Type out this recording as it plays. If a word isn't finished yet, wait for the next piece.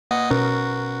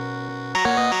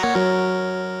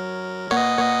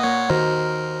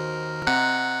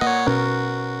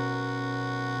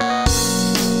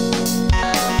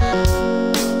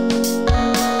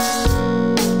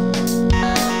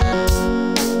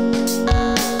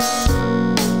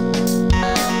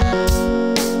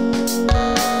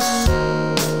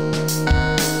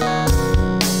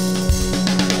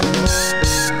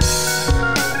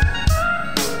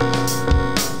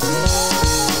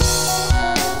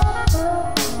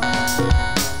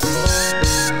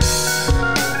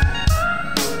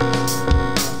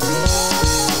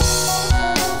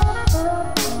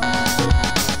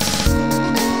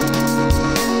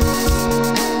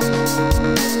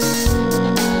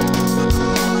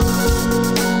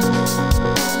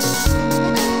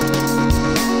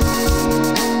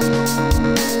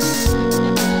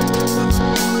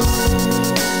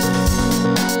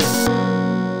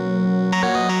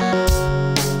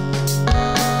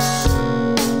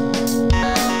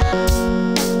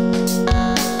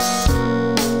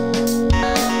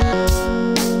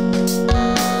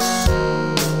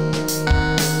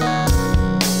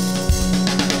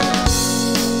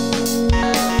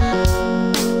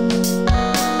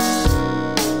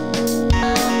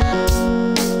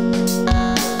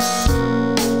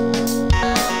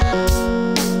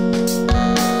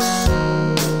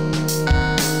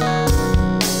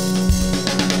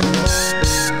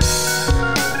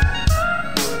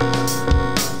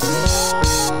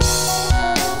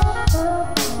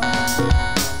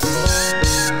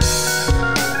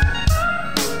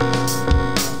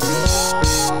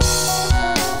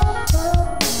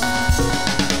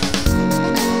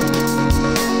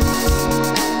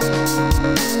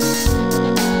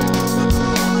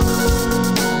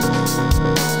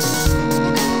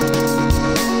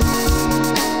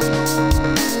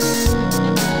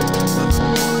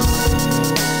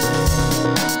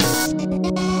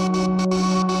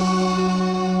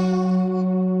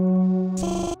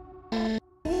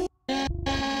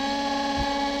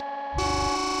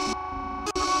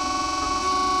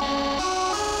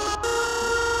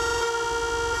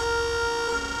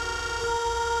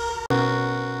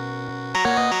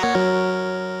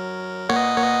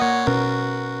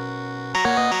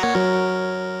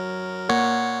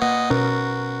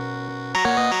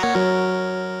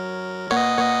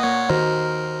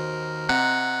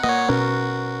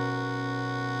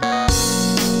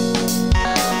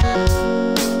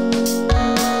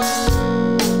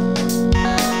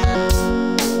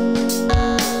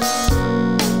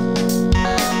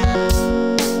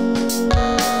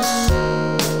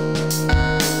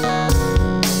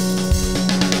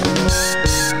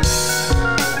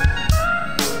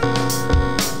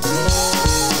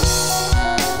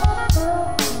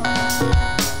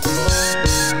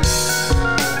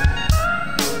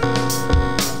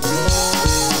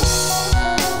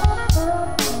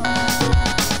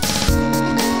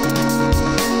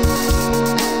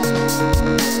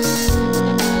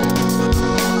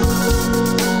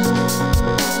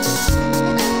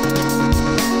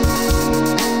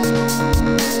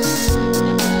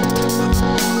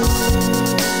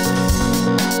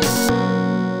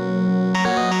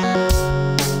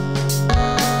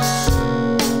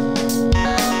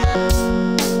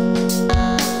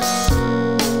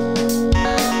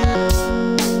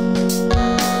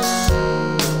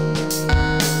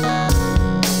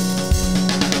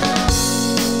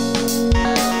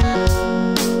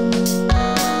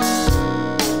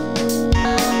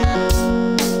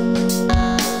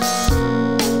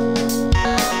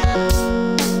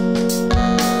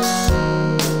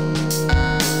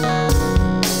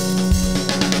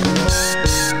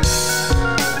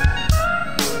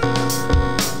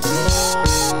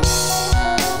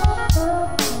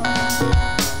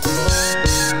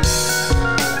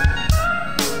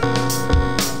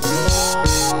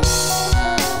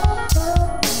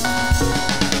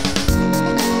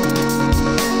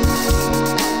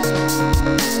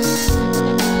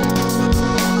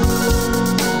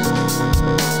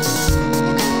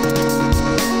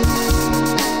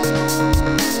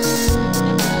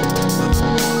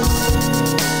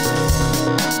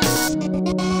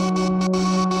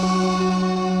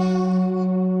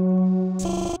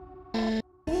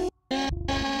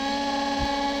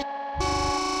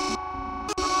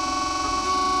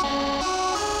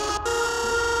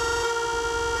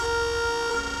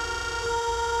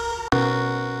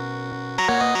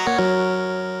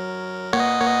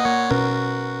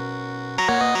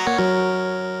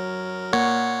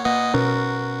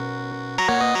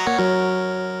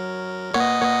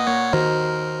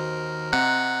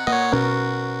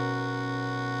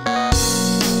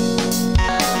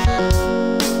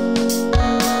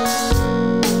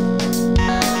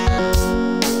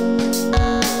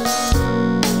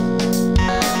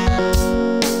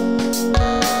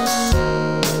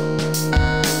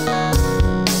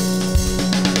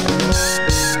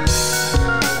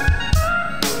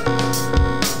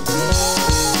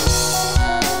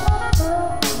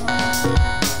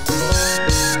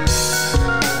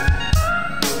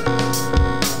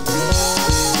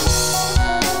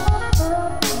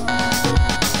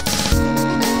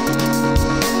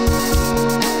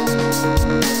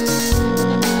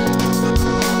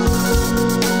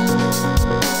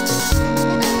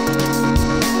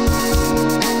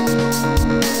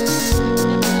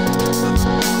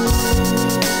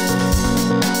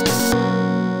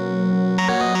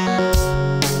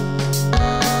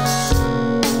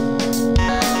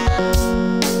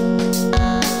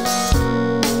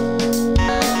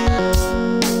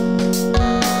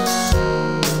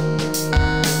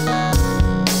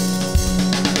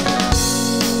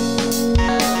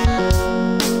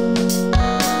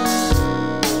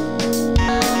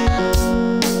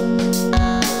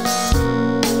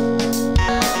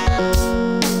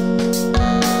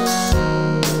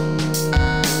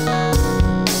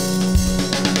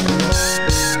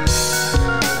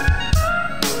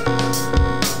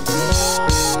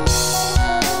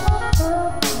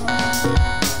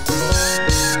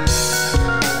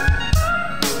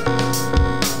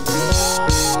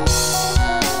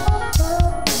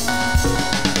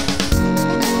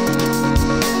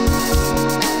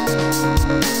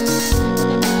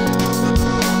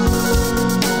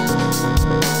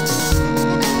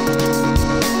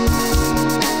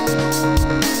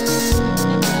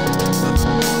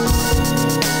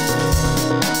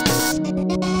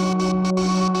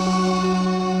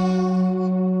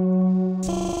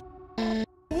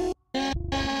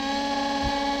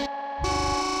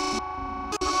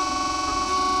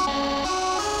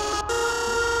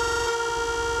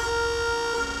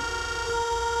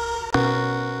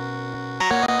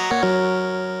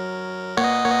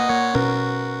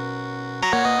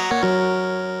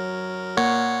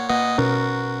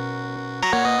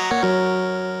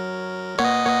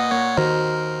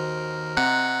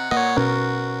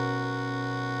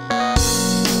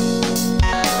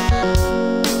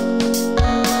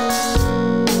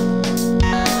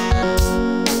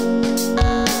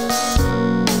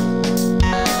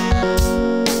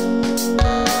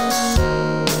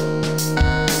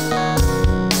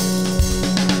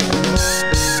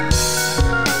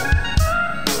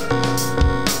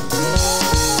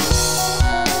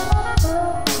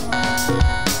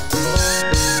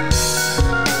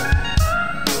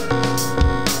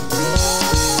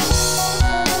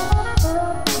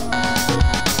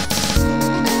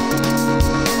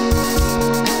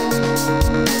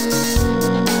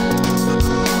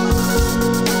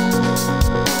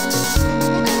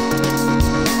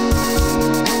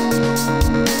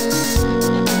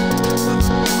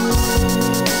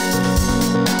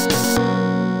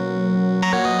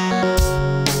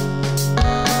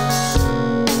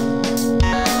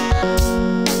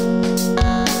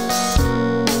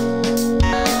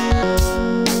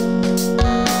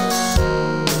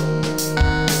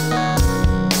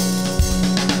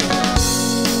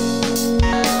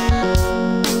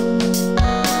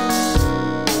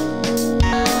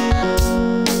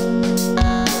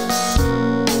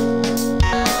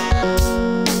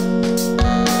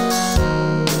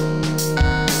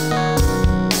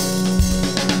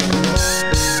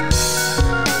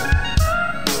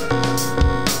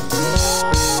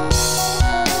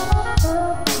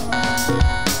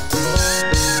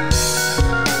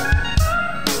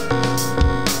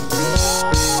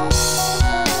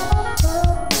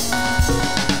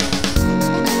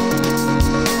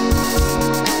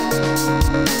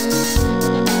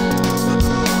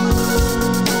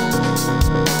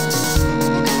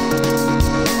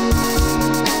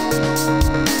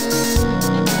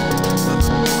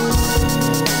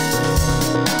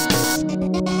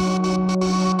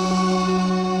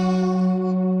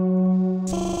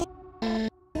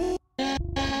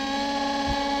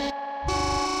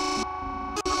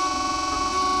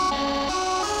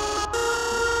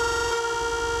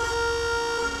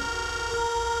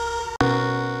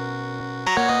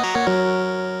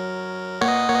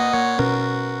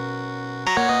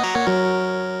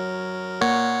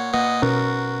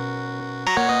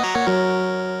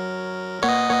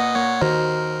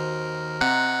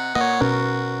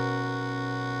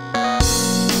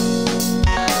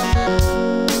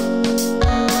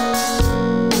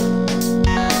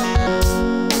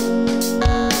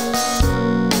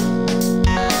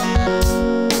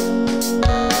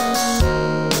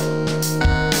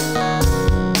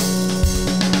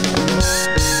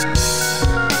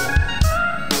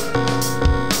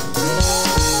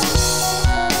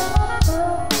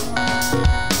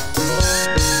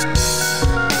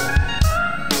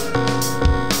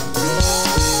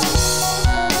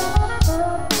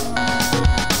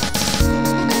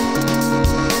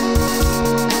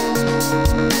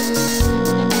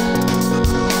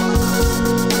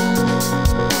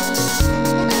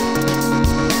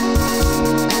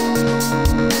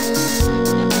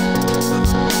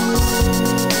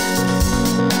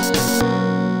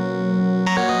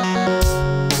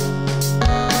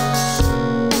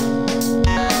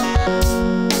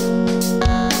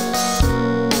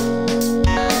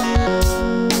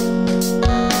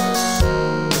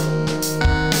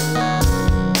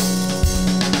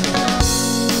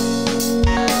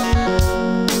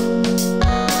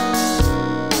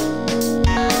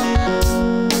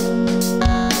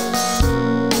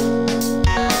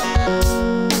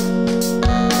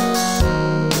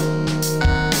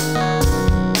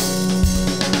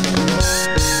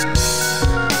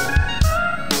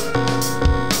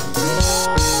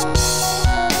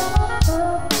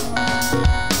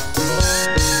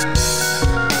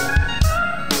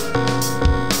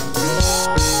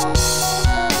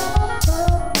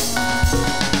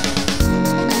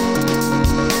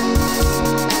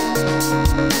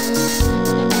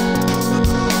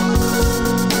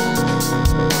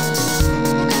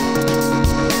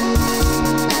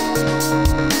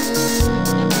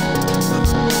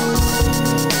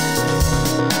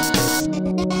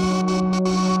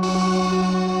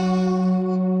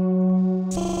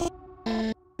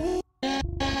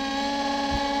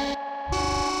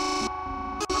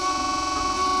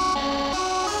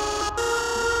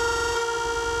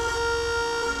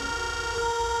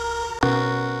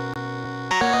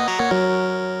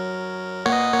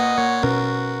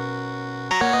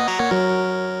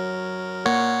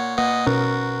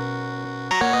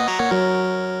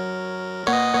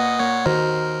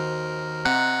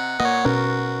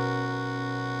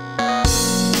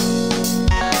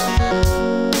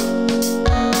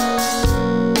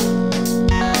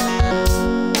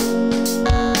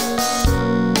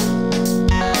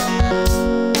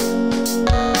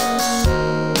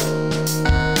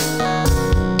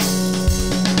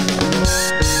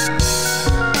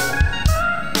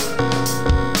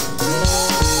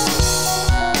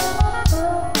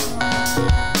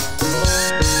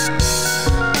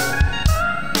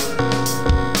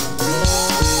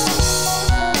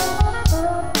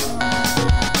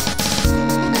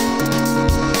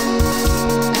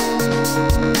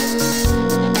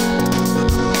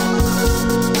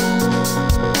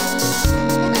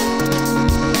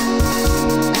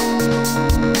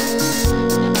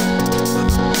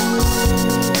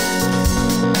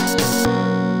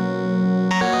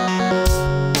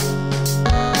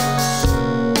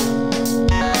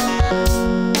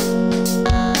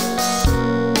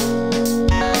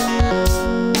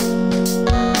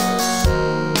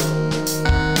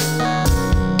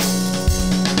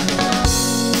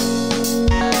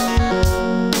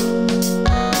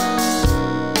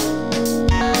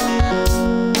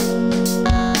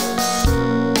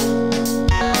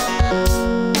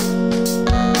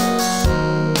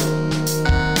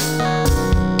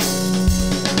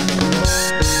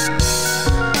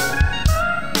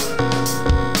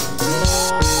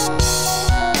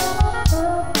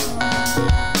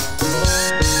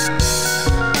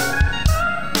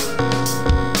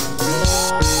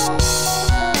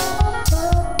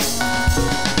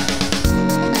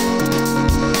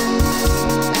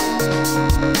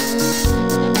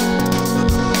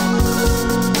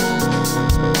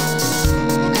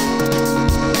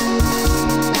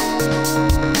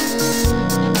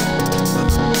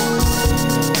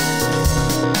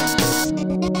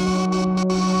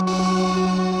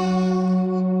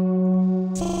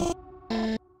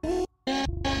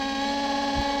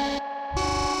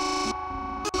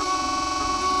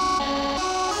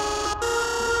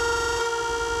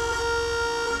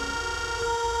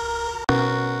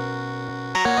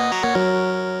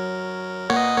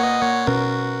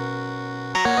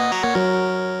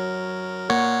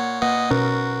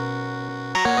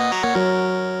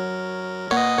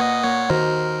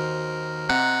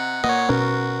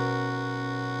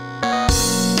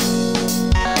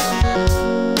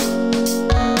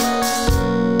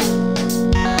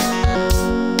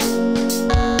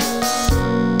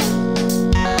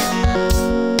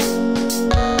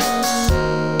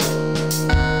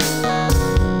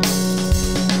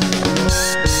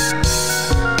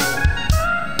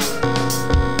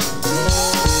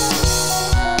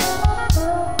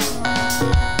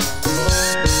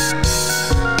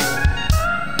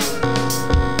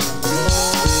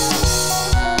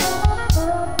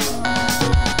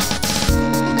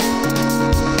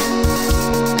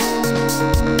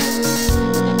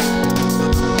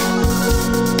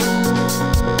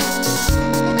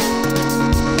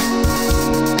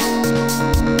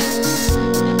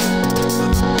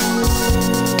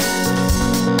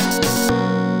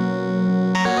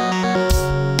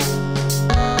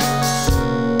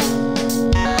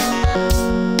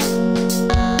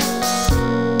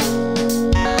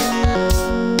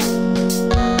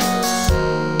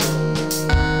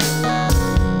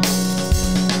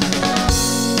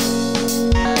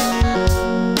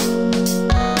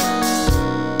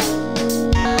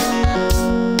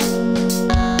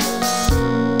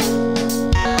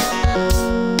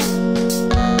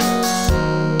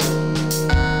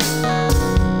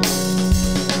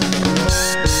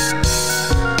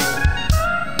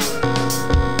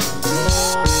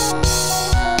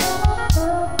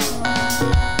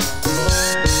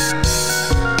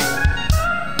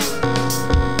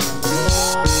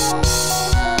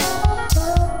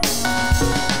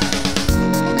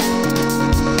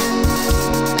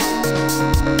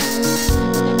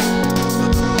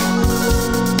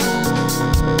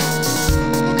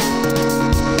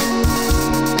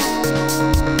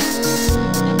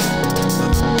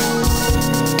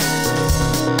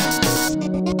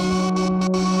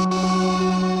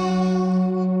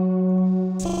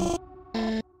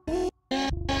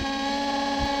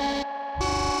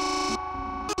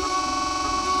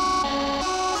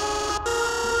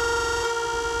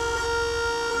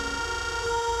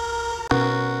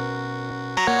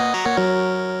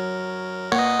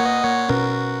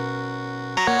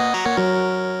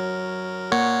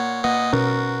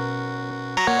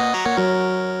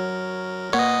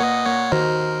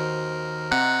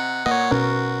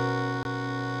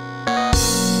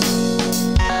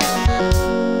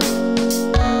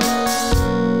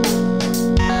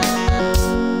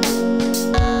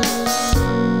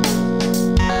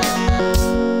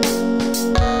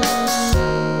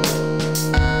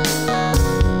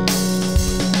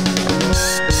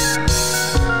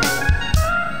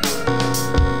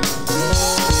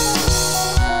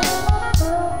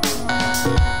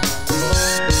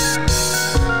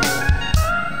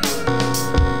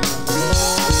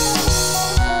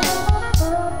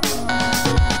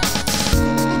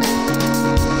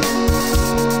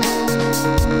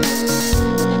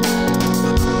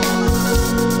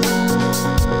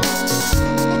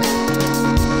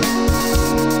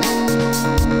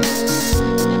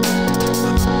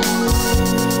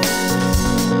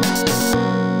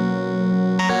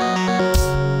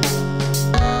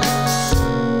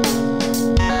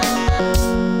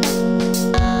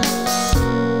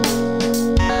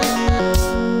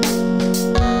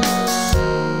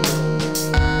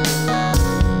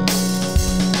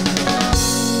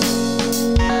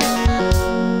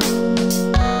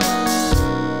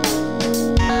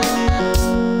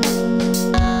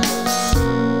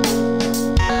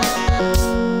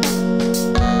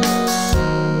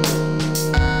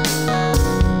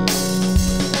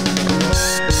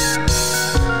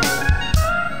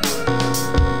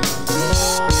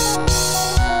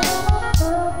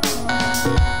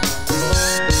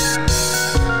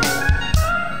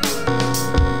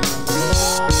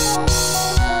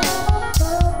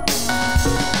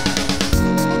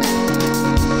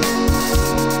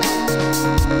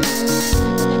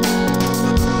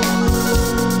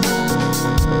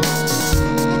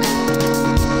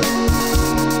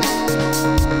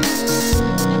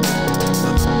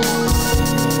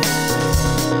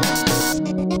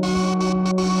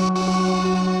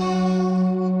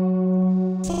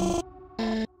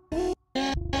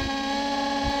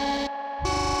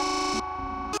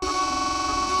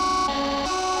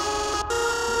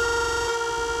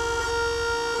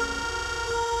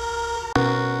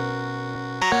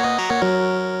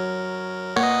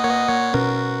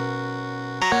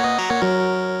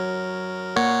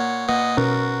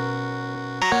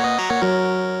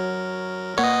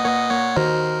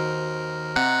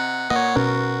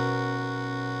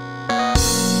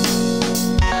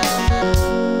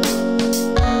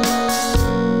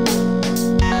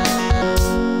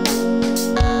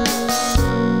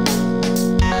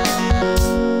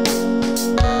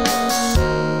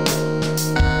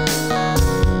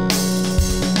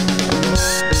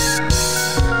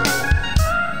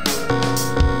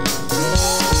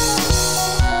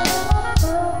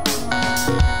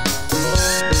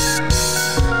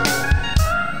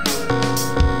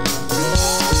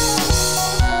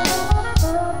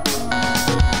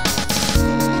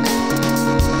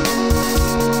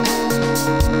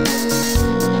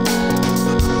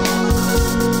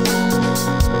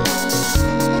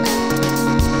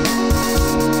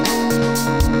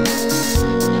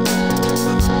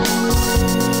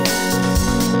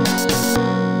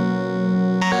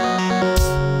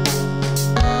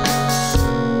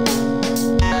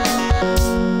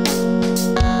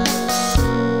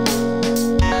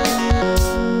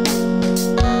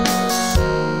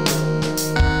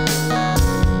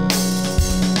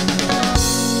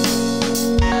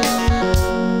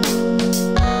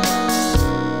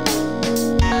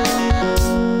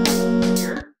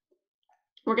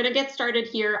We're going to get started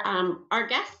here. Our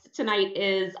guest tonight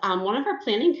is one of our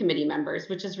planning committee members,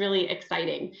 which is really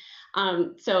exciting.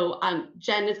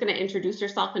 Jen is going to introduce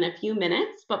herself in a few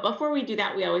minutes, but before we do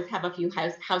that, we always have a few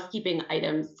housekeeping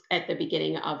items at the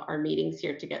beginning of our meetings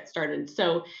here to get started.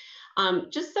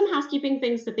 Just some housekeeping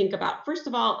things to think about. First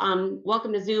of all,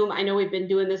 welcome to Zoom. I know we've been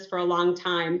doing this for a long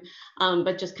time,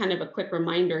 but just kind of a quick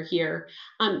reminder here.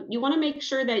 You want to make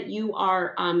sure that you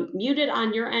are muted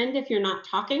on your end if you're not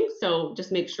talking. So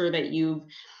just make sure that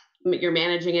you're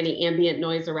managing any ambient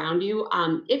noise around you.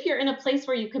 If you're in a place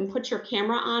where you can put your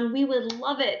camera on, we would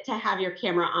love it to have your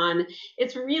camera on.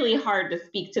 It's really hard to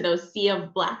speak to those sea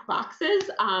of black boxes.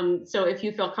 So if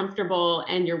you feel comfortable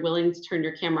and you're willing to turn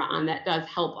your camera on, that does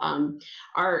help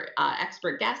our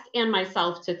expert guest and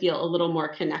myself to feel a little more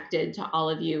connected to all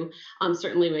of you.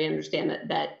 Certainly we understand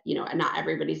that not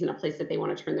everybody's in a place that they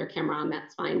want to turn their camera on,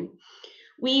 that's fine.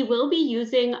 We will be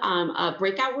using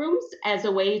breakout rooms as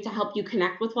a way to help you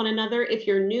connect with one another. If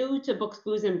you're new to Books,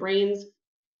 Booze, and Brains,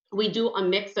 we do a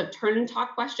mix of turn and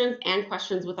talk questions and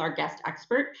questions with our guest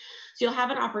expert. So you'll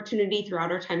have an opportunity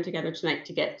throughout our time together tonight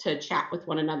to get to chat with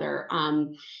one another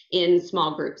in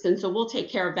small groups. And so we'll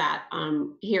take care of that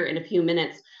here in a few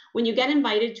minutes. When you get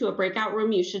invited to a breakout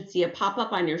room, you should see a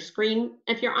pop-up on your screen.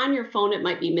 If you're on your phone, it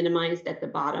might be minimized at the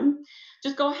bottom.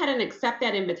 Just go ahead and accept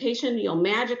that invitation. You'll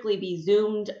magically be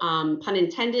zoomed, pun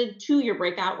intended, to your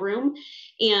breakout room.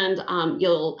 And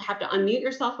you'll have to unmute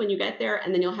yourself when you get there,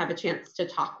 and then you'll have a chance to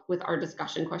talk with our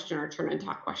discussion question, our turn and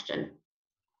talk question.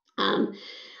 Joan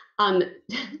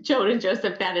and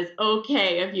Joseph, that is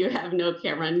okay if you have no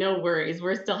camera, no worries.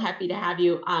 We're still happy to have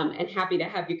you and happy to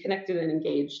have you connected and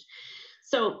engaged.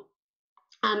 So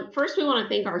first, we want to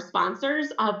thank our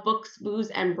sponsors of Books, Booze,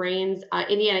 and Brains,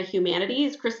 Indiana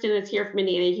Humanities. Kristen is here from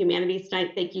Indiana Humanities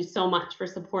tonight. Thank you so much for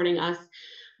supporting us.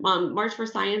 March for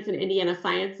Science and Indiana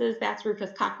Sciences, that's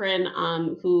Rufus Cochran,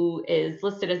 who is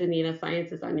listed as Indiana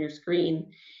Sciences on your screen.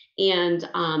 And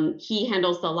he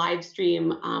handles the live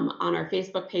stream on our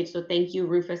Facebook page. So thank you,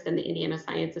 Rufus and the Indiana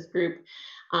Sciences group.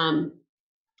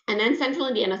 And then Central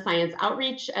Indiana Science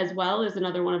Outreach as well is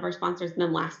another one of our sponsors. And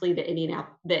then lastly, the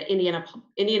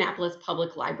Indianapolis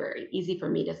Public Library, easy for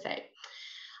me to say.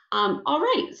 All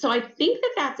right, so I think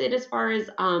that's it as far as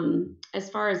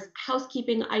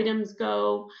housekeeping items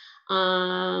go.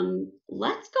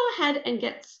 Let's go ahead and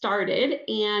get started,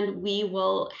 and we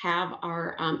will have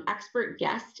our expert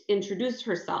guest introduce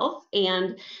herself,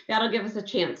 and that'll give us a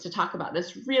chance to talk about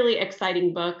this really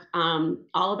exciting book,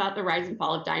 all about the rise and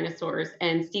fall of dinosaurs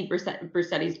and Steve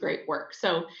Brussetti's great work.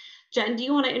 So Jen, do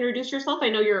you want to introduce yourself? I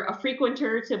know you're a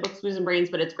frequenter to Books, Booze, and Brains,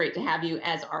 but it's great to have you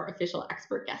as our official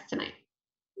expert guest tonight.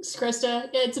 Thanks, Krista.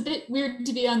 Yeah, it's a bit weird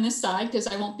to be on this side because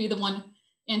I won't be the one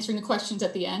answering the questions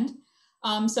at the end.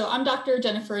 So I'm Dr.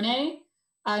 Jennifer Renee.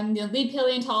 I'm the lead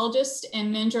paleontologist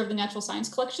and manager of the Natural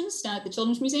Science Collections down at the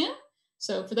Children's Museum.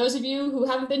 So for those of you who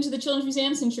haven't been to the Children's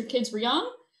Museum since your kids were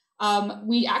young,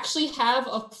 we actually have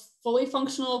a fully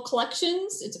functional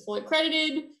collections. It's fully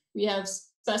accredited. We have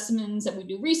specimens that we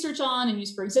do research on and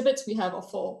use for exhibits. We have a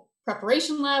full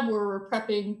preparation lab where we're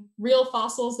prepping real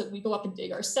fossils that we go up and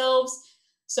dig ourselves.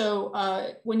 So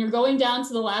when you're going down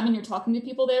to the lab and you're talking to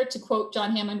people there, to quote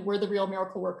John Hammond, we're the real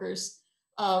miracle workers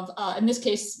of, in this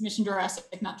case, Mission Jurassic,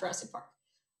 not Jurassic Park.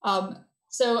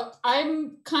 So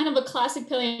I'm kind of a classic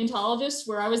paleontologist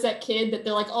where I was that kid that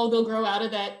they're like, oh, they'll grow out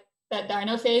of that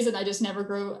dino phase, and I just never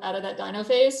grew out of that dino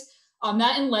phase.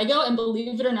 That and Lego, and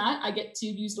believe it or not, I get to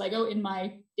use Lego in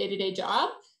my day-to-day job.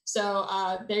 So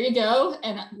there you go.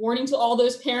 And warning to all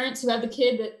those parents who have the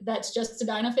kid that's just a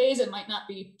dino phase, it might not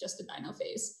be just a dino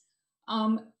phase.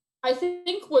 I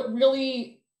think what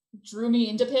really drew me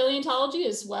into paleontology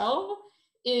as well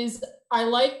is I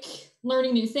like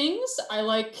learning new things. I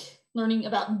like learning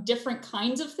about different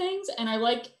kinds of things, and I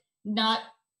like not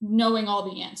knowing all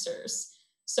the answers.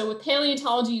 So with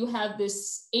paleontology, you have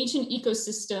this ancient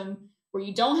ecosystem where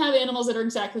you don't have animals that are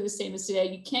exactly the same as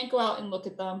today. You can't go out and look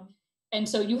at them. And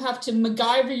so you have to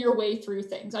MacGyver your way through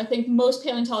things. I think most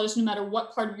paleontologists, no matter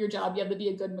what part of your job, you have to be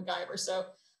a good MacGyver. So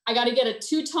I got to get a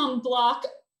 2-ton block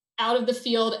out of the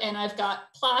field, and I've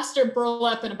got plaster,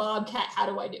 burlap, and a bobcat. How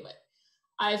do I do it?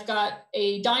 I've got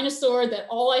a dinosaur that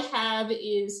all I have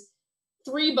is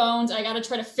 3 bones. I got to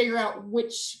try to figure out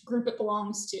which group it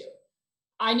belongs to.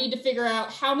 I need to figure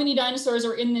out how many dinosaurs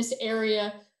are in this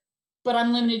area, but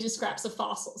I'm limited to scraps of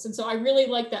fossils. And so I really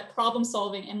like that problem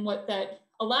solving, and what that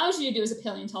allows you to do as a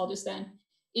paleontologist then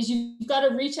is you've got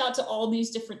to reach out to all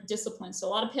these different disciplines. So a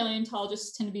lot of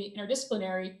paleontologists tend to be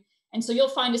interdisciplinary. And so you'll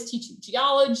find us teaching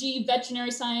geology,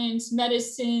 veterinary science,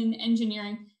 medicine,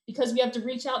 engineering, because we have to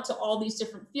reach out to all these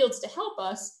different fields to help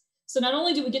us So not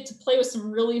only do we get to play with some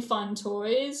really fun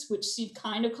toys, which Steve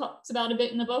kind of talks about a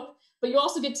bit in the book, but you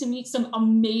also get to meet some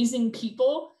amazing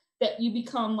people that you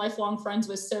become lifelong friends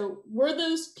with. So we're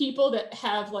those people that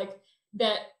have like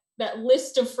that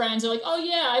list of friends. They're like, oh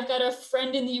yeah, I've got a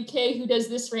friend in the UK who does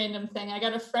this random thing. I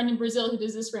got a friend in Brazil who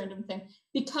does this random thing.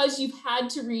 Because you've had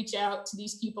to reach out to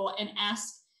these people and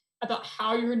ask about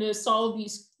how you're going to solve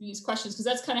these questions. Because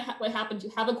that's kind of what happens.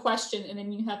 You have a question and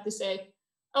then you have to say,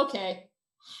 okay,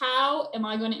 how am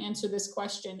I going to answer this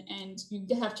question? And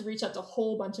you have to reach out to a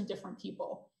whole bunch of different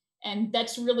people. And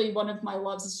that's really one of my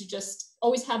loves, is to just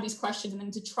always have these questions and then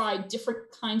to try different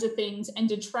kinds of things and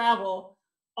to travel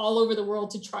all over the world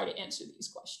to try to answer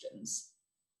these questions.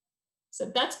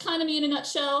 So that's kind of me in a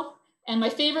nutshell. And my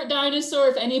favorite dinosaur,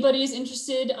 if anybody's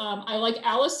interested, I like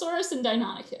Allosaurus and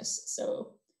Deinonychus.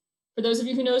 So for those of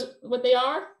you who know what they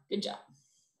are, good job.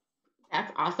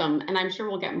 That's awesome. And I'm sure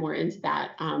we'll get more into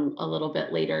that a little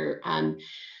bit later.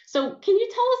 So can you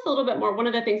tell us a little bit more? One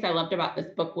of the things I loved about this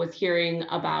book was hearing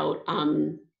about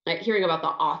the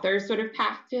author's sort of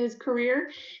path to his career.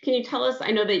 Can you tell us,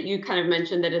 I know that you kind of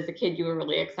mentioned that as a kid, you were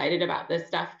really excited about this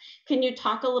stuff. Can you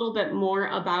talk a little bit more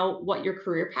about what your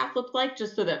career path looked like,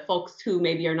 just so that folks who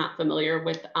maybe are not familiar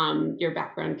with your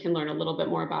background can learn a little bit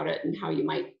more about it and how you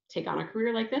might take on a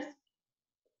career like this?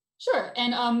 Sure.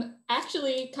 And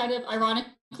actually, kind of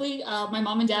ironically, my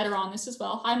mom and dad are on this as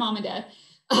well. Hi, mom and dad.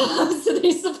 So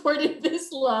they supported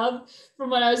this love from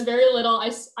when I was very little.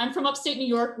 I'm from upstate New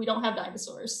York. We don't have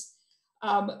dinosaurs.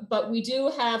 But we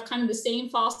do have kind of the same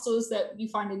fossils that you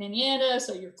find in Indiana.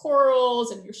 So your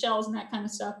corals and your shells and that kind of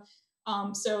stuff.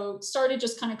 So started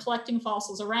just kind of collecting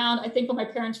fossils around. I think when my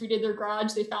parents redid their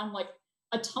garage, they found like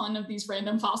a ton of these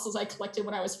random fossils I collected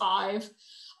when I was 5.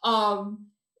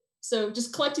 So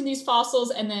just collecting these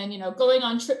fossils and then, going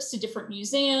on trips to different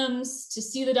museums to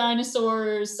see the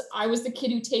dinosaurs. I was the kid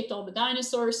who taped all the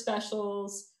dinosaur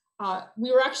specials.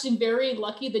 We were actually very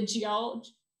lucky. The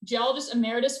geologist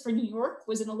emeritus for New York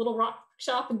was in a little rock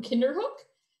shop in Kinderhook.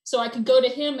 So I could go to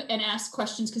him and ask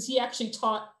questions because he actually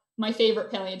taught my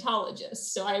favorite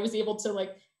paleontologist. So I was able to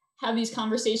have these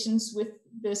conversations with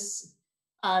this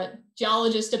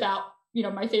geologist about,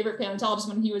 my favorite paleontologist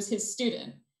when he was his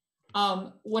student.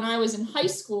 When I was in high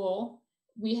school,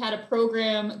 we had a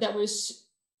program that was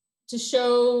to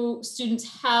show students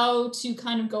how to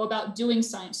kind of go about doing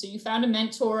science. So you found a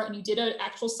mentor and you did an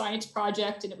actual science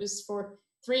project, and it was for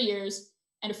 3 years.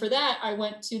 And for that, I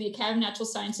went to the Academy of Natural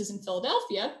Sciences in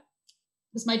Philadelphia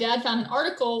because my dad found an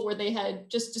article where they had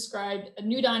just described a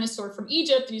new dinosaur from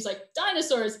Egypt. And he's like,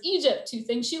 dinosaurs, Egypt, 2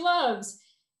 things she loves.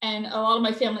 And a lot of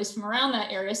my family's from around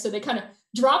that area. So they kind of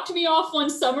dropped me off one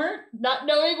summer, not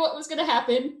knowing what was going to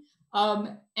happen.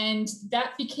 And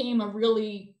that became a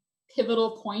really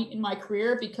pivotal point in my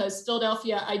career because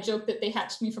Philadelphia, I joke that they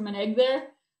hatched me from an egg there.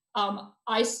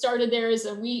 I started there as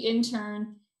a wee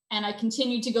intern, and I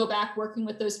continued to go back working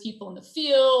with those people in the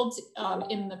field,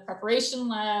 in the preparation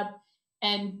lab,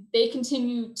 and they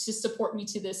continue to support me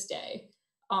to this day.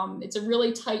 It's a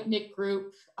really tight-knit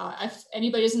group. If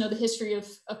anybody doesn't know the history of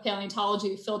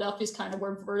paleontology, Philadelphia is kind of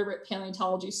where vertebrate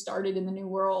paleontology started in the New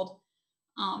World.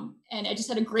 And I just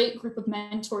had a great group of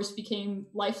mentors who became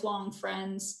lifelong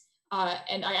friends.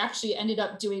 And I actually ended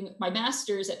up doing my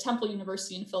master's at Temple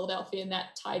University in Philadelphia, and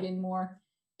that tied in more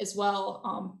as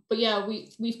well. But yeah,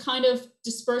 we've kind of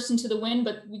dispersed into the wind,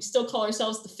 but we still call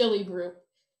ourselves the Philly group.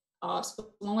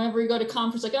 So whenever we go to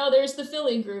conference, there's the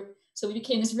Philly group. So we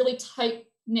became this really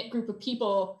tight-knit group of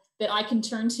people that I can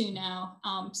turn to now.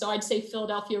 So I'd say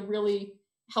Philadelphia really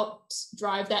helped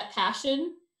drive that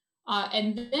passion.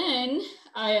 And then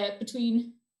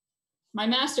between my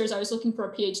master's, I was looking for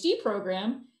a PhD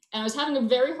program, and I was having a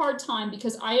very hard time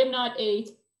because I am not a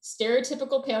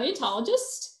stereotypical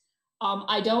paleontologist.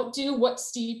 I don't do what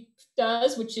Steve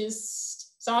does, which is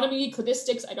taxonomy,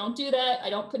 cladistics. I don't do that. I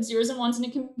don't put zeros and ones in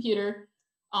a computer.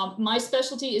 My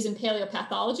specialty is in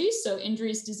paleopathology, so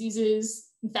injuries, diseases,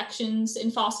 infections in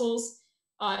fossils,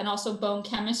 and also bone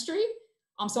chemistry.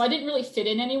 So I didn't really fit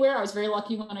in anywhere. I was very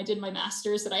lucky when I did my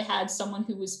master's that I had someone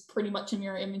who was pretty much a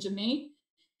mirror image of me,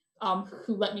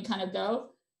 who let me kind of go.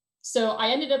 So I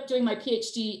ended up doing my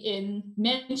PhD in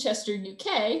Manchester,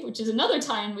 UK, which is another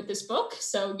tie-in with this book.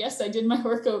 So yes, I did my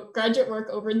graduate work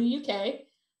over in the UK.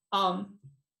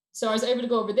 So I was able to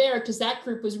go over there because that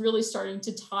group was really starting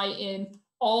to tie in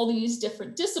all these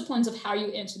different disciplines of how you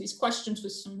answer these questions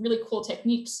with some really cool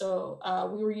techniques. So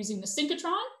we were using the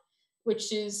synchrotron,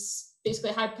 which is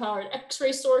basically a high-powered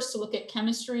X-ray source to look at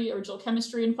chemistry, original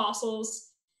chemistry in fossils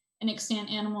and extant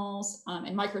animals,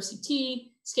 and micro-CT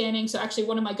scanning. So actually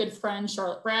one of my good friends,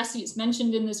 Charlotte Brassey, is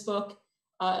mentioned in this book.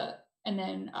 And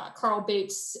then Carl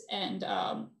Bates and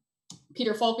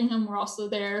Peter Falkingham were also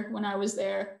there when I was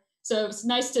there. So it's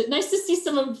nice to see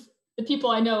some of the people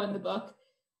I know in the book.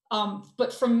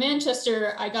 But from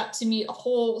Manchester, I got to meet a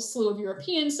whole slew of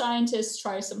European scientists,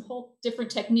 try some whole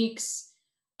different techniques,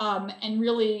 and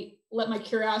really let my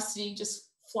curiosity just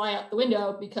fly out the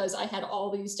window because I had all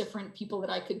these different people that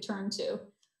I could turn to.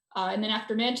 And then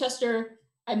after Manchester,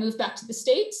 I moved back to the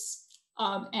States,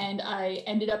 and I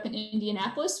ended up in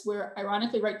Indianapolis, where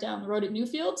ironically right down the road at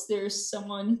Newfields, there's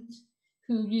someone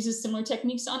who uses similar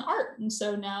techniques on art. And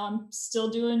so now I'm still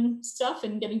doing stuff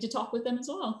and getting to talk with them as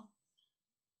well.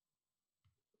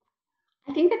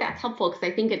 I think that that's helpful because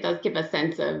I think it does give a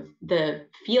sense of the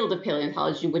field of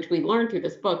paleontology, which we learned through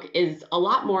this book, is a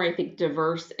lot more, I think,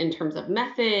 diverse in terms of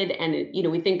method. And,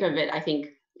 we think of it, I think,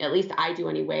 at least I do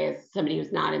anyway, as somebody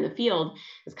who's not in the field,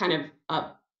 as kind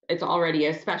of it's already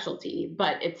a specialty.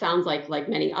 But it sounds like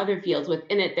many other fields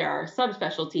within it, there are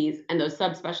subspecialties, and those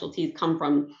subspecialties come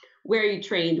from where you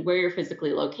trained, where you're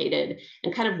physically located,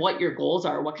 and kind of what your goals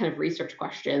are, what kind of research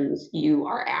questions you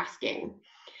are asking.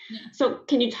 Yeah. So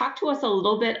can you talk to us a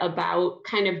little bit about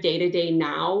kind of day to day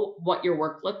now, what your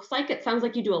work looks like? It sounds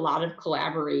like you do a lot of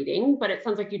collaborating, but it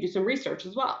sounds like you do some research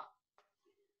as well.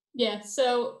 Yeah,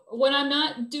 so when I'm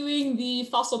not doing the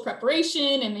fossil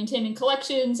preparation and maintaining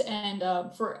collections, and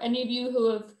for any of you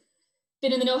who have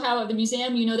been in the know-how of the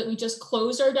museum, you know that we just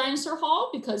closed our dinosaur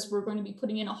hall because we're going to be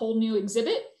putting in a whole new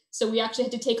exhibit. So we actually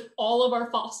had to take all of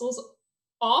our fossils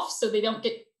off so they don't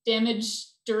get damaged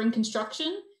during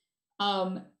construction.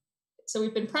 So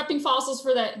we've been prepping fossils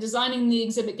for that, designing the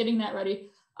exhibit, getting that ready.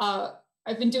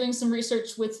 I've been doing some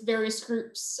research with various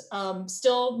groups,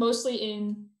 still mostly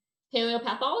in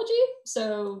paleopathology.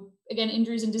 So again,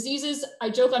 injuries and diseases. I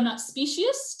joke I'm not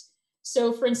speciest.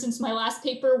 So for instance, my last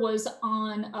paper was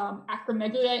on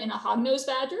acromegalia in a hognose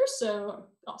badger. So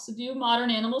I also do modern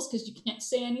animals because you can't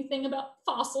say anything about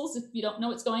fossils if you don't know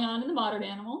what's going on in the modern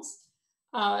animals.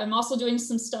 I'm also doing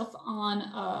some stuff on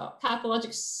a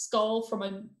pathologic skull from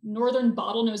a northern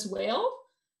bottlenose whale,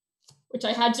 which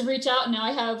I had to reach out. And now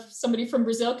I have somebody from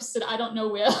Brazil because said, I don't know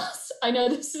whales. I know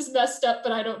this is messed up,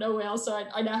 but I don't know whales. So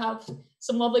I now have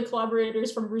some lovely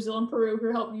collaborators from Brazil and Peru who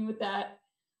are helping me with that.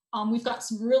 We've got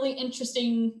some really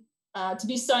interesting, to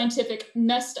be scientific,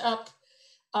 messed up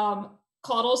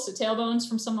caudals, so tailbones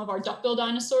from some of our duckbill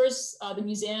dinosaurs. The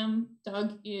museum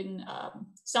dug in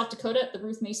South Dakota at the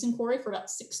Ruth Mason Quarry for about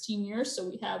 16 years. So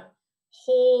we have a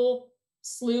whole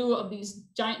slew of these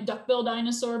giant duckbill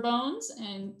dinosaur bones,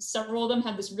 and several of them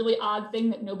have this really odd thing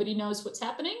that nobody knows what's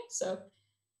happening. So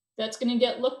that's going to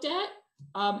get looked at.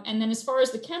 And then as far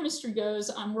as the chemistry goes,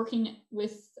 I'm working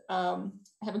with, I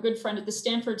have a good friend at the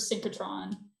Stanford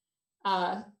Synchrotron,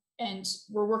 and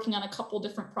we're working on a couple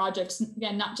different projects,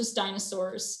 again, not just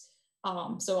dinosaurs.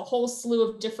 So a whole slew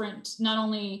of different, not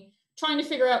only trying to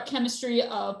figure out chemistry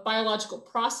of biological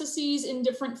processes in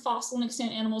different fossil and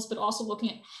extant animals, but also looking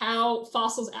at how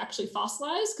fossils actually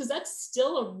fossilize, because that's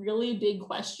still a really big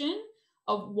question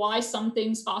of why some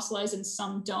things fossilize and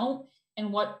some don't,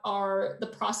 and what are the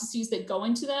processes that go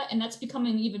into that. And that's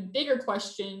becoming an even bigger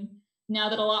question now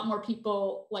that a lot more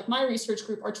people, like my research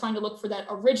group, are trying to look for that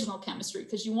original chemistry,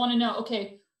 because you want to know,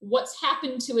 okay, what's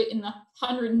happened to it in the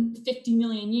 150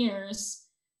 million years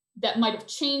that might have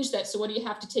changed that. So what do you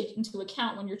have to take into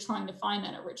account when you're trying to find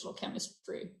that original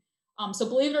chemistry? So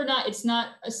believe it or not, it's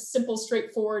not a simple,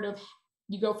 straightforward of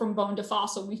you go from bone to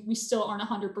fossil. We still aren't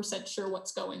 100% sure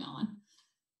what's going on.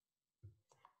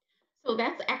 So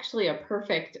that's actually a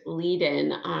perfect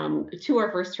lead-in to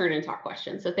our first Turn and Talk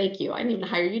question. So thank you. I didn't even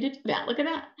hire you to do that. Look at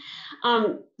that.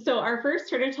 So our first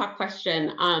Turn and Talk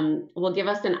question will give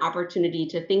us an opportunity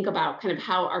to think about kind of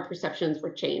how our perceptions were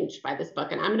changed by this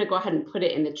book. And I'm going to go ahead and put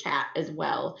it in the chat as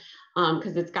well,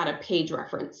 because it's got a page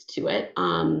reference to it.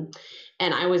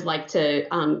 And I always like to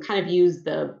kind of use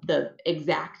the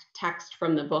exact text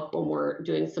from the book when we're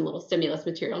doing some little stimulus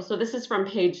material. So this is from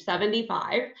page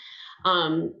 75.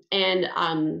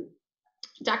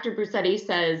 Dr. Brusetti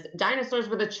says, dinosaurs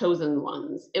were the chosen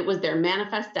ones. It was their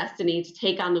manifest destiny to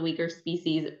take on the weaker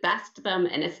species, best them,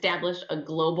 and establish a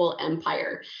global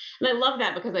empire. And I love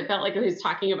that because I felt like he was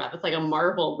talking about this like a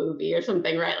Marvel movie or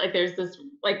something, right? Like there's this,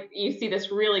 like you see this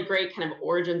really great kind of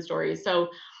origin story. So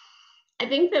I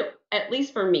think that, at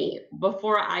least for me,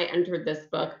 before I entered this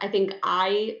book, I think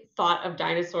I thought of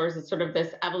dinosaurs as sort of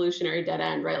this evolutionary dead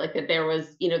end, right? Like that there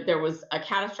was a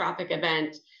catastrophic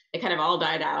event, they kind of all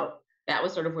died out. That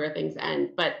was sort of where things end.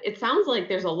 But it sounds like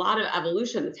there's a lot of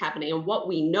evolution that's happening, and what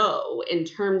we know in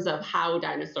terms of how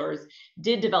dinosaurs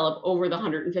did develop over the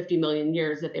 150 million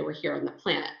years that they were here on the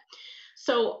planet.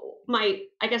 So my,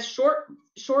 I guess,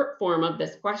 short form of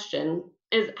this question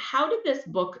is, how did this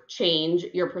book change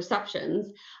your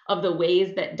perceptions of the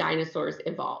ways that dinosaurs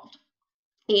evolved?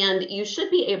 And you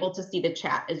should be able to see the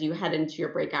chat as you head into your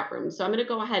breakout room. So I'm going to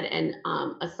go ahead and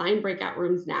assign breakout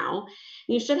rooms now.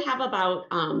 You should have about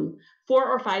 4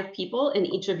 or 5 people in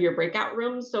each of your breakout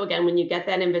rooms. So again, when you get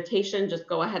that invitation, just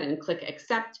go ahead and click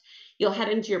accept. You'll head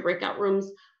into your breakout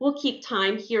rooms. We'll keep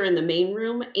time here in the main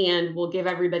room, and we'll give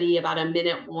everybody about a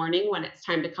minute warning when it's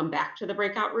time to come back to the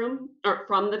breakout room, or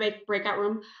from the breakout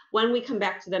room. When we come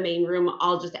back to the main room,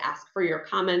 I'll just ask for your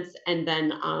comments, and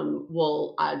then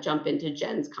we'll jump into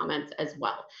Jen's comments as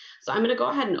well. So I'm going to go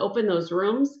ahead and open those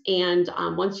rooms. And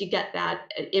once you get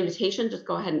that invitation, just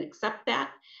go ahead and accept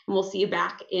that. And we'll see you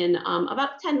back in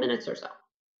about 10 minutes or so.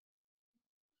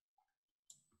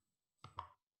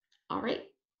 All right.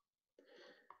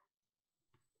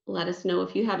 Let us know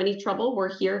if you have any trouble.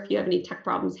 We're here if you have any tech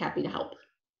problems, happy to help.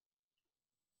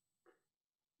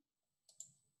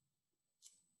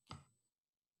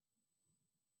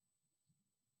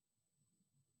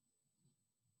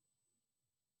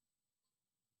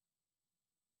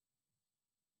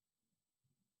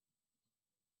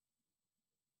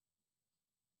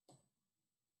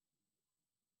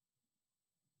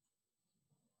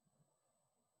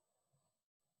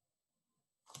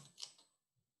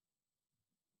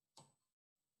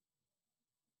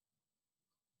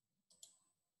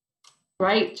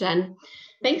 Right, Jen.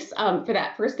 Thanks for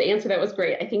that first answer. That was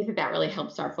great. I think that that really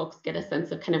helps our folks get a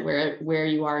sense of kind of where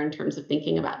you are in terms of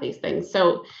thinking about these things.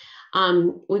 So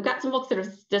we've got some folks that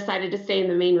have decided to stay in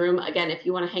the main room. Again, if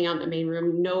you want to hang out in the main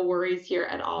room, no worries here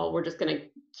at all. We're just going to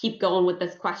keep going with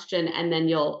this question, and then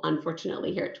you'll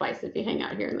unfortunately hear it twice if you hang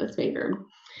out here in this main room.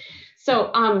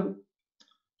 So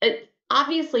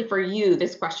obviously for you,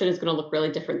 this question is going to look really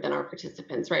different than our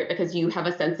participants, right? Because you have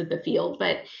a sense of the field.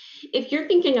 But if you're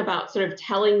thinking about sort of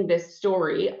telling this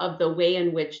story of the way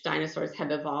in which dinosaurs have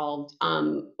evolved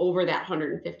over that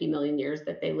 150 million years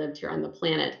that they lived here on the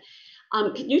planet,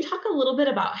 can you talk a little bit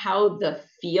about how the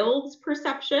field's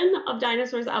perception of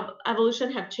dinosaurs evolution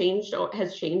has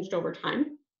changed over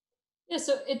time? Yeah,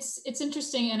 so it's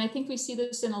interesting, and I think we see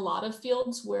this in a lot of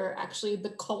fields where actually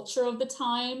the culture of the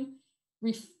time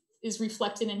ref- is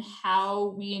reflected in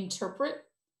how we interpret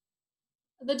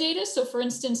the data. So, for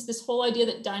instance, this whole idea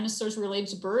that dinosaurs were related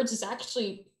to birds is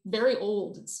actually very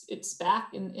old. It's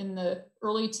back in the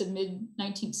early to mid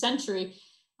 19th century,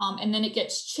 and then it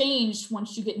gets changed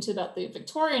once you get into about the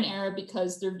Victorian era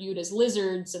because they're viewed as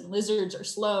lizards, and lizards are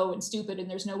slow and stupid, and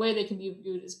there's no way they can be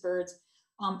viewed as birds.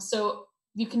 So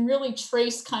you can really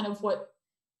trace kind of what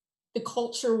the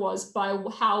culture was by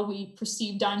how we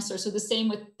perceive dinosaurs. So the same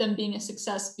with them being a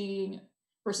success being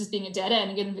versus being a dead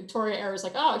end. Again, in Victoria era is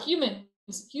like, oh,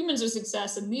 humans are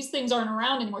success and these things aren't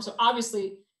around anymore. So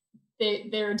obviously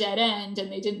they're a dead end and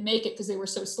they didn't make it because they were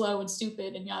so slow and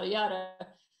stupid and yada yada.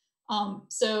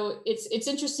 So it's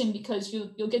interesting because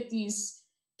you'll get these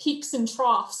peaks and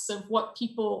troughs of what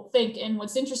people think. And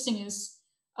what's interesting is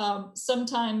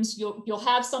sometimes you'll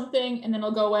have something and then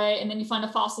it'll go away, and then you find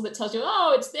a fossil that tells you,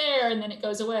 oh, it's there, and then it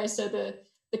goes away. So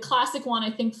the classic one I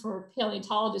think for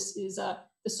paleontologists is the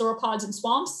sauropods in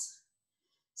swamps.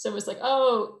 So it's like,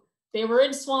 oh, they were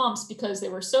in swamps because they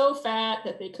were so fat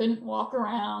that they couldn't walk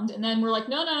around. And then we're like,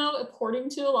 no, according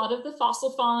to a lot of the fossil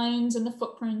finds and the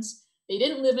footprints, they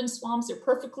didn't live in swamps. They're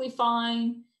perfectly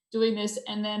fine doing this.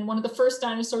 And then one of the first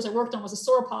dinosaurs I worked on was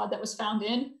a sauropod that was found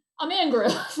in a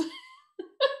mangrove.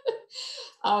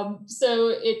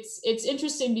 So it's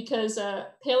interesting because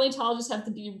paleontologists have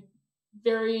to be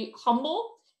very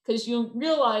humble because you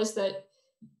realize that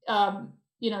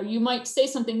you might say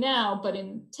something now, but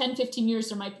in 10, 15 years,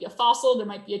 there might be a fossil, there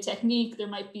might be a technique, there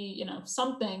might be,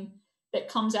 something that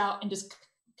comes out and just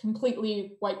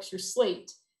completely wipes your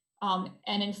slate.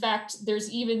 And in fact, there's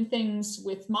even things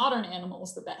with modern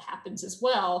animals that happens as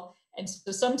well. And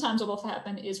so sometimes what will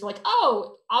happen is we're like,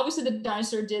 oh, obviously the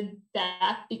dinosaur did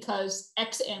that because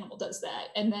X animal does that.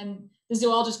 And then the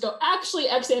zoologists go, actually,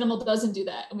 X animal doesn't do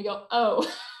that. And we go, oh,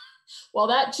 well,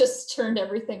 that just turned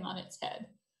everything on its head.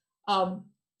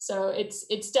 So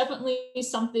it's definitely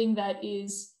something that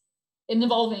is an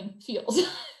evolving field.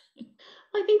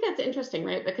 I think that's interesting,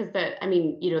 right? Because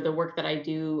the work that I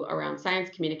do around science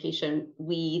communication,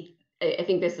 I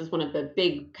think this is one of the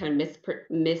big kind of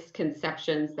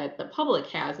misconceptions that the public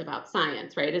has about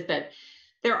science, right? Is that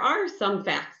there are some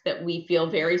facts that we feel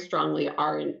very strongly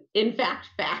are in fact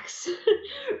facts,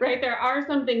 right? There are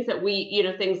some things that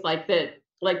things like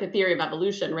the theory of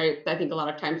evolution, right? I think a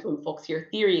lot of times when folks hear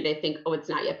theory, they think, oh, it's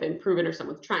not yet been proven or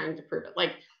someone's trying to prove it.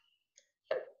 Like,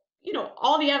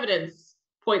 all the evidence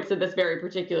points in this very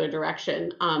particular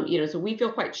direction. So we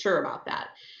feel quite sure about that.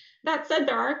 That said,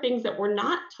 there are things that we're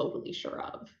not totally sure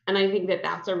of. And I think that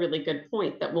that's a really good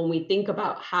point, that when we think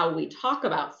about how we talk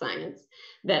about science,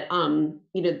 that,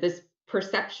 this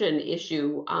perception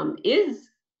issue is,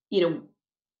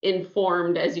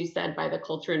 informed, as you said, by the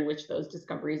culture in which those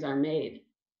discoveries are made.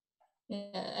 Yeah,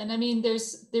 and I mean,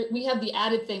 we have the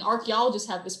added thing. Archaeologists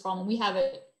have this problem. We have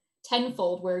it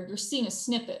tenfold, where you're seeing a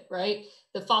snippet, right?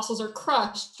 The fossils are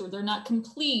crushed, or they're not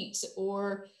complete,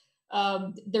 or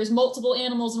there's multiple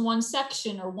animals in one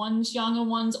section, or one's young and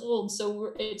one's old.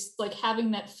 So it's like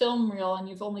having that film reel, and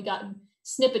you've only gotten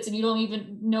snippets, and you don't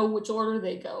even know which order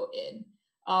they go in.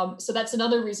 So that's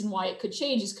another reason why it could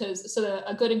change, is because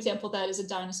a good example of that is a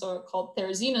dinosaur called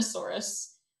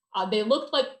Therizinosaurus. They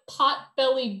looked like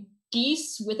pot-bellied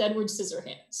geese with Edward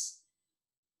Scissorhands.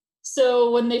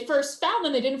 So when they first found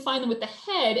them, they didn't find them with the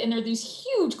head, and they're these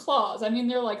huge claws. I mean,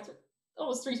 they're like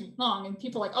almost 3 feet long, and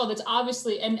people are like, oh, that's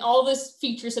obviously, and all this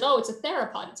feature said, oh, it's a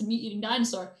theropod, it's a meat-eating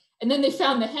dinosaur. And then they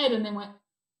found the head, and they went,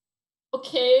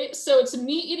 okay, so it's a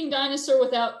meat-eating dinosaur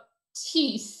without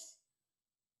teeth.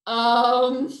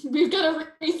 We've got to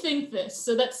rethink this.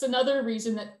 So that's another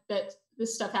reason that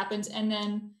this stuff happens. And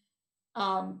then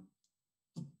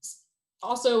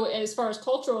also, as far as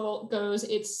cultural goes,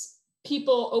 it's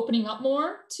people opening up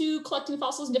more to collecting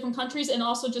fossils in different countries, and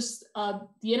also just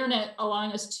the internet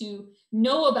allowing us to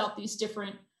know about these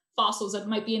different fossils that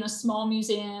might be in a small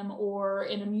museum, or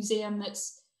in a museum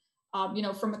that's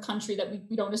from a country that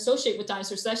we don't associate with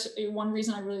dinosaurs. So that's one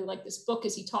reason I really like this book,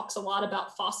 is he talks a lot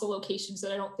about fossil locations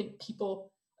that I don't think people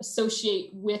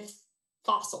associate with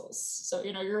fossils. So,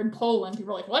 you're in Poland,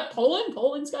 people are like, what, Poland?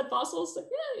 Poland's got fossils? Like,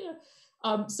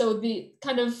 yeah. So the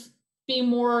kind of being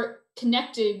more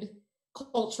connected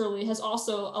culturally has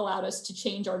also allowed us to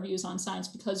change our views on science,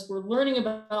 because we're learning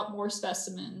about more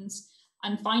specimens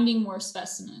and finding more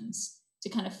specimens to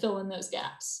kind of fill in those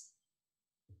gaps.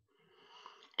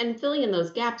 And filling in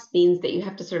those gaps means that you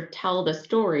have to sort of tell the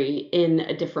story in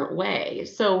a different way.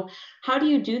 So how do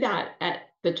you do that at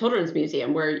the Children's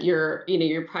Museum, where your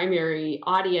primary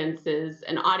audience is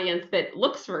an audience that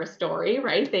looks for a story,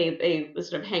 right? They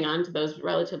sort of hang on to those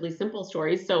relatively simple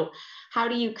stories. So how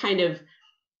do you kind of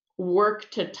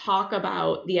work to talk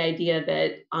about the idea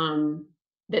that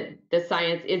that the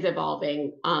science is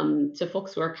evolving, to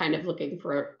folks who are kind of looking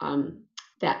for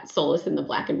that solace in the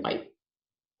black and white?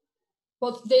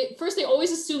 Well, they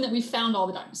always assume that we found all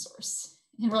the dinosaurs.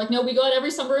 And we're like, no, we go out every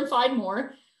summer and find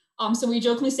more. So we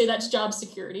jokingly say that's job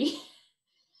security.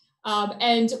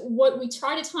 And what we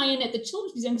try to tie in at the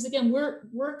Children's Museum, because again,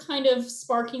 we're kind of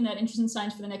sparking that interest in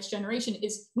science for the next generation,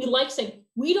 is we like saying,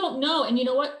 we don't know. And you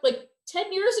know what? Like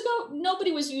 10 years ago,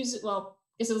 nobody was using, well,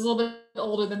 I guess it was a little bit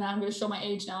older than that. I'm going to show my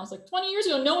age now. It's like 20 years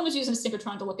ago, no one was using a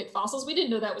synchrotron to look at fossils. We didn't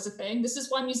know that was a thing. This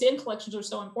is why museum collections are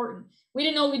so important. We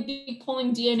didn't know we'd be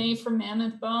pulling DNA from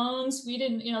mammoth bones. We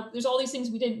didn't, there's all these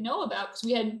things we didn't know about because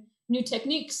we had new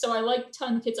techniques. So I like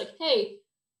telling the kids, like, hey,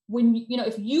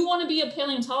 if you want to be a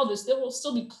paleontologist, there will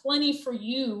still be plenty for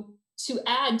you to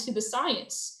add to the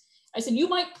science. I said, you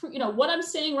might, what I'm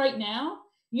saying right now,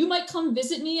 you might come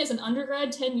visit me as an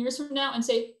undergrad 10 years from now and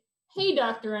say, hey,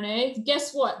 Dr. Renee,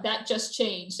 guess what? That just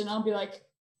changed. And I'll be like,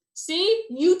 see,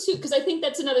 you too. Because I think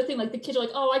that's another thing. Like the kids are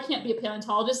like, oh, I can't be a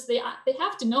paleontologist. They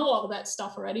have to know all that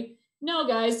stuff already. No,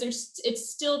 guys, it's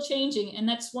still changing. And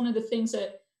that's one of the things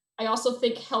that I also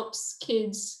think helps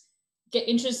kids get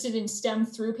interested in STEM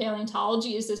through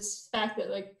paleontology, is this fact that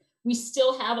like we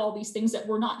still have all these things that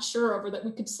we're not sure of, or that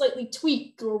we could slightly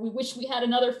tweak, or we wish we had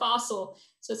another fossil.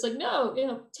 So it's like,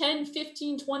 no, 10,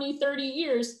 15, 20, 30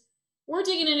 years, we're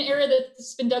digging in an area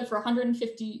that's been dug for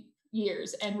 150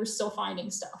 years and we're still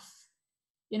finding stuff.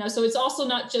 So it's also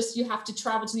not just you have to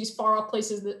travel to these far off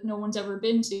places that no one's ever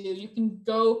been to. You can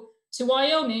go to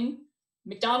Wyoming,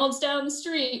 McDonald's down the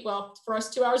street, well, for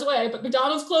us 2 hours away, but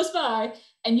McDonald's close by,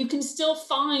 and you can still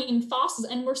find fossils.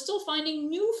 And we're still finding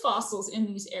new fossils in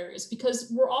these areas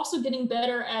because we're also getting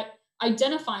better at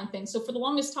identifying things. So for the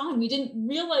longest time, we didn't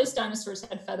realize dinosaurs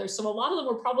had feathers. So a lot of them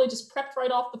were probably just prepped right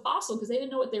off the fossil because they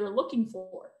didn't know what they were looking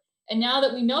for. And now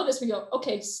that we know this, we go,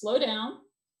 okay, slow down.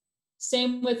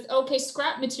 Same with, okay,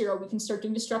 scrap material. We can start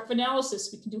doing destructive analysis.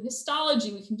 We can do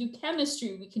histology. We can do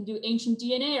chemistry. We can do ancient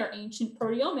DNA or ancient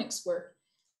proteomics work.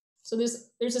 So there's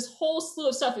this whole slew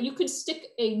of stuff. You could stick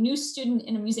a new student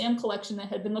in a museum collection that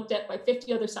had been looked at by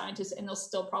 50 other scientists, and they'll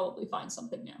still probably find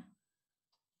something new.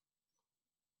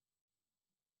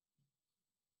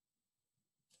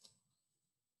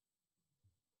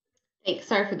 Thanks.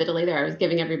 Sorry for the delay there. I was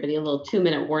giving everybody a little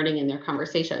 2-minute warning in their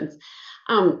conversations.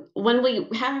 When we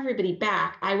have everybody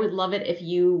back, I would love it if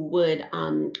you would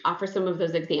offer some of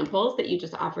those examples that you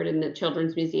just offered in the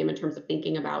Children's Museum in terms of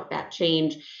thinking about that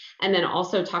change, and then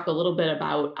also talk a little bit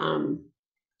about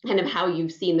kind of how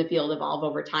you've seen the field evolve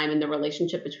over time and the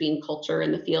relationship between culture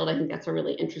and the field. I think that's a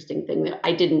really interesting thing that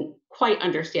I didn't quite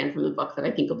understand from the book that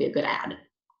I think will be a good add.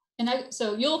 And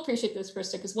so you'll appreciate this,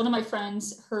 Krista, because one of my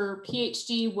friends, her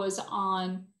PhD was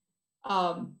on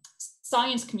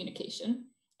science communication,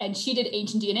 and she did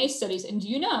ancient DNA studies. And do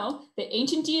you know that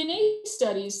ancient DNA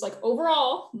studies, like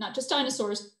overall, not just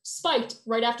dinosaurs, spiked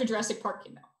right after Jurassic Park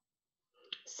came out?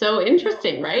 So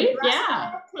interesting, right? Jurassic Yeah.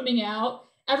 Park coming out,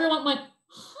 everyone went,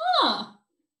 huh,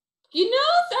 you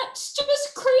know, that's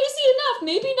just crazy enough.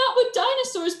 Maybe not with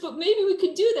dinosaurs, but maybe we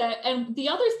could do that. And the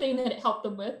other thing that it helped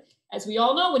them with, as we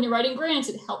all know, when you're writing grants,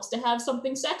 it helps to have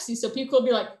something sexy. So people will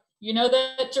be like, you know,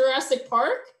 that Jurassic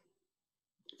Park?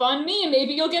 Fund me and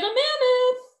maybe you'll get a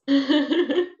mammoth.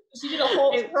 She did her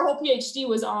whole PhD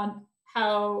was on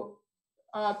how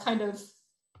kind of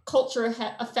culture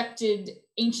affected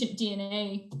ancient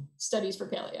DNA studies for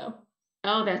paleo.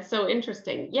 Oh, that's so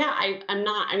interesting. Yeah, I'm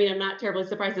not terribly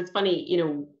surprised. It's funny,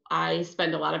 I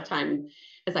spend a lot of time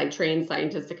as I train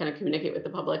scientists to kind of communicate with the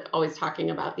public, always talking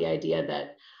about the idea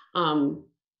that,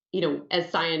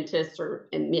 as scientists, or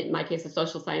in my case, a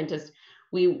social scientist,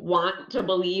 we want to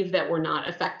believe that we're not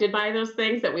affected by those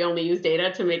things, that we only use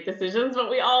data to make decisions, but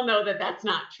we all know that that's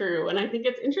not true. And I think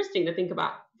it's interesting to think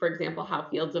about, for example, how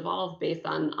fields evolve based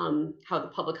on how the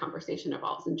public conversation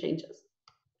evolves and changes.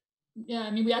 Yeah,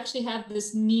 I mean, we actually have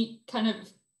this neat kind of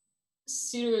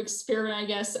pseudo experiment, I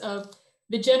guess, of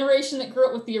the generation that grew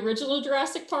up with the original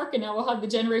Jurassic Park, and now we'll have the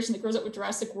generation that grows up with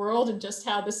Jurassic World, and just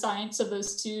how the science of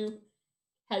those two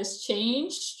has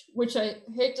changed, which I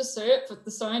hate to say it, but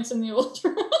the science in the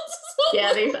older ones.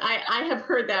 Yeah, I have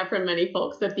heard that from many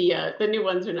folks, that the new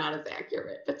ones are not as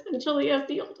accurate potentially as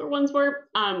the older ones were.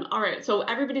 All right, so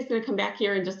everybody's going to come back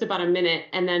here in just about a minute,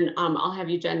 and then I'll have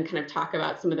you, Jen, kind of talk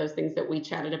about some of those things that we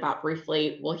chatted about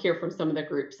briefly. We'll hear from some of the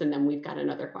groups, and then we've got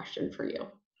another question for you.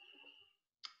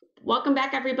 Welcome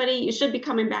back, everybody. You should be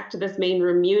coming back to this main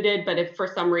room muted, but if for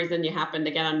some reason you happen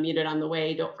to get unmuted on the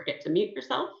way, don't forget to mute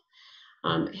yourself.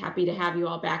 Happy to have you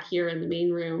all back here in the main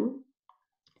room.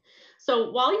 So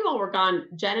while you all were gone,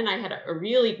 Jen and I had a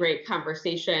really great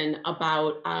conversation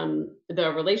about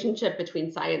the relationship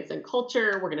between science and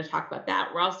culture. We're going to talk about that.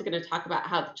 We're also going to talk about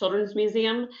how the Children's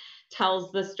Museum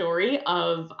tells the story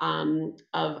of how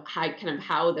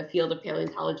the field of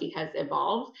paleontology has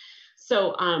evolved.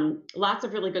 So lots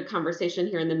of really good conversation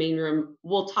here in the main room.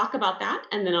 We'll talk about that,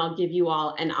 and then I'll give you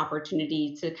all an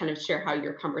opportunity to kind of share how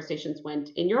your conversations went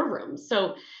in your room.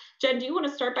 So Jen, do you want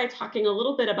to start by talking a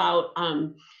little bit about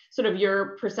sort of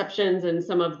your perceptions and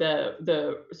some of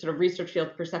the sort of research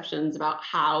field perceptions about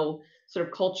how sort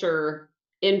of culture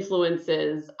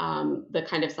influences the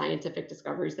kind of scientific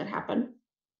discoveries that happen?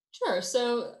 Sure.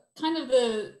 So kind of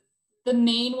the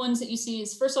main ones that you see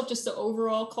is, first off, just the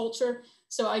overall culture.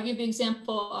 So I give the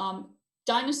example,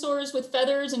 dinosaurs with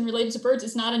feathers and related to birds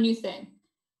is not a new thing.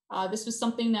 This was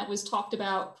something that was talked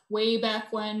about way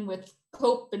back when with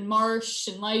Cope and Marsh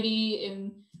and Leidy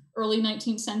in early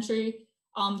 19th century.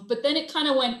 But then it kind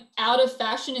of went out of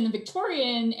fashion in the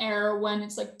Victorian era, when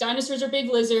it's like dinosaurs are big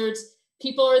lizards,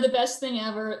 people are the best thing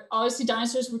ever. Obviously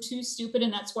dinosaurs were too stupid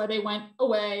and that's why they went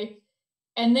away.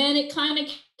 And then it kind of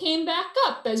came back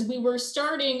up as we were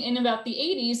starting in about the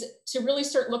 80s to really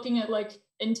start looking at like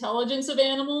intelligence of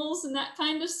animals and that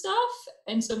kind of stuff.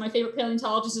 And so my favorite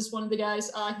paleontologist is one of the guys,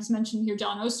 he's mentioned here,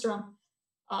 John Ostrom.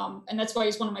 And that's why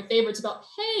he's one of my favorites, about,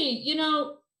 hey,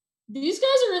 these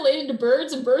guys are related to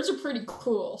birds and birds are pretty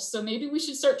cool. So maybe we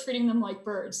should start treating them like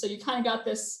birds. So you kind of got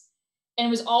this, and it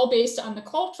was all based on the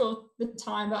culture at the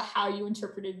time about how you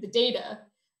interpreted the data.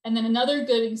 And then another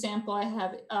good example I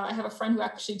have a friend who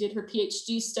actually did her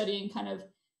PhD studying kind of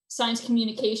science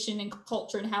communication and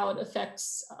culture and how it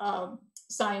affects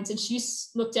science. And she's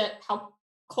looked at how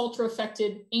culture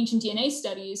affected ancient DNA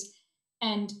studies.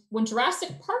 And when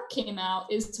Jurassic Park came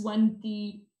out is when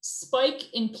the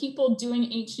spike in people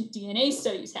doing ancient DNA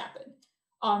studies happened.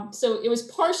 So it was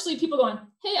partially people going,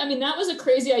 hey, I mean, that was a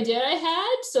crazy idea I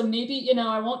had. So maybe,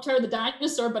 I won't try the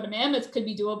dinosaur, but a mammoth could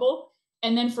be doable.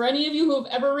 And then for any of you who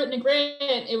have ever written a grant,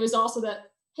 it was also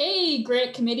that, hey,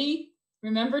 grant committee,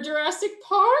 remember Jurassic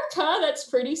Park? Huh? That's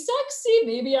pretty sexy.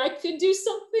 Maybe I could do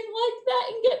something like that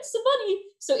and get some money.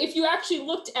 So if you actually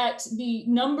looked at the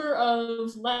number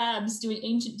of labs doing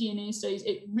ancient DNA studies,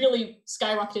 it really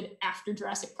skyrocketed after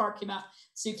Jurassic Park came out.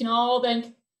 So you can all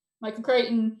thank Michael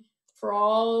Crichton for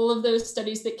all of those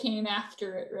studies that came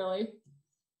after it, really.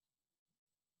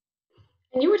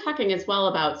 And you were talking as well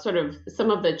about sort of some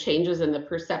of the changes in the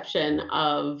perception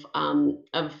of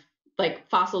like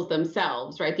fossils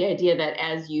themselves, right? The idea that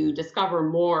as you discover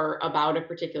more about a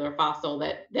particular fossil,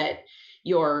 that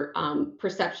your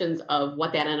perceptions of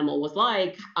what that animal was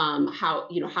like, how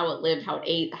how it lived, how it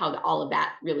ate, all of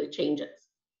that really changes.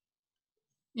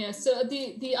 Yeah, so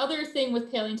the other thing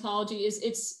with paleontology is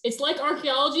it's like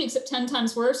archaeology except 10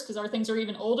 times worse because our things are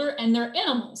even older and they're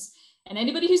animals. And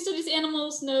anybody who studies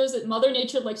animals knows that Mother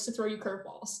Nature likes to throw you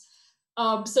curveballs.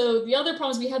 So the other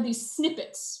problem is we have these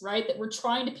snippets, right, that we're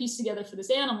trying to piece together for this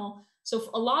animal. So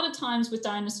a lot of times with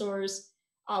dinosaurs,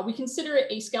 we consider it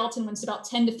a skeleton when it's about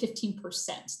 10 to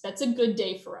 15%. That's a good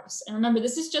day for us. And remember,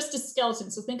 this is just a skeleton.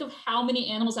 So think of how many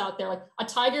animals out there, like a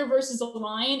tiger versus a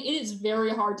lion. It is very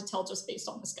hard to tell just based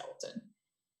on the skeleton.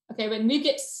 Okay, but we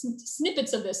get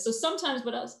snippets of this. So sometimes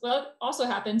what also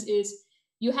happens is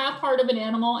you have part of an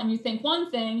animal and you think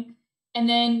one thing, and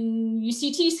then you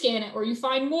CT scan it, or you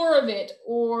find more of it,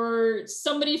 or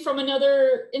somebody from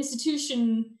another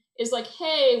institution is like,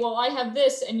 hey, well, I have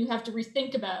this, and you have to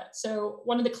rethink about it. So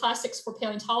one of the classics for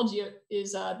paleontology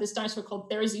is this dinosaur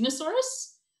called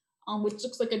Therizinosaurus, which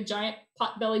looks like a giant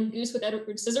pot-bellied goose with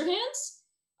Edward Scissorhands.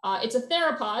 It's a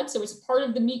theropod, so it's part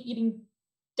of the meat-eating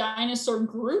dinosaur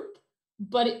group,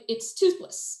 but it's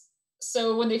toothless.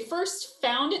 So when they first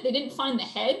found it, they didn't find the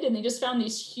head, and they just found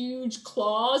these huge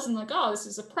claws and like, oh, this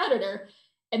is a predator.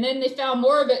 And then they found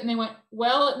more of it and they went,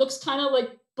 well, it looks kind of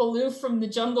like Baloo from the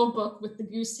Jungle Book with the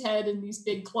goose head and these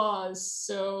big claws.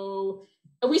 So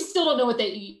we still don't know what they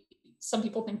eat. Some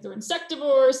people think they're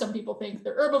insectivores. Some people think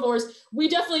they're herbivores. We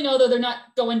definitely know, though, they're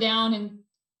not going down and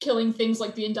killing things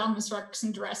like the Indominus Rex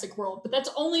in Jurassic World. But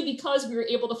that's only because we were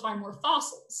able to find more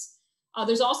fossils.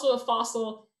 There's also a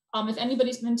fossil, if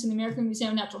anybody's been to the American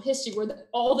Museum of Natural History, where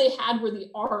all they had were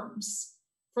the arms.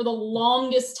 For the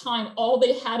longest time, all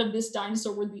they had of this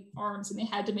dinosaur were the arms, and they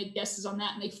had to make guesses on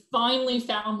that. And they finally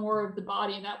found more of the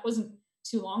body, and that wasn't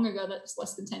too long ago. That's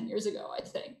less than 10 years ago, I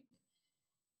think.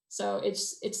 So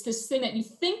it's this thing that you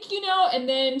think you know, and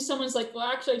then someone's like,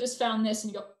 well, actually, I just found this.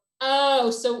 And you go,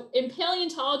 oh, so in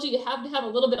paleontology, you have to have a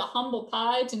little bit of humble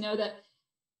pie to know that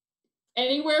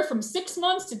anywhere from 6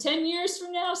 months to 10 years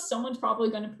from now, someone's probably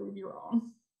going to prove you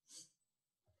wrong.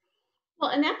 Well,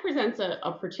 and that presents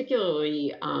a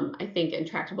particularly, I think,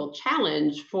 intractable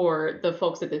challenge for the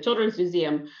folks at the Children's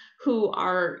Museum who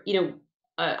are,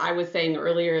 I was saying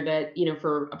earlier that,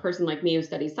 for a person like me who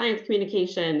studies science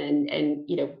communication and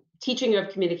teaching of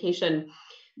communication,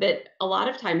 that a lot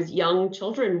of times young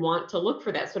children want to look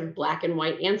for that sort of black and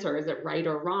white answer. Is it right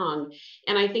or wrong?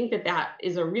 And I think that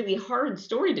is a really hard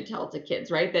story to tell to kids,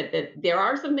 right? That there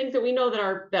are some things that we know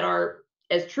that are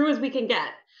as true as we can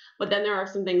get, but then there are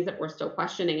some things that we're still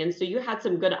questioning. And so you had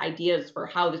some good ideas for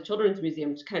how the Children's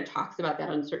Museum kind of talks about that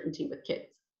uncertainty with kids.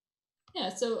 Yeah,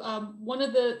 so one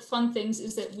of the fun things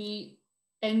is that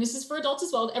and this is for adults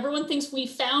as well, everyone thinks we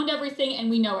found everything and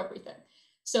we know everything.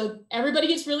 So everybody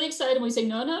gets really excited when we say,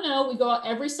 no, no, no, we go out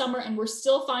every summer and we're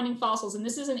still finding fossils. And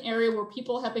this is an area where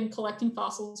people have been collecting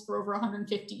fossils for over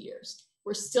 150 years.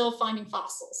 We're still finding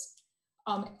fossils.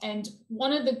 And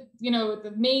one of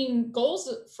the main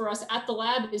goals for us at the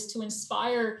lab is to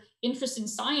inspire interest in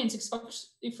science,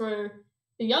 especially for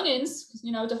the youngins,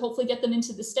 to hopefully get them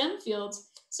into the STEM fields.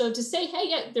 So to say, hey,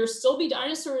 yeah, there'll still be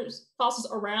dinosaur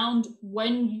fossils around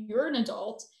when you're an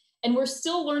adult, and we're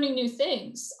still learning new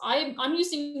things. I'm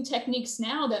using techniques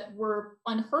now that were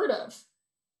unheard of,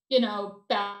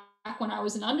 back when I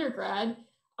was an undergrad.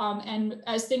 And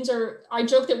as things are, I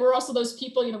joke that we're also those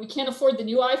people, we can't afford the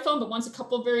new iPhone, but once a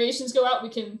couple of variations go out, we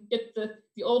can get the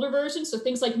older version. So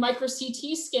things like micro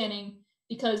CT scanning,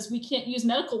 because we can't use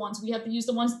medical ones. We have to use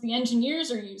the ones that the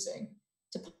engineers are using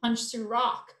to punch through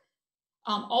rock.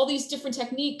 All these different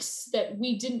techniques that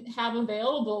we didn't have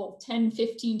available 10,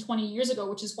 15, 20 years ago,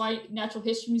 which is why Natural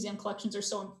History Museum collections are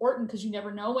so important, because you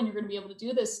never know when you're going to be able to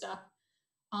do this stuff.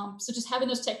 So just having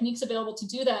those techniques available to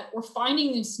do that, or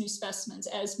finding these new specimens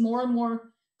as more and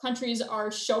more countries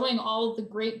are showing all of the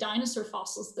great dinosaur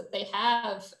fossils that they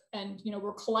have. And,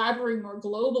 we're collaborating more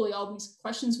globally, all these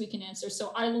questions we can answer.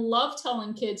 So I love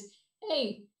telling kids,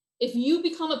 hey, if you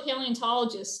become a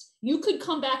paleontologist, you could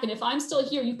come back. And if I'm still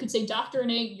here, you could say, Dr.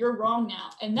 Renee, you're wrong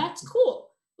now. And that's cool.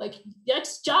 Like,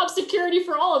 that's job security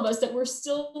for all of us, that we're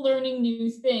still learning new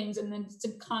things. And then it's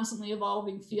a constantly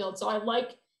evolving field. So I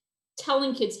like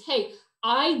telling kids, hey,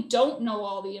 I don't know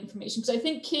all the information, because I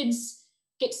think kids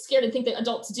get scared and think that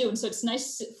adults do. And so it's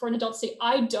nice for an adult to say,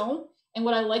 I don't. And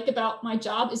what I like about my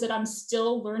job is that I'm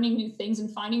still learning new things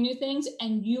and finding new things,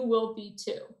 and you will be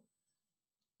too.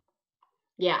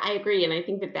 Yeah, I agree. And I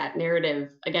think that that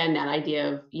narrative, again, that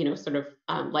idea of, sort of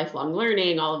lifelong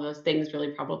learning, all of those things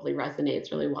really probably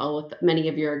resonates really well with many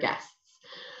of your guests.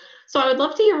 So I would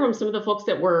love to hear from some of the folks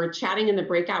that were chatting in the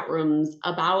breakout rooms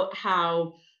about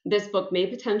how this book may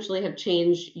potentially have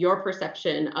changed your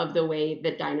perception of the way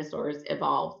that dinosaurs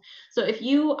evolved. So if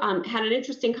you had an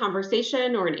interesting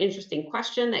conversation or an interesting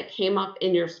question that came up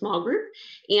in your small group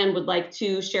and would like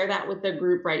to share that with the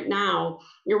group right now,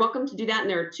 you're welcome to do that. And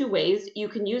there are two ways. You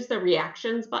can use the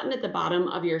reactions button at the bottom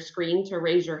of your screen to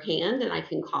raise your hand and I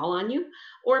can call on you.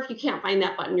 Or if you can't find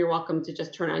that button, you're welcome to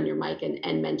just turn on your mic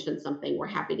and mention something. We're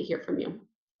happy to hear from you.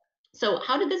 So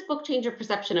how did this book change your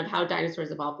perception of how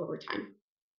dinosaurs evolved over time?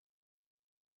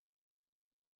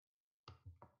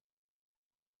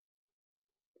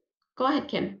 Go ahead,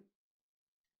 Kim.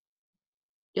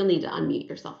 You'll need to unmute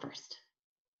yourself first.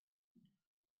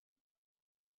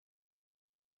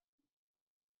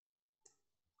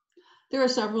 There are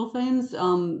several things.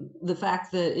 The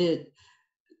fact that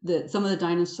some of the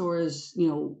dinosaurs,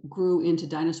 grew into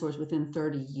dinosaurs within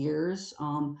 30 years.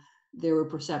 There were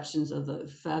perceptions of the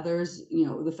feathers,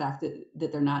 the fact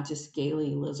that they're not just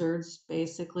scaly lizards,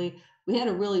 basically. We had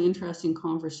a really interesting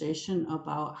conversation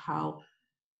about how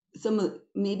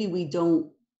maybe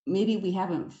we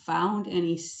haven't found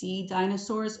any sea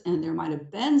dinosaurs, and there might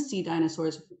have been sea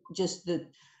dinosaurs, just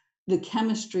the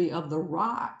chemistry of the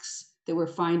rocks that we're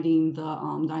finding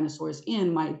the dinosaurs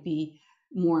in might be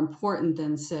more important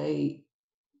than, say,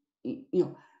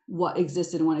 what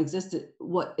existed and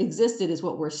what existed is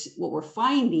what we're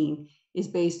finding is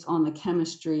based on the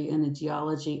chemistry and the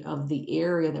geology of the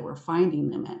area that we're finding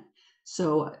them in.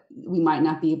 So we might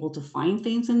not be able to find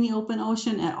things in the open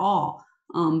ocean at all.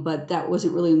 But that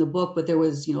wasn't really in the book, but there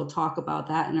was, talk about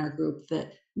that in our group,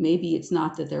 that maybe it's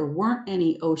not that there weren't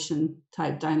any ocean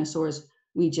type dinosaurs.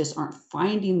 We just aren't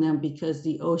finding them because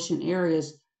the ocean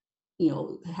areas,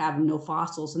 have no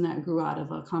fossils. And that grew out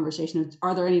of a conversation of,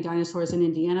 are there any dinosaurs in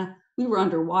Indiana? We were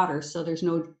underwater, so there's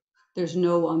no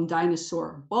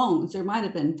dinosaur bones. There might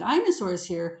have been dinosaurs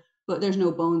here, but there's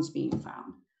no bones being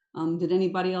found. Did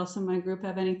anybody else in my group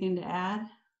have anything to add?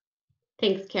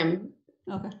 Thanks, Kim.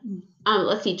 Okay.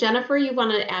 Let's see, Jennifer, you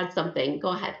want to add something? Go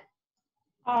ahead.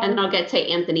 And I'll get to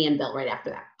Anthony and Bill right after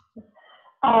that.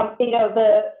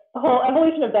 The whole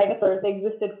evolution of dinosaurs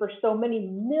existed for so many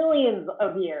millions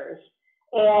of years.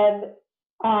 And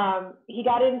he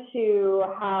got into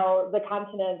how the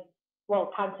continent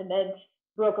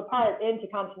broke apart into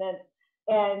continents.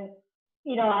 And,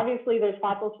 obviously there's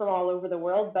fossils from all over the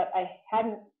world, but I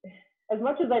hadn't, as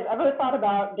much as I've ever thought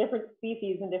about different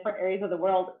species in different areas of the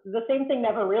world, the same thing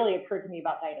never really occurred to me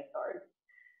about dinosaurs.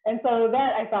 And so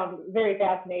that I found very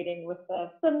fascinating, with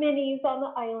the minis on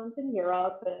the islands in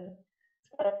Europe, and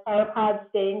sauropods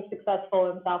staying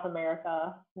successful in South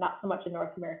America, not so much in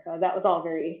North America. That was all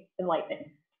very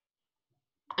enlightening.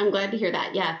 I'm glad to hear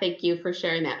that. Yeah, thank you for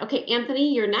sharing that. Okay,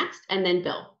 Anthony, you're next, and then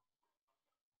Bill.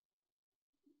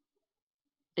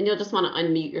 And you'll just want to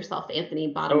unmute yourself, Anthony,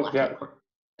 bottom left hand corner.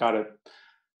 Got it.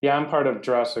 Yeah, I'm part of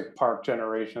Jurassic Park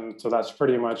generation, so that's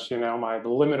pretty much, the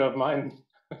limit of my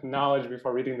knowledge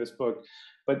before reading this book.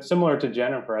 But similar to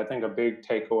Jennifer, I think a big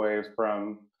takeaway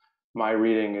from my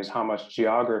reading is how much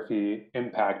geography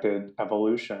impacted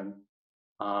evolution.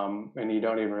 And you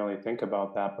don't even really think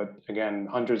about that, but again,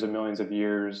 hundreds of millions of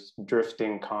years,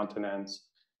 drifting continents,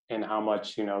 and how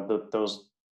much, those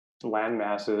land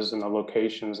masses and the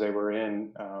locations they were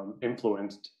in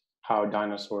influenced how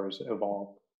dinosaurs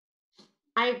evolved.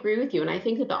 I agree with you. And I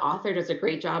think that the author does a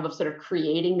great job of sort of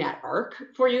creating that arc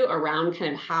for you around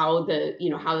kind of how the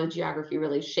geography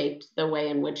really shaped the way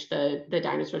in which the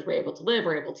dinosaurs were able to live,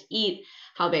 were able to eat,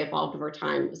 how they evolved over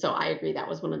time. So I agree. That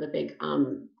was one of the big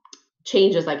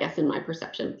changes, I guess, in my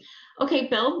perception. Okay,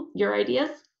 Bill, your ideas?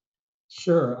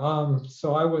 Sure.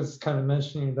 So I was kind of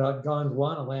mentioning about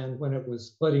Gondwana land when it was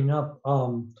splitting up,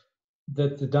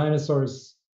 that the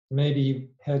dinosaurs maybe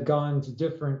had gone to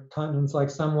different continents, like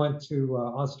some went to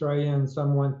Australia, and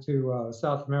some went to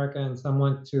South America, and some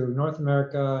went to North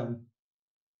America. And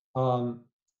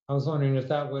I was wondering if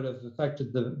that would have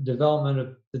affected the development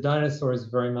of the dinosaurs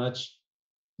very much.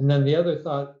 And then the other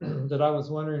thought that I was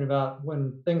wondering about,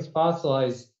 when things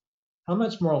fossilize, how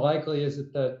much more likely is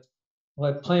it that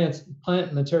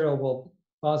plant material will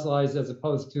fossilize as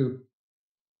opposed to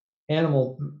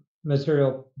animal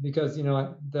material? Because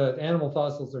the animal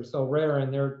fossils are so rare,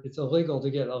 and it's illegal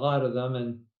to get a lot of them.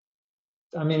 And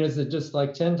I mean, is it just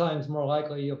like 10 times more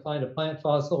likely you'll find a plant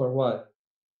fossil, or what?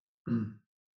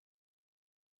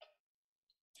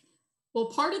 Well,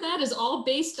 part of that is all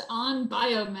based on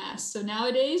biomass. So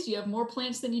nowadays you have more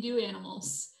plants than you do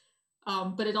animals.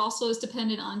 But it also is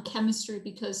dependent on chemistry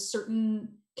because certain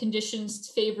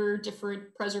conditions favor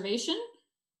different preservation.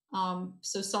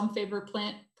 So some favor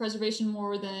plant preservation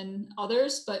more than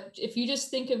others. But if you just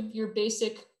think of your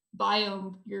basic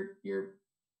biome, your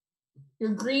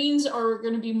greens are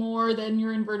going to be more than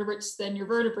your invertebrates than your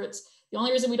vertebrates. The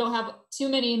only reason we don't have too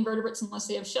many invertebrates unless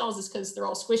they have shells is because they're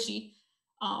all squishy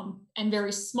and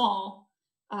very small.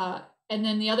 And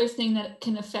then the other thing that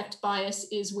can affect bias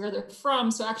is where they're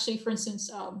from. So actually, for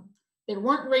instance, there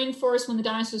weren't rainforests when the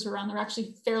dinosaurs were around. They're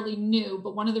actually fairly new.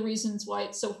 But one of the reasons why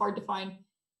it's so hard to find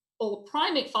old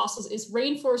primate fossils is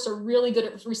rainforests are really good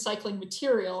at recycling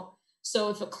material. So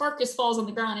if a carcass falls on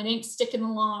the ground, it ain't sticking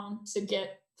along to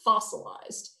get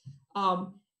fossilized.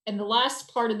 And the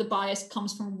last part of the bias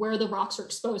comes from where the rocks are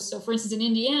exposed. So for instance, in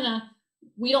Indiana,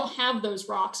 we don't have those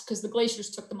rocks because the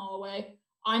glaciers took them all away.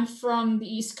 I'm from the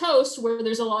East Coast where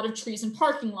there's a lot of trees and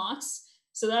parking lots.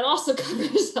 So that also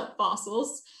covers up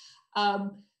fossils.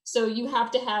 So you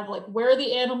have to have like where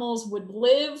the animals would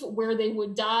live, where they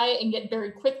would die and get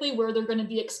buried quickly, where they're going to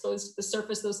be exposed to the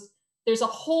surface. There's a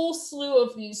whole slew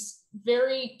of these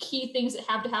very key things that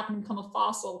have to happen to become a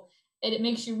fossil. And it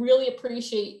makes you really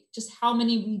appreciate just how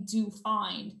many we do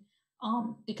find.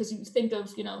 Because you think of,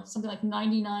 something like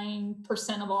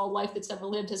 99% of all life that's ever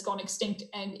lived has gone extinct.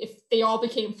 And if they all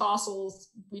became fossils,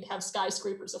 we'd have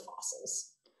skyscrapers of fossils.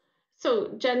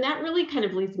 So Jen, that really kind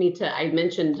of leads me to, I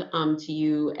mentioned to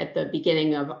you at the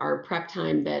beginning of our prep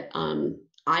time that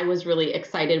I was really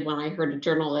excited when I heard a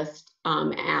journalist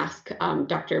ask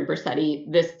Dr.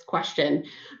 Bersetti this question,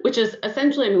 which is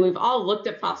essentially, I mean, we've all looked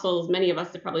at fossils. Many of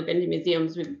us have probably been to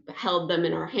museums. We've held them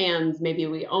in our hands. Maybe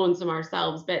we own some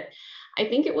ourselves, but I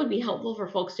think it would be helpful for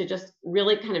folks to just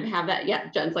really kind of have that. Yeah,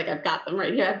 Jen's like, I've got them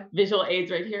right here. I have visual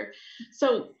aids right here.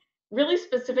 So really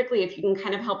specifically, if you can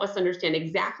kind of help us understand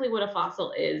exactly what a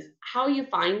fossil is, how you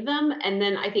find them, and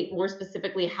then I think more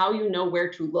specifically, how you know where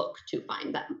to look to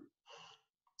find them.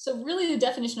 So really the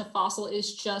definition of fossil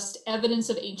is just evidence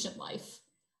of ancient life.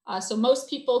 So most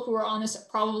people who are on this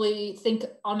probably think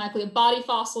automatically of body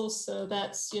fossils. So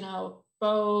that's,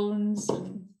 bones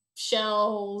and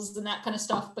shells and that kind of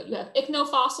stuff. But you have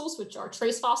ichnofossils, which are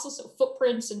trace fossils, so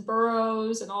footprints and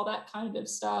burrows and all that kind of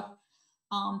stuff.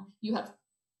 You have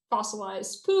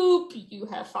fossilized poop, you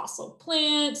have fossil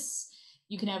plants,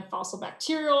 you can have fossil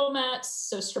bacterial mats,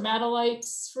 so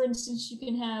stromatolites, for instance, you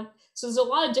can have. So there's a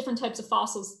lot of different types of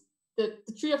fossils. The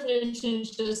true definition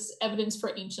is just evidence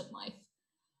for ancient life.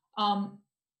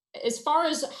 As far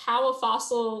as how a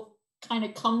fossil kind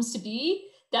of comes to be,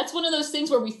 that's one of those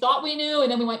things where we thought we knew,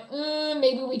 and then we went,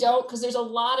 maybe we don't, because there's a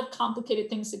lot of complicated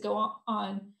things that go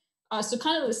on. So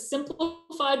kind of the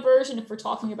simplified version, if we're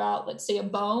talking about, let's say, a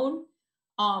bone,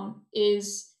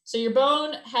 so your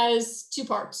bone has two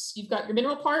parts. You've got your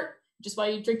mineral part, which is why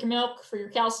you drink your milk for your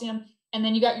calcium, and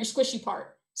then you got your squishy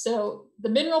part. So the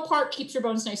mineral part keeps your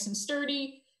bones nice and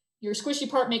sturdy. Your squishy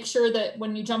part makes sure that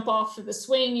when you jump off of the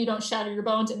swing, you don't shatter your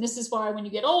bones. And this is why when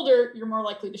you get older, you're more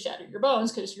likely to shatter your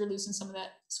bones because you're losing some of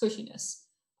that squishiness.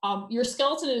 Your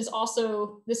skeleton is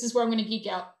also, this is where I'm going to geek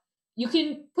out. You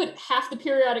can put half the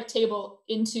periodic table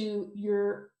into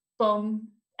your bone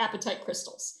apatite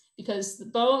crystals because the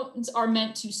bones are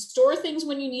meant to store things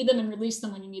when you need them and release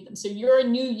them when you need them. So you're a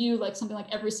new you, like something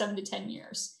like every 7 to 10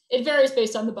 years. It varies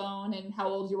based on the bone and how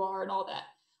old you are and all that.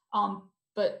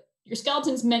 But your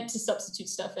skeleton's meant to substitute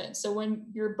stuff in. So when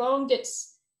your bone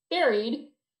gets buried,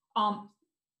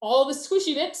 all the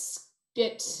squishy bits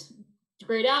get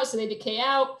grayed out, so they decay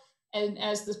out. And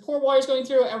as the pour water is going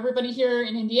through, everybody here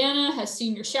in Indiana has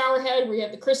seen your shower head where you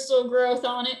have the crystal growth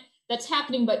on it. That's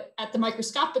happening, but at the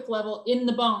microscopic level in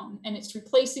the bone, and it's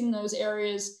replacing those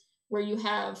areas where you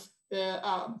have the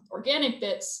organic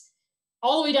bits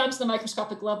all the way down to the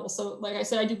microscopic level. So like I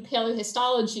said, I do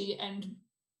paleohistology, and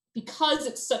because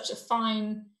it's such a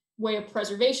fine way of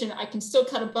preservation, I can still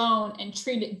cut a bone and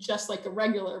treat it just like a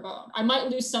regular bone. I might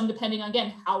lose some depending on,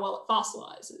 again, how well it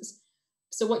fossilizes.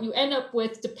 So what you end up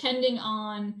with, depending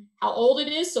on how old it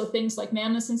is, so things like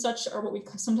mammoths and such are what we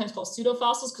sometimes call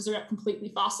pseudofossils because they're not completely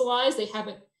fossilized. They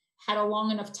haven't had a long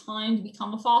enough time to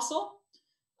become a fossil.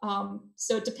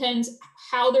 So it depends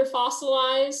how they're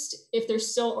fossilized, if there's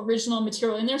still original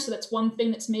material in there. So that's one thing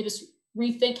that's made us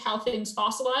rethink how things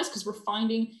fossilize, because we're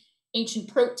finding ancient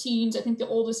proteins. I think the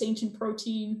oldest ancient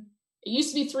protein, it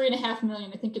used to be 3.5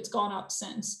 million. I think it's gone up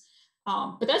since.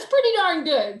 But that's pretty darn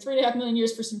good, 3.5 million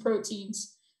years for some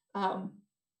proteins.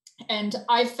 And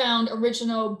I found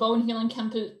original bone healing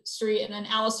chemistry in an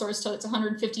Allosaurus toe that's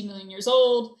 150 million years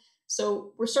old.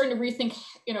 So we're starting to rethink,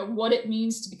 what it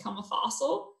means to become a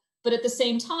fossil. But at the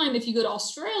same time, if you go to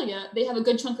Australia, they have a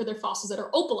good chunk of their fossils that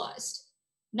are opalized.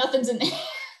 nothing's in there.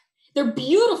 They're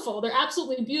beautiful. They're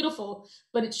absolutely beautiful,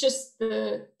 but it's just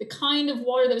the kind of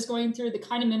water that was going through, the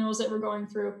kind of minerals that were going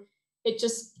through. It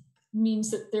just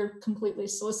means that they're completely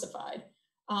silicified.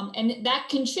 And that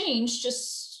can change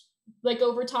just like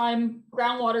over time.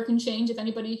 Groundwater can change. If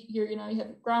anybody here, you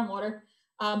have groundwater.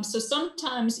 So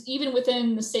sometimes even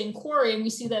within the same quarry, and we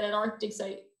see that at Arctic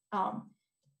site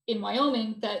in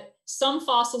Wyoming, that some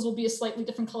fossils will be a slightly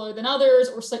different color than others,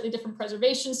 or slightly different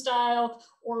preservation style,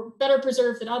 or better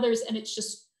preserved than others. And it's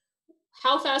just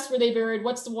how fast were they buried?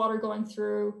 What's the water going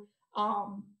through?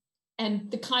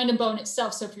 And the kind of bone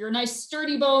itself. So if you're a nice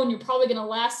sturdy bone, you're probably going to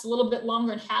last a little bit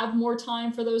longer and have more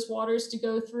time for those waters to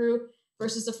go through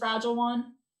versus a fragile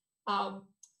one.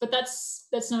 But that's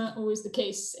not always the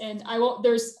case. And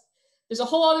there's a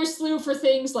whole other slew for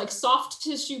things like soft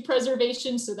tissue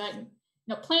preservation, so that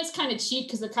plants kind of cheat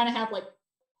because they kind of have like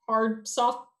hard,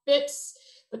 soft bits,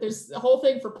 but there's a whole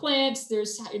thing for plants.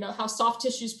 There's, how soft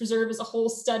tissues preserve is a whole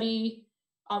study.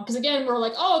 Because again, we're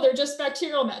like, oh, they're just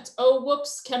bacterial mats. Oh,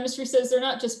 whoops, chemistry says they're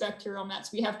not just bacterial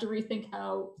mats. We have to rethink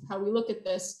how we look at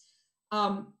this.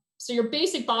 So your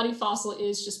basic body fossil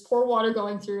is just pore water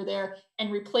going through there and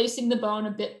replacing the bone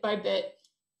a bit by bit.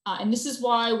 And this is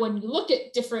why when you look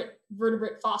at different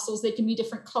vertebrate fossils, they can be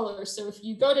different colors. So if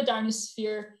you go to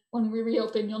Dinosphere, when we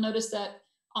reopen, you'll notice that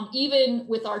even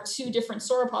with our two different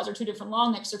sauropods or two different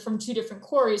long necks, they're from two different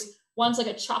quarries. One's like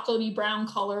a chocolatey brown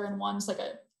color and one's like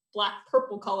a black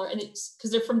purple color. And it's because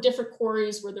they're from different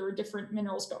quarries where there were different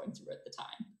minerals going through at the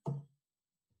time.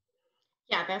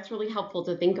 Yeah, that's really helpful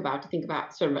to think about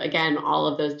sort of, again, all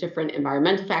of those different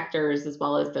environmental factors, as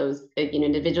well as those,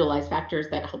 individualized factors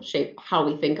that help shape how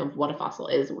we think of what a fossil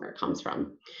is and where it comes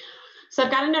from. So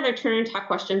I've got another turn and talk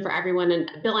question for everyone. And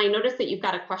Bill, I noticed that you've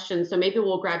got a question, so maybe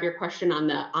we'll grab your question on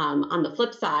the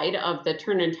flip side of the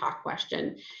turn and talk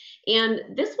question.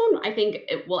 And this one, I think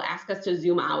it will ask us to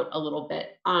zoom out a little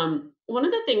bit. One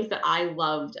of the things that I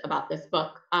loved about this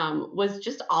book was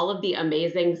just all of the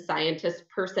amazing scientist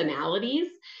personalities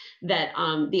that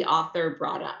the author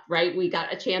brought up, right? We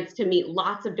got a chance to meet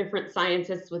lots of different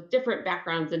scientists with different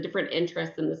backgrounds and different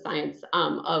interests in the science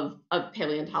of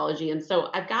paleontology. And so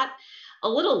I've got a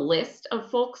little list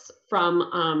of folks from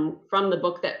the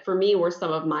book that for me were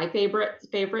some of my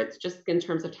favorites, just in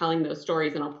terms of telling those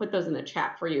stories, and I'll put those in the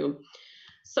chat for you.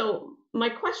 So my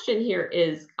question here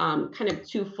is kind of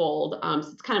twofold.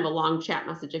 So it's kind of a long chat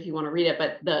message if you want to read it,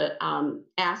 but the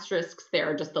asterisks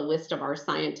there are just the list of our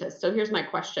scientists. So here's my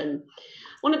question.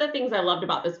 One of the things I loved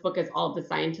about this book is all of the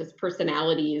scientist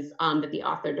personalities that the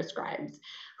author describes.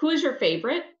 Who is your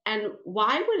favorite, and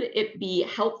why would it be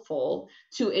helpful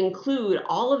to include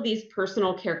all of these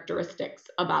personal characteristics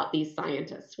about these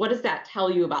scientists? What does that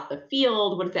tell you about the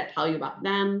field? What does that tell you about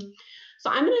them? So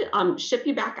I'm going to ship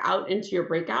you back out into your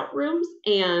breakout rooms,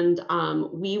 and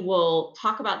we will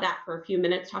talk about that for a few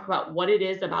minutes, talk about what it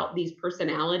is about these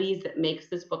personalities that makes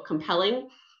this book compelling.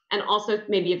 And also,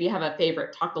 maybe if you have a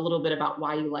favorite, talk a little bit about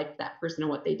why you liked that person and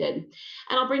what they did. And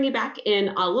I'll bring you back in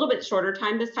a little bit shorter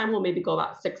time. This time we'll maybe go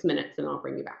about 6 minutes, and I'll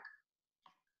bring you back.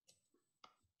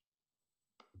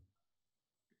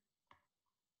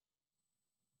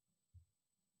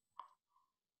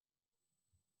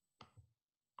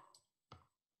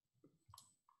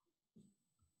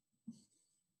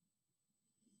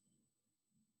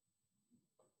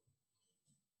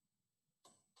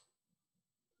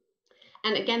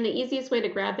 And again, the easiest way to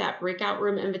grab that breakout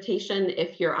room invitation,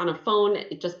 if you're on a phone,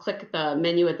 just click the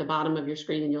menu at the bottom of your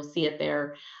screen and you'll see it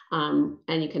there. And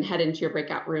you can head into your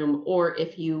breakout room, or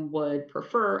if you would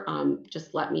prefer,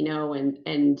 just let me know.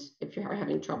 And if you're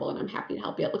having trouble, and I'm happy to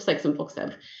help you. It looks like some folks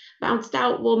have bounced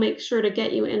out. We'll make sure to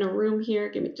get you in a room here.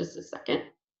 Give me just a second.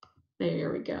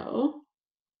 There we go.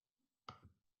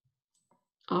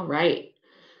 All right.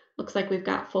 Looks like we've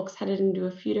got folks headed into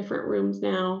a few different rooms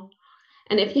now.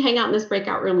 And if you hang out in this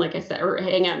breakout room, like I said, or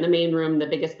hang out in the main room, the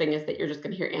biggest thing is that you're just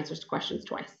going to hear answers to questions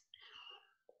twice.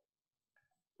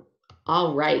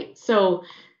 All right. So,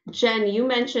 Jen, you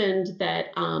mentioned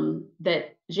that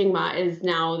that Jingma is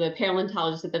now the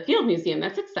paleontologist at the Field Museum.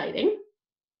 That's exciting.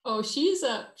 Oh, she's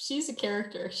a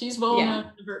character. She's well known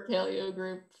in the Vert Paleo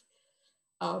group.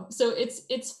 So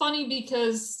it's funny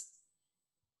because,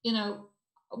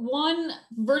 one,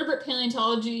 vertebrate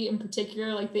paleontology in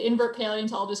particular, like the invert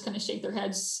paleontologists kind of shake their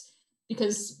heads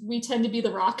because we tend to be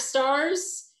the rock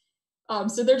stars.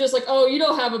 So they're just like, oh, you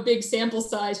don't have a big sample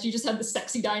size. You just have the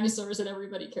sexy dinosaurs that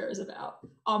everybody cares about.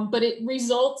 But it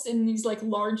results in these like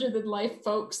larger than life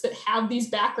folks that have these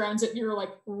backgrounds that you're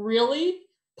like, really?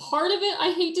 Part of it,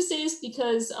 I hate to say, is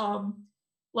because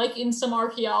like in some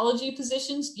archaeology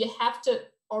positions, you have to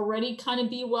already kind of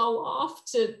be well off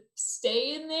to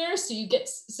stay in there. So you get,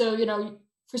 so, you know,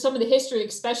 for some of the history,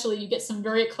 especially, you get some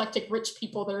very eclectic rich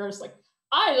people that are just like,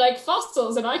 I like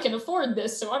fossils and I can afford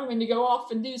this, so I'm going to go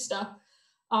off and do stuff.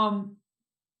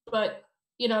 But,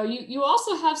 you know, you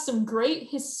also have some great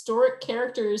historic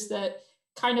characters that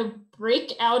kind of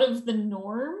break out of the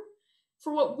norm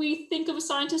for what we think of a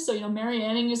scientist. So, you know, Mary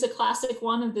Anning is a classic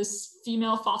one of this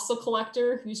female fossil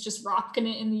collector who's just rocking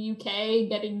it in the UK,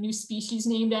 getting new species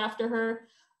named after her.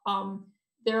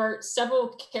 There are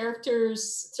several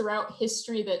characters throughout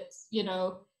history that, you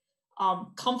know,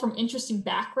 come from interesting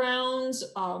backgrounds.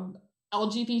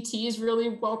 LGBT is really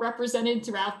well represented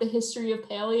throughout the history of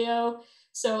paleo.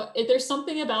 So there's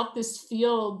something about this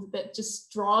field that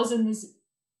just draws in these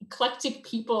eclectic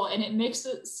people, and it makes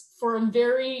it for a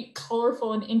very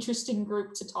colorful and interesting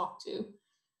group to talk to.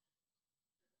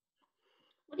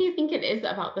 What do you think it is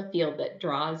about the field that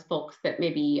draws folks that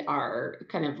maybe are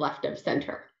kind of left of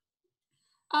center?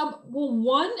 Well,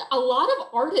 one, a lot of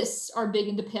artists are big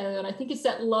into paleo, and I think it's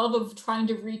that love of trying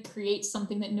to recreate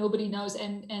something that nobody knows.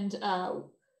 And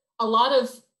a lot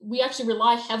of, we actually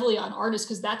rely heavily on artists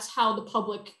because that's how the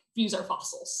public views our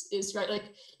fossils, is right. Like,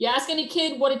 you ask any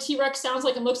kid what a T-Rex sounds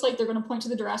like and looks like, they're going to point to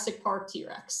the Jurassic Park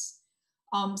T-Rex.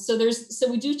 So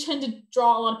we do tend to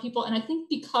draw a lot of people, and I think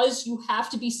because you have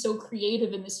to be so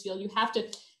creative in this field, you have to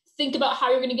think about how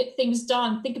you're going to get things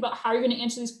done, think about how you're going to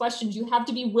answer these questions. You have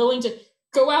to be willing to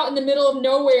go out in the middle of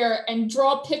nowhere and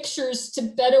draw pictures to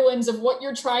Bedouins of what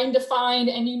you're trying to find,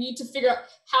 and you need to figure out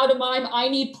how to mime I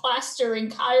need plaster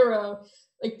in Cairo.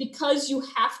 Like, because you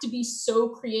have to be so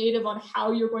creative on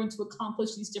how you're going to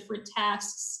accomplish these different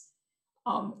tasks.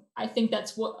 I think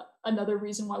that's another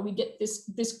reason why we get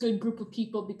this good group of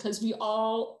people, because we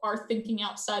all are thinking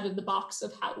outside of the box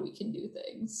of how we can do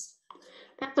things.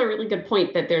 That's a really good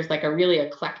point, that there's like a really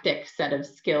eclectic set of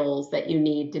skills that you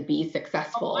need to be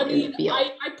successful in the field.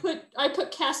 I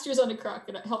put casters on a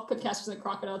crocodile, help put casters on a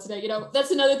crocodile today. You know, that's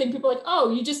another thing. People are like,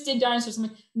 oh, you just did dinosaurs. I'm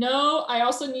like, no, I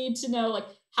also need to know like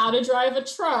how to drive a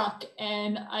truck,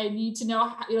 and I need to know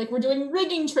how, like, we're doing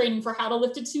rigging training for how to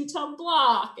lift a 2-ton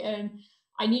block, and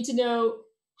I need to know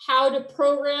how to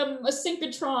program a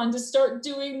synchrotron to start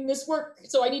doing this work.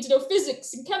 So I need to know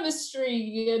physics and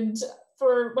chemistry, and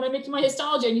for when I'm making my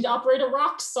histology, I need to operate a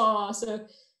rock saw. So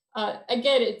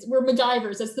again, we're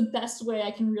MacGyvers. That's the best way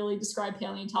I can really describe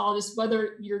paleontologists,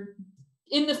 whether you're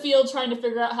in the field trying to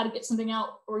figure out how to get something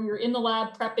out, or you're in the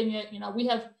lab prepping it. You know, we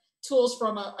have tools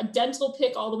from a dental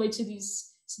pick all the way to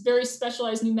these very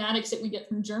specialized pneumatics that we get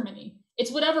from Germany.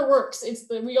 It's whatever works.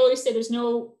 We always say there's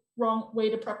no wrong way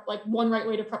to prep, like one right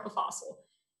way to prep a fossil.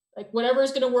 Like, whatever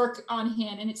is going to work on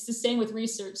hand. And it's the same with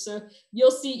research. So you'll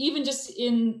see, even just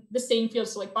in the same field,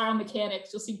 so like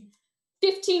biomechanics, you'll see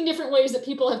 15 different ways that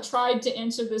people have tried to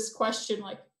answer this question.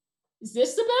 Like, is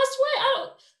this the best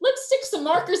way? Let's stick some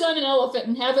markers on an elephant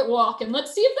and have it walk, and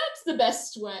let's see if that's the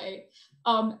best way.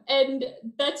 And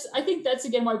I think that's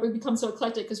again why we become so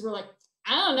eclectic, because we're like,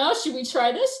 I don't know, should we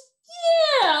try this?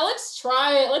 Yeah, let's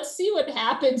try it. Let's see what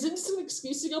happens. And some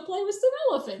excuse to go play with some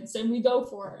elephants, and we go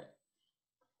for it.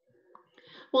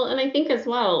 Well, and I think as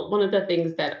well, one of the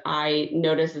things that I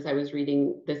noticed as I was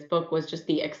reading this book was just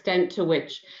the extent to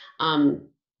which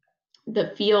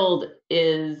the field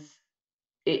is,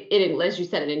 as you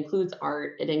said, it includes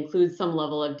art, it includes some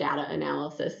level of data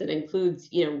analysis, it includes,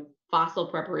 you know, fossil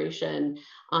preparation,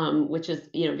 which is,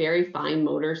 you know, very fine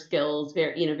motor skills,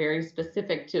 very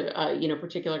specific to, you know,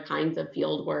 particular kinds of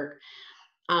field work.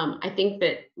 I think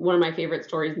that one of my favorite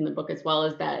stories in the book as well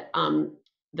is that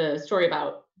the story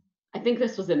about, I think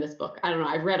this was in this book, I don't know,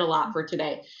 I've read a lot for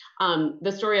today.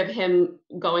 The story of him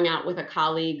going out with a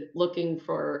colleague looking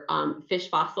for fish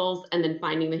fossils and then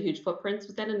finding the huge footprints.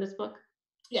 Was that in this book?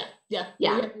 Yeah.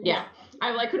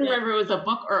 I couldn't remember if it was a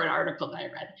book or an article that I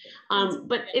read.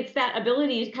 But it's that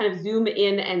ability to kind of zoom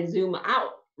in and zoom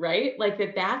out, right? Like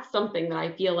that's something that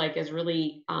I feel like is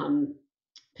really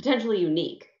potentially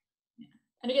unique.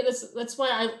 And again, that's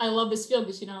why I love this field,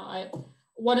 because, you know,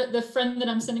 the friend that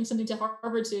I'm sending something to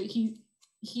Harvard to,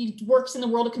 he works in the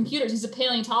world of computers. He's a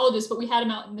paleontologist, but we had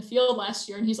him out in the field last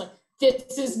year, and he's like,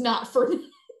 this is not for me.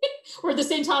 Or at the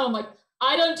same time, I'm like,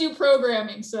 I don't do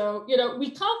programming. So, you know, we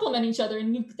complement each other,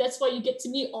 and that's why you get to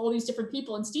meet all these different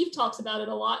people. And Steve talks about it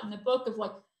a lot in the book of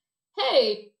like,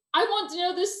 hey, I want to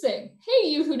know this thing. Hey,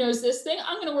 you who knows this thing,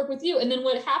 I'm going to work with you. And then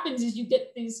what happens is you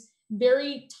get these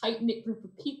very tight-knit group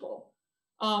of people.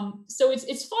 So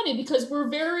it's funny because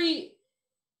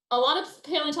a lot of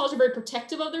paleontologists are very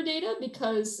protective of their data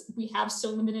because we have so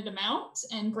limited amounts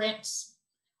and grants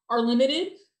are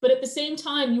limited. But at the same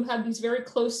time, you have these very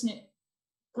close-knit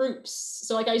groups.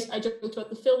 So like I joked about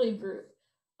the Philly group.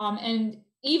 And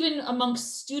even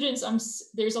amongst students,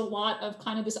 there's a lot of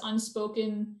kind of this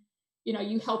unspoken,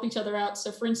 you help each other out.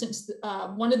 So for instance,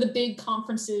 one of the big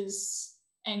conferences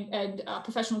and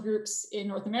professional groups in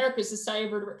North America is the Society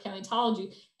of Vertebrate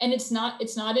Paleontology. And it's not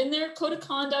in their code of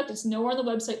conduct, it's nowhere on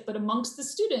the website, but amongst the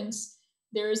students,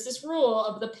 there is this rule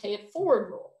of the pay it forward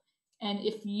rule. And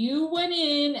if you went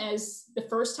in as the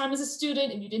first time as a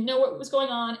student and you didn't know what was going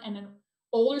on, and an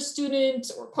older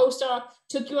student or postdoc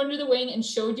took you under the wing and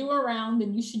showed you around,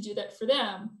 then you should do that for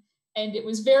them. And it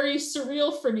was very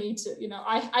surreal for me to,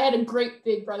 I had a great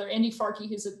big brother, Andy Farkey,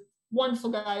 who's a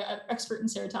wonderful guy, an expert in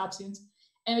ceratopsians.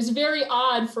 And it was very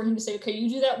odd for him to say, okay, you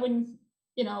do that when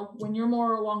you're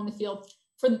more along in the field.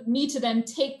 For me to then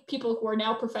take people who are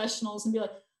now professionals and be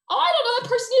like, oh, I don't know that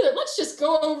person either. Let's just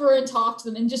go over and talk to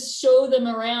them and just show them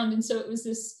around. And so it was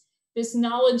this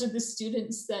knowledge of the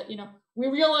students that, we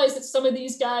realize that some of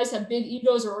these guys have big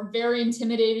egos or are very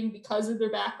intimidating because of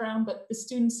their background, but the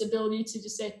students' ability to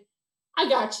just say, I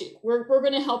got you. We're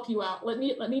going to help you out. Let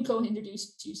me go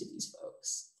introduce you to these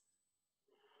folks.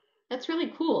 That's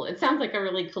really cool. It sounds like a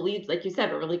really like you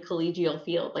said, a really collegial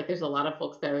field. Like there's a lot of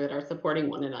folks there that are supporting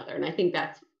one another. And I think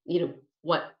that's,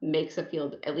 what makes a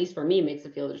field, at least for me, makes a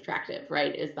field attractive,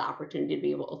 right? Is the opportunity to be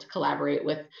able to collaborate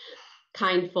with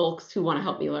kind folks who want to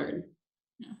help me learn.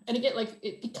 Yeah. And again,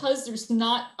 because there's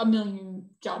not a million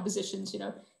job positions,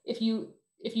 if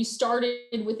you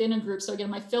started within a group, so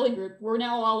again, my Philly group, we're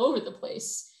now all over the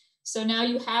place. So now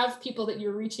you have people that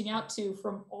you're reaching out to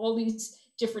from all these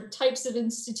different types of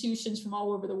institutions from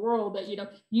all over the world that,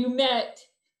 you met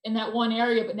in that one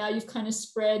area, but now you've kind of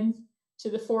spread to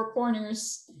the four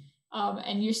corners.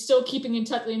 And you're still keeping in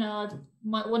touch.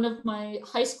 One of my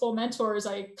high school mentors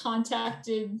I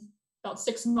contacted about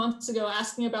 6 months ago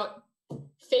asking about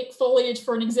fake foliage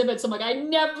for an exhibit. So I'm like, I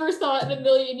never thought in a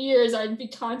million years I'd be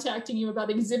contacting you about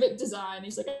exhibit design.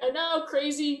 He's like, I know,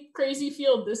 crazy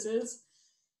field this is.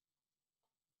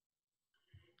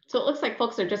 So it looks like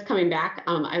folks are just coming back.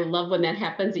 I love when that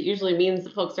happens. It usually means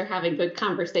that folks are having good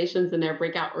conversations in their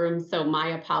breakout rooms. So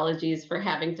my apologies for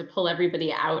having to pull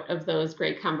everybody out of those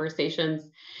great conversations.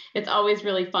 It's always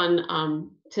really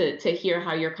fun to hear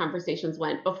how your conversations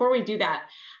went. Before we do that,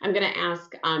 I'm going to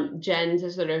ask Jen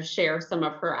to sort of share some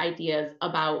of her ideas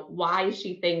about why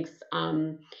she thinks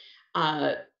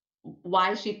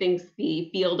the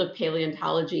field of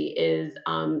paleontology is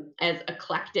as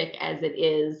eclectic as it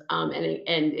is,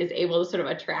 and is able to sort of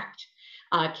attract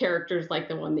characters like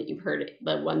the ones you've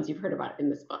heard about in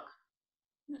this book.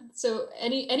 So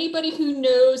anybody who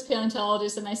knows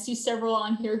paleontologists, and I see several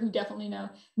on here who definitely know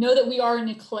that we are an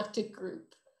eclectic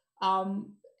group,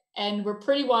 and we're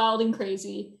pretty wild and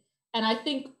crazy. And I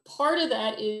think part of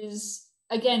that is,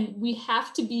 again, we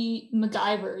have to be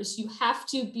MacGyvers. You have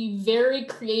to be very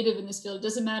creative in this field. It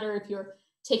doesn't matter if you're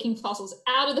taking fossils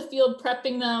out of the field,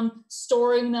 prepping them,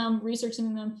 storing them,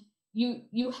 researching them.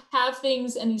 You have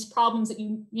things and these problems that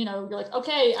you're like,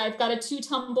 okay, I've got a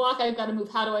 2-ton block, I've got to move.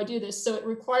 How do I do this? So it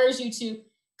requires you to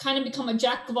kind of become a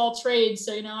jack of all trades.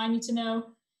 So I need to know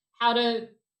how to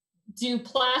do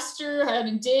plaster, how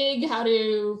to dig, how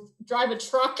to drive a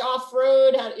truck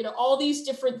off-road, how to, all these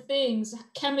different things,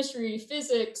 chemistry,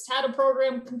 physics, how to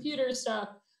program computer stuff,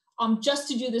 just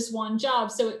to do this one job.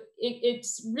 So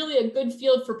it's really a good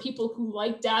field for people who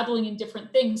like dabbling in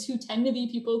different things, who tend to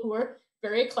be people who are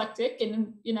very eclectic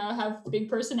and, have big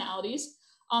personalities.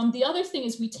 The other thing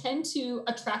is we tend to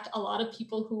attract a lot of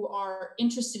people who are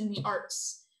interested in the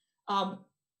arts.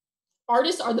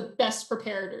 Artists are the best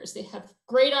preparators. They have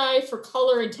great eye for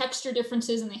color and texture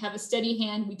differences, and they have a steady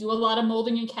hand. We do a lot of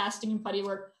molding and casting and putty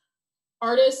work.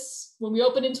 Artists, when we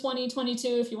open in 2022,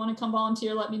 if you want to come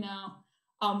volunteer, let me know.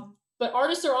 But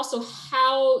artists are also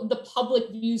how the public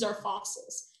views our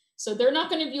fossils. So they're not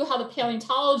going to view how the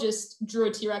paleontologist drew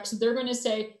a T-Rex. They're going to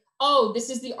say, oh, this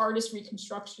is the artist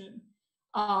reconstruction.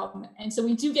 And so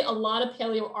we do get a lot of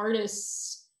paleo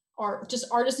artists, or just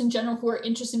artists in general, who are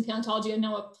interested in paleontology. I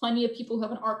know of plenty of people who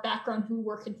have an art background who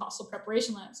work in fossil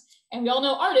preparation labs. And we all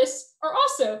know artists are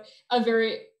also a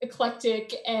very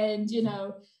eclectic and,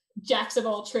 jacks of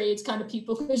all trades kind of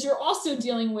people, because you're also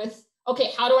dealing with,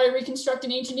 okay, how do I reconstruct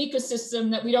an ancient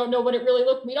ecosystem that we don't know what it really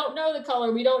looked? We don't know the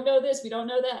color. We don't know this. We don't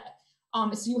know that.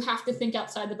 So you have to think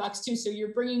outside the box too. So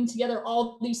you're bringing together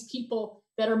all these people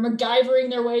that are MacGyvering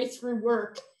their way through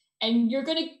work, and you're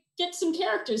going to get some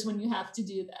characters when you have to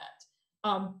do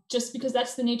that. Just because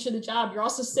that's the nature of the job. You're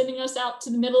also sending us out to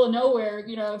the middle of nowhere.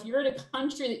 If you're in a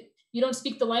country that you don't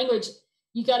speak the language,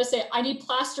 you got to say, I need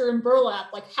plaster and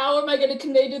burlap. Like, how am I going to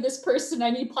convey to this person I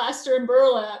need plaster and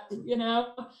burlap?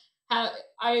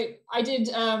 I did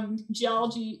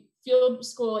geology field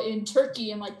school in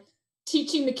Turkey, and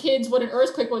teaching the kids what an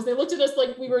earthquake was, they looked at us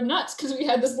like we were nuts because we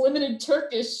had this limited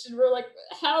Turkish. And we're like,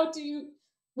 how do you,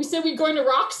 we said we're going to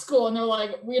rock school. And they're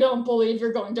like, we don't believe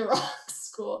you're going to rock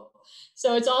school.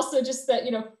 So it's also just that,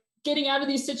 you know, getting out of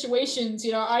these situations,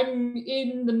 you know, I'm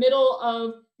in the middle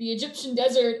of the Egyptian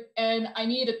desert and I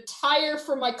need a tire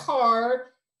for my car.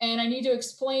 And I need to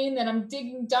explain that I'm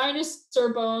digging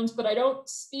dinosaur bones, but I don't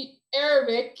speak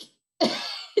Arabic.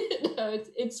 You know,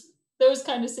 it's those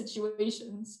kind of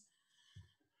situations.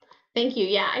 Thank you.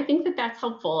 Yeah, I think that that's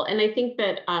helpful. And I think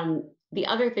that the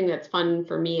other thing that's fun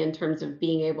for me in terms of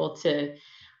being able to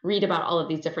read about all of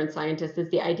these different scientists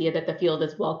is the idea that the field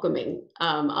is welcoming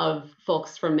of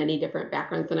folks from many different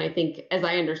backgrounds. And I think, as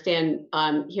I understand,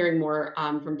 hearing more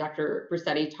from Dr.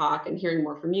 Brusetti talk and hearing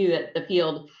more from you, that the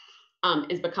field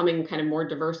is becoming kind of more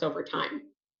diverse over time.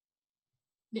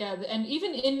 Yeah, and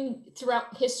even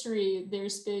throughout history,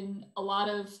 there's been a lot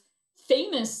of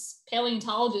famous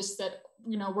paleontologists that,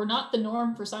 you know, were not the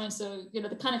norm for science. So, you know,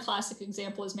 the kind of classic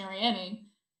example is Mary Anning.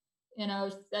 You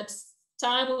know, that's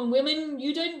time when women,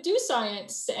 you didn't do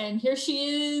science, and here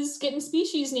she is getting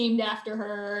species named after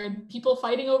her and people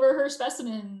fighting over her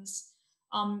specimens.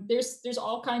 There's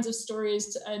all kinds of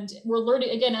stories, and we're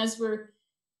learning, again, as we're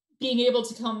being able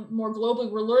to come more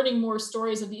globally, we're learning more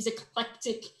stories of these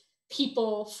eclectic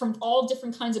people from all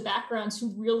different kinds of backgrounds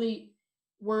who really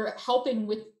were helping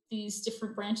with these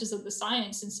different branches of the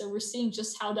science. And so we're seeing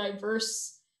just how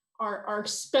diverse our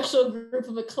special group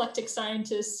of eclectic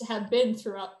scientists have been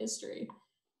throughout history.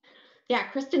 Yeah,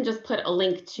 Kristen just put a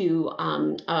link to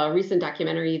a recent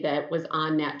documentary that was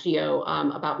on Nat Geo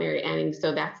about Mary Anning.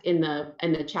 So that's in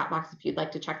the chat box if you'd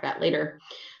like to check that later.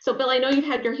 So Bill, I know you've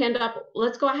had your hand up.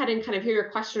 Let's go ahead and kind of hear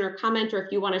your question or comment, or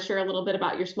if you want to share a little bit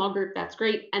about your small group, that's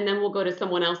great. And then we'll go to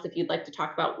someone else if you'd like to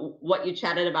talk about what you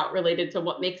chatted about related to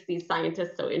what makes these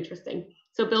scientists so interesting.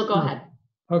 So Bill, go ahead.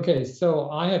 Okay, so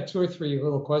I have 2 or 3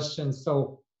 little questions.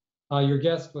 So your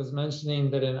guest was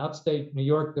mentioning that in upstate New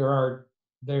York,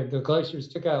 the glaciers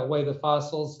took away the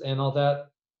fossils and all that.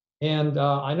 And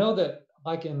I know that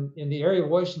like in the area of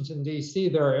Washington, D.C.,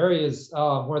 there are areas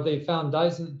where they found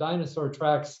dinosaur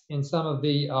tracks in some of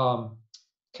the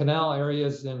canal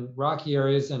areas and rocky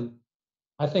areas. And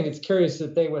I think it's curious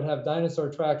that they would have dinosaur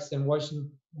tracks in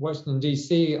Washington,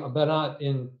 D.C., but not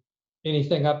in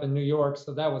anything up in New York.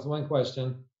 So that was one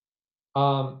question.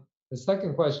 The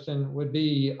second question would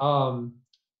be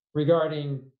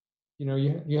regarding, you know,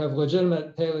 you have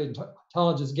legitimate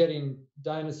paleontologists getting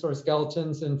dinosaur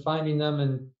skeletons and finding them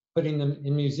and putting them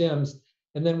in museums.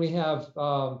 And then we have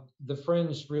the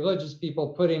fringe religious people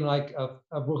putting like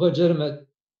a legitimate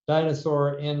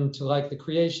dinosaur into like the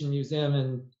Creation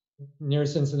Museum near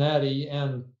Cincinnati.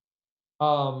 And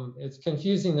it's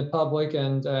confusing the public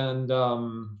and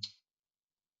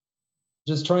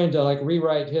just trying to like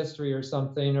rewrite history or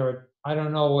something, or I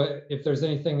don't know if there's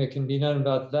anything that can be done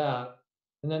about that.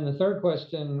 And then the third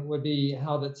question would be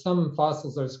how that some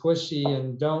fossils are squishy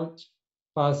and don't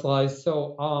fossilize.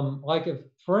 So like if,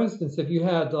 for instance, if you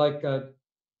had like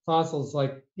fossils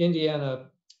like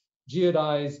Indiana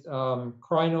geodized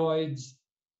crinoids,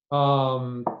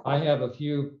 I have a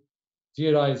few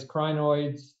geodized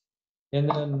crinoids, and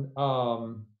then,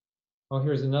 oh,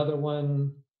 here's another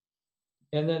one.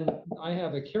 And then I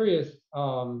have a curious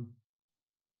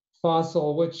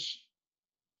fossil, which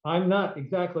I'm not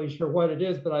exactly sure what it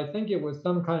is, but I think it was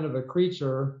some kind of a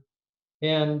creature.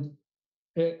 And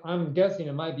I'm guessing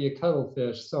it might be a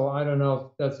cuttlefish. So I don't know if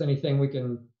that's anything we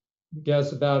can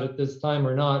guess about at this time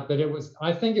or not. But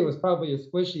I think it was probably a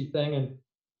squishy thing. And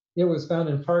it was found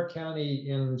in Park County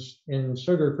in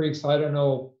Sugar Creek. So I don't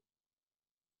know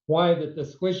why that the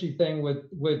squishy thing would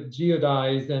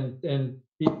geodize and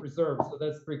be preserved. So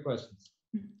that's 3 questions.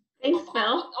 Thanks,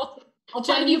 Bill. I'll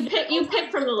try. You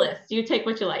pick from the list. You take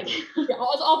what you like. Yeah,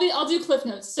 I'll do cliff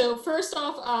notes. So first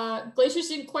off, glaciers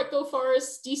didn't quite go far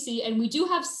as DC, and we do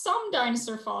have some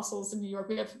dinosaur fossils in New York.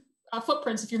 We have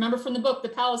footprints, if you remember from the book, the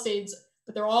Palisades,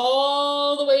 but they're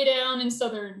all the way down in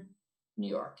southern New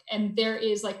York. And there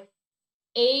is like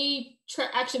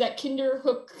actually that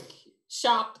Kinderhook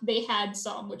shop, they had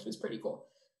some, which was pretty cool.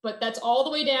 But that's all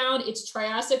the way down. It's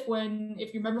Triassic when,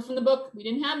 if you remember from the book, we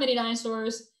didn't have many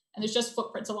dinosaurs, and there's just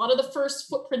footprints. A lot of the first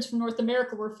footprints from North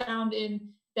America were found in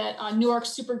that Newark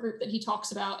supergroup that he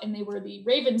talks about, and they were the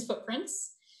Ravens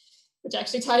footprints, which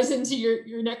actually ties into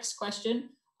your next question.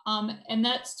 And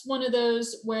that's one of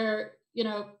those where, you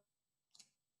know,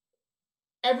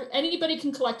 anybody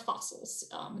can collect fossils.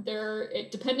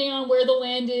 Depending on where the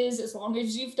land is, as long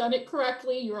as you've done it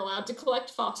correctly, you're allowed to collect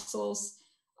fossils.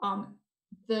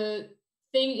 The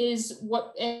thing is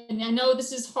and I know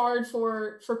this is hard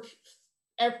for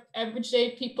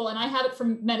everyday people, and I have it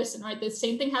from medicine, right? The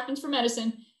same thing happens for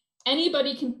medicine.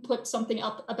 Anybody can put something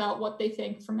up about what they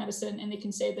think for medicine, and they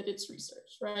can say that it's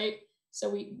research, right?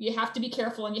 So you have to be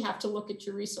careful, and you have to look at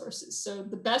your resources. So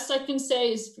the best I can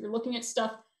say is, if you're looking at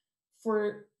stuff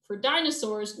for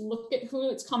dinosaurs, look at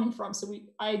who it's coming from. So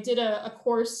I did a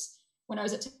course when I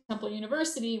was at Temple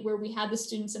University where we had the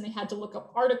students, and they had to look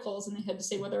up articles, and they had to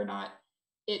say whether or not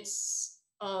it's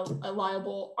a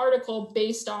liable article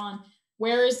based on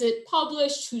where is it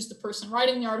published, who's the person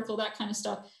writing the article, that kind of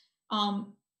stuff.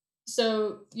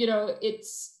 So,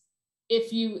 it's,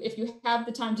 if you have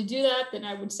the time to do that, then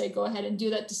I would say go ahead and do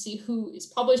that, to see who is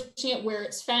publishing it, where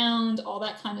it's found, all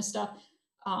that kind of stuff.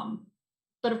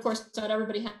 But of course, not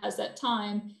everybody has that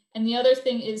time. And the other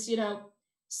thing is,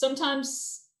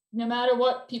 sometimes no matter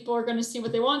what, people are going to see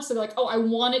what they want. So they're like, oh, I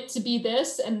want it to be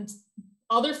this. And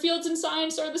other fields in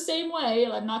science are the same way.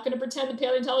 I'm not going to pretend that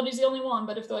paleontology is the only one,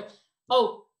 but if they're like,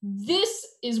 oh, this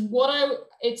is what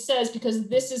it says because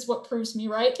this is what proves me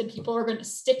right, then people are going to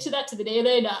stick to that to the day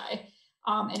they die.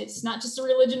 And it's not just a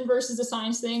religion versus a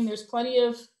science thing. There's plenty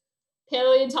of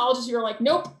paleontologists who are like,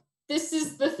 nope, this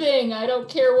is the thing. I don't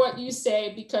care what you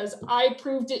say because I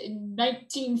proved it in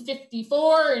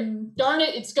 1954 and darn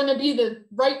it, it's going to be the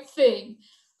right thing.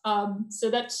 So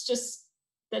that's just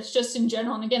in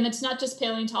general. And again, that's not just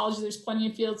paleontology. There's plenty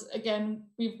of fields. Again,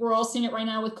 we're all seeing it right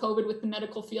now with COVID, with the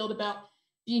medical field, about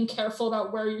being careful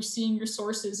about where you're seeing your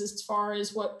sources as far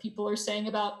as what people are saying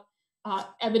about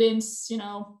evidence,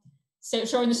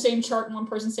 showing the same chart and one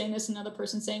person saying this, another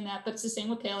person saying that, but it's the same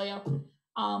with paleo.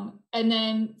 And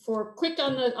then for quick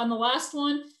on the last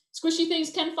one, squishy things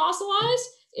can fossilize.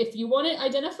 If you want it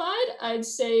identified, I'd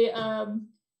say,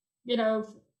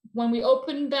 when we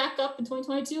open back up in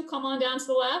 2022, come on down to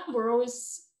the lab. We're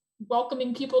always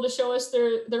welcoming people to show us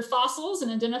their fossils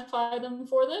and identify them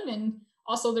for them, and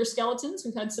also their skeletons.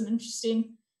 We've had some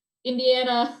interesting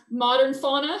Indiana modern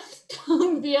fauna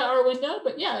come via our window.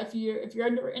 But yeah, if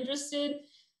you're interested,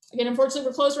 again, unfortunately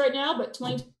we're closed right now, but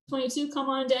 2022, come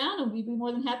on down and we'd be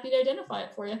more than happy to identify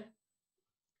it for you.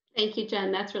 Thank you,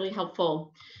 Jen. That's really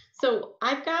helpful. So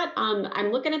I've got,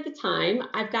 I'm looking at the time.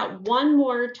 I've got one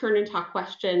more turn and talk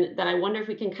question that I wonder if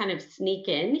we can kind of sneak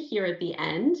in here at the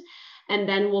end, and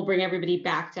then we'll bring everybody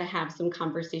back to have some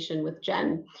conversation with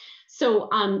Jen. So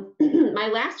my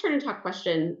last turn and talk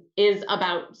question is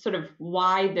about sort of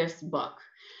why this book.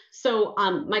 So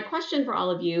my question for all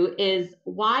of you is,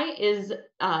 why is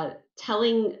the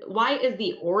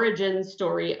origin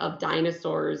story of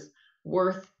dinosaurs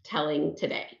worth telling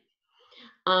today?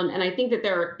 And I think that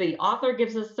the author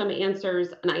gives us some answers,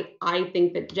 and I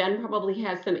think that Jen probably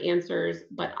has some answers,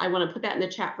 but I want to put that in the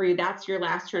chat for you. That's your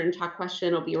last turn and talk question.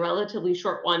 It'll be a relatively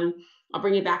short one. I'll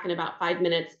bring you back in about 5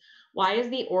 minutes. Why is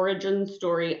the origin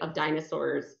story of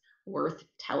dinosaurs worth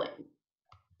telling?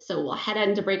 So we'll head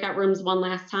into breakout rooms one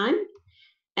last time,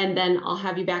 and then I'll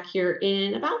have you back here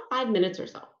in about 5 minutes or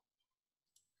so.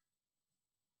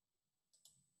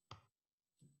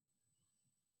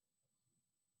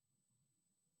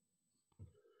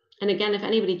 And again, if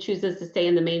anybody chooses to stay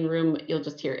in the main room, you'll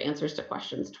just hear answers to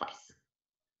questions twice.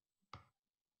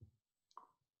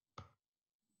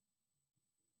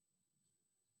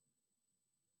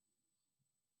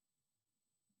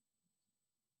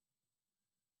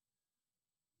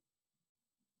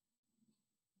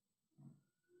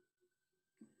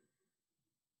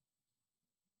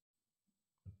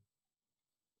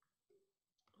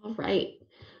 All right.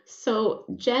 So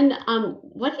Jen,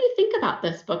 what do you think about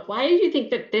this book? Why do you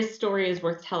think that this story is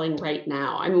worth telling right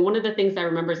now? I mean, one of the things I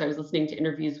remember as I was listening to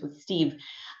interviews with Steve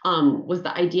was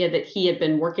the idea that he had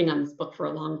been working on this book for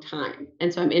a long time.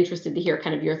 And so I'm interested to hear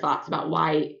kind of your thoughts about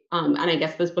why, and I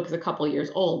guess this book is a couple of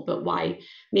years old, but why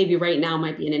maybe right now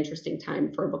might be an interesting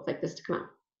time for a book like this to come out.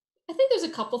 I think there's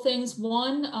a couple things.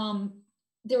 One,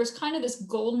 there was kind of this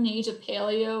golden age of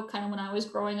paleo kind of when I was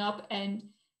growing up, and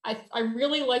I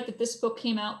really like that this book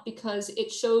came out because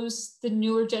it shows the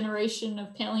newer generation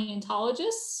of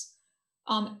paleontologists.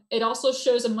 It also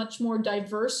shows a much more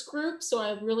diverse group. So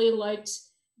I really liked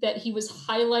that he was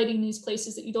highlighting these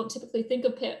places that you don't typically think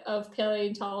of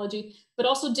paleontology, but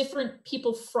also different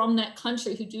people from that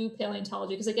country who do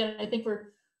paleontology. Because again, I think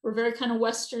we're very kind of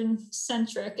Western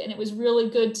centric, and it was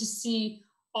really good to see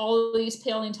all of these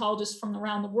paleontologists from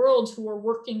around the world who are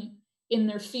working in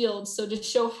their fields. So to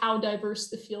show how diverse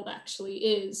the field actually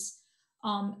is.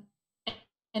 And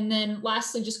then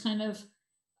lastly, just kind of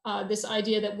this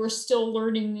idea that we're still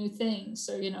learning new things.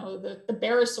 So, the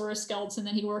Barosaurus skeleton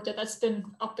that he worked at, that's been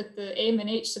up at the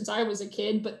AMNH since I was a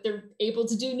kid, but they're able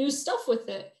to do new stuff with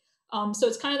it. So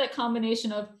it's kind of that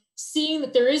combination of seeing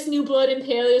that there is new blood in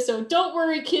paleo. So don't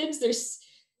worry, kids,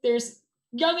 there's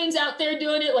youngins out there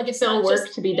doing it. Like it's Still not work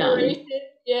just to be done.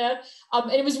 Yeah.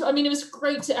 And it was, I mean, it was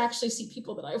great to actually see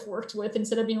people that I've worked with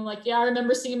instead of being like, yeah, I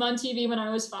remember seeing them on TV when I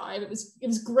was 5. It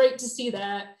was great to see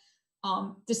that.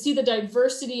 To see the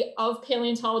diversity of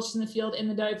paleontologists in the field and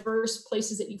the diverse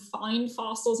places that you find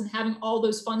fossils, and having all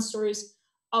those fun stories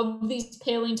of these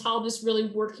paleontologists really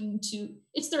working to,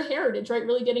 it's their heritage, right?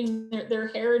 Really getting their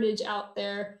heritage out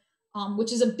there,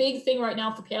 which is a big thing right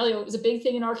now for paleo. It was a big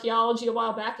thing in archaeology a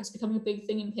while back. It's becoming a big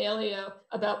thing in paleo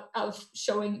of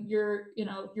showing your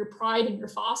pride in your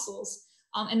fossils.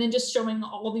 And then just showing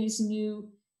all these new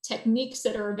techniques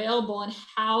that are available and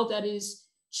how that is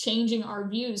changing our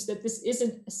views, that this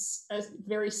isn't a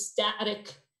very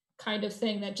static kind of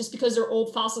thing, that just because they're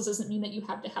old fossils doesn't mean that you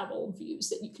have to have old views,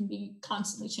 that you can be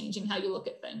constantly changing how you look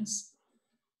at things.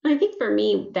 I think for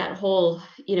me, that whole,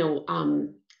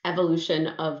 evolution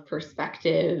of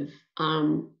perspective,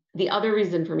 the other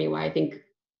reason for me why I think,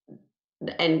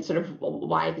 and sort of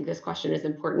why I think this question is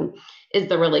important, is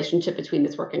the relationship between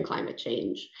this work and climate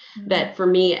change. Mm-hmm. That for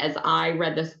me, as I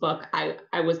read this book,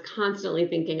 I was constantly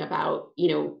thinking about,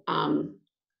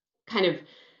 kind of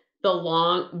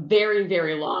the very,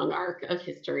 very long arc of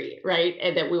history, right?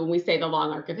 And that when we say the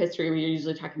long arc of history, we're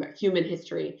usually talking about human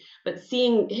history, but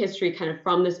seeing history kind of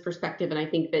from this perspective. And I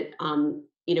think that,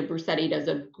 Brucetti does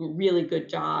a really good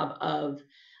job of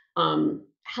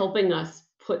helping us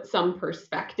put some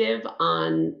perspective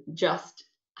on just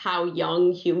how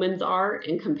young humans are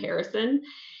in comparison,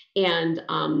 and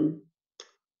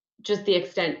just the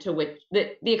extent to which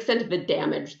the extent of the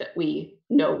damage that we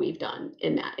know we've done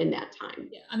in that time.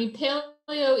 Yeah, I mean,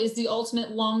 paleo is the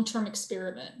ultimate long-term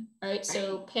experiment, right?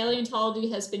 So paleontology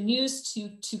has been used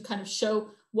to kind of show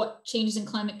what changes in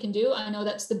climate can do. I know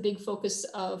that's the big focus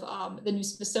of the new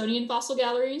Smithsonian fossil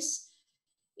galleries,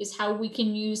 is how we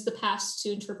can use the past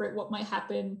to interpret what might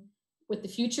happen with the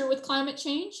future with climate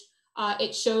change.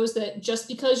 It shows that just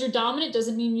because you're dominant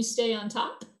doesn't mean you stay on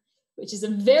top, which is a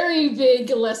very big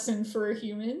lesson for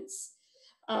humans.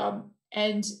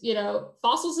 And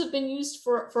fossils have been used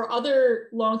for other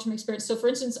long-term experiments. So for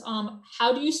instance,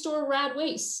 how do you store rad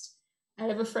waste? I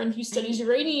have a friend who studies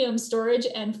uranium storage,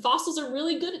 and fossils are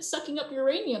really good at sucking up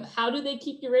uranium. How do they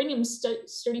keep uranium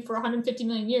sturdy for 150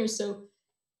 million years? So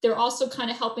they're also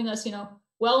kind of helping us,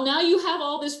 well, now you have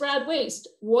all this rad waste.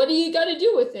 What are you going to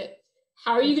do with it?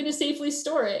 How are you going to safely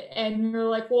store it? And you're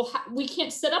like, well, we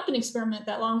can't set up an experiment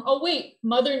that long. Oh, wait,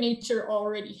 Mother Nature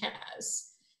already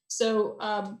has.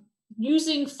 So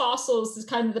using fossils is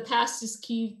kind of the past is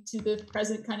key to the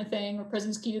present kind of thing, or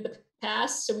present is key to the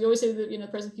past. So we always say that, the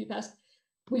present key to the past.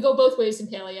 We go both ways in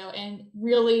paleo, and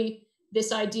really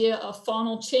this idea of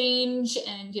faunal change.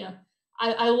 And,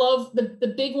 I love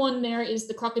the big one there is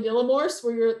the crocodilomorphs,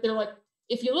 where they're like,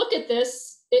 if you look at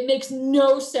this, it makes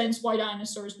no sense why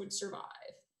dinosaurs would survive.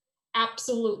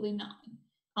 Absolutely none.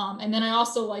 And then I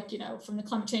also like, from the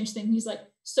climate change thing, he's like,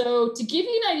 so to give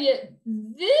you an idea,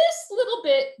 this little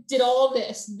bit did all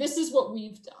this. This is what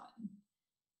we've done,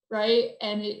 right?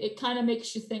 And it kind of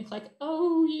makes you think like,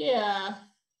 oh yeah.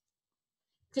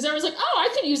 Because I was like, oh,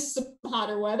 I could use some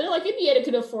hotter weather. Like Indiana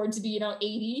could afford to be,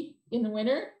 80 in the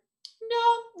winter.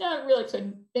 No, it really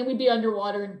couldn't. Then we'd be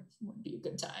underwater and it wouldn't be a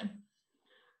good time.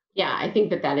 Yeah, I think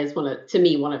that is one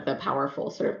of the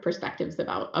powerful sort of perspectives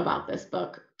about this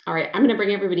book. All right, I'm going to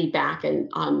bring everybody back, and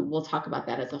we'll talk about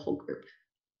that as a whole group.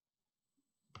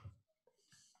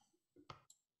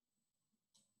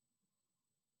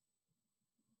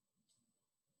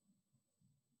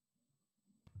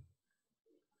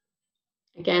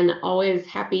 Again, always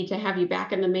happy to have you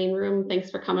back in the main room. Thanks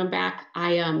for coming back.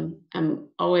 I am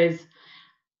always,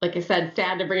 like I said,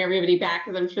 sad to bring everybody back,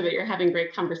 because I'm sure that you're having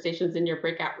great conversations in your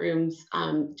breakout rooms.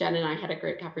 Jen and I had a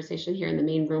great conversation here in the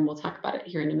main room. We'll talk about it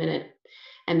here in a minute,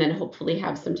 and then hopefully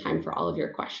have some time for all of your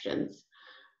questions.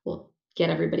 We'll get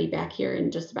everybody back here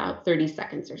in just about 30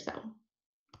 seconds or so.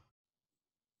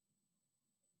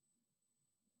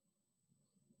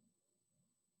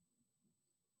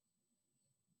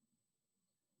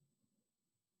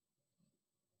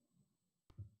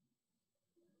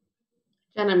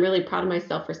 Jen, I'm really proud of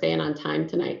myself for staying on time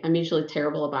tonight. I'm usually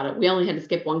terrible about it. We only had to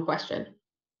skip one question.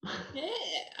 Yeah.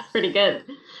 Pretty good.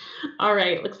 All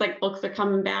right, looks like folks are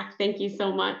coming back. Thank you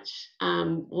so much.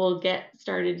 We'll get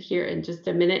started here in just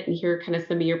a minute and hear kind of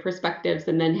some of your perspectives,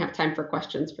 and then have time for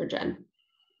questions for Jen.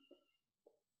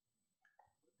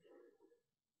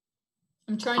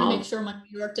 I'm trying to make sure my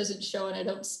New York doesn't show and I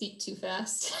don't speak too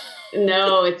fast.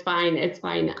 No, it's fine. It's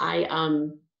fine.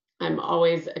 I'm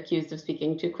always accused of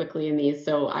speaking too quickly in these,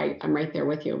 so I'm right there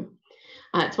with you.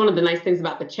 It's one of the nice things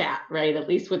about the chat, right? At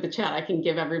least with the chat, I can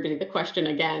give everybody the question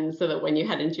again so that when you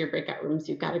head into your breakout rooms,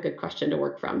 you've got a good question to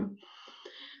work from.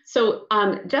 So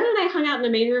Jen and I hung out in the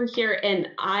main room here, and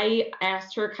I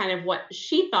asked her kind of what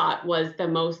she thought was the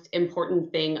most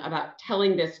important thing about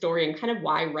telling this story, and kind of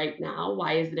why right now,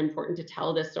 why is it important to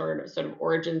tell this sort of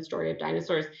origin story of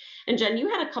dinosaurs? And Jen, you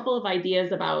had a couple of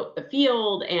ideas about the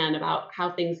field and about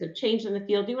how things have changed in the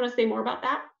field. Do you want to say more about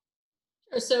that?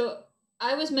 So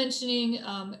I was mentioning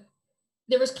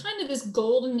there was kind of this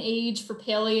golden age for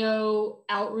paleo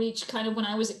outreach kind of when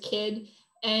I was a kid.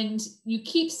 And you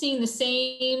keep seeing the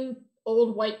same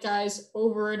old white guys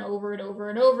over and over and over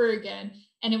and over again.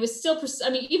 And it was still, I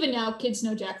mean, even now kids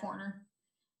know Jack Horner.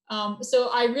 So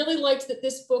I really liked that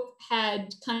this book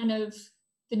had kind of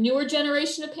the newer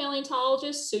generation of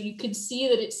paleontologists. So you could see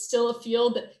that it's still a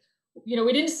field that, you know,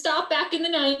 we didn't stop back in the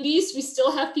 90s. We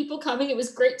still have people coming. It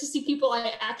was great to see people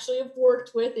I actually have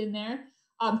worked with in there,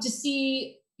 to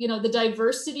see, you know, the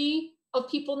diversity of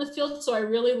people in the field. So I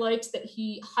really liked that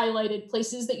he highlighted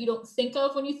places that you don't think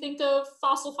of when you think of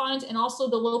fossil finds, and also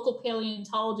the local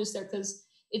paleontologists there, because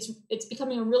it's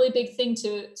becoming a really big thing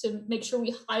to make sure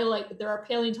we highlight that there are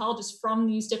paleontologists from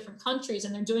these different countries,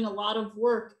 and they're doing a lot of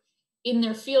work in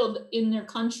their field, in their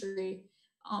country,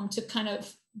 to kind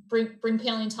of bring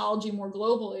paleontology more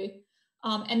globally.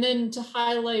 And then to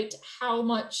highlight how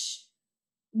much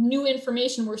new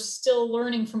information we're still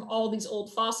learning from all these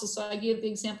old fossils. So I gave the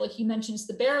example, he mentions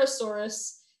the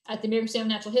Barosaurus at the American Museum of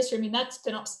Natural History. I mean, that's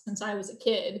been up since I was a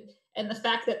kid. And the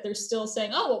fact that they're still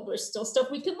saying, oh, well, there's still stuff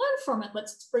we can learn from it.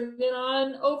 Let's bring it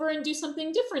on over and do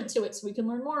something different to it so we can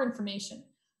learn more information.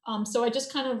 So I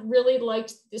just kind of really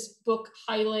liked this book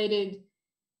highlighted,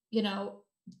 you know,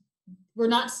 we're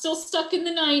not still stuck in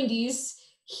the 90s.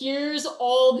 Here's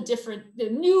all the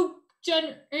new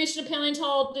generation of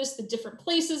paleontologists, the different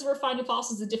places we're finding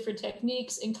fossils, the different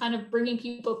techniques, and kind of bringing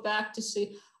people back to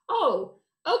see, oh,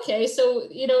 okay, so,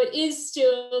 you know, it is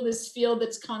still this field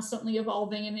that's constantly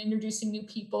evolving and introducing new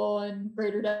people and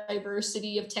greater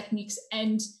diversity of techniques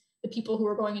and the people who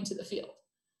are going into the field.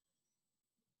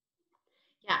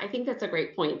 Yeah, I think that's a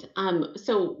great point.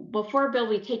 So before, Bill,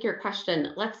 we take your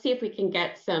question, let's see if we can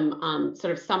get some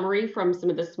sort of summary from some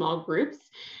of the small groups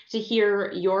to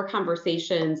hear your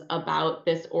conversations about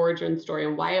this origin story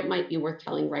and why it might be worth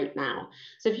telling right now.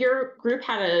 So if your group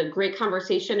had a great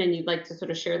conversation and you'd like to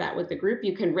sort of share that with the group,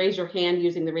 you can raise your hand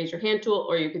using the raise your hand tool,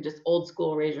 or you could just old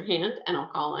school raise your hand and I'll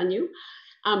call on you.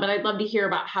 But I'd love to hear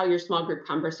about how your small group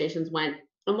conversations went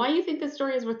and why you think this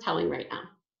story is worth telling right now.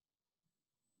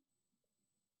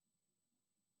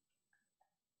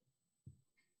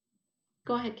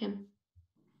 Go ahead, Kim.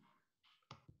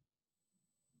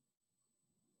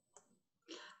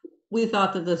 We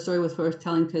thought that the story was worth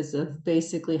telling because of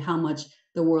basically how much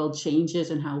the world changes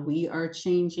and how we are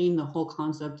changing, the whole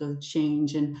concept of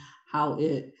change and how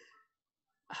it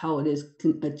is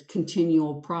a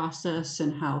continual process,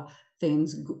 and how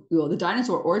things, you know, the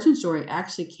dinosaur origin story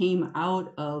actually came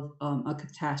out of a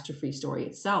catastrophe story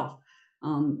itself.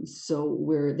 So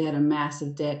where they had a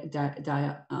massive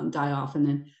die-off, and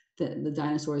then the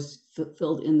dinosaurs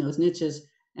filled in those niches,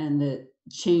 and the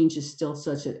change is still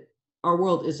our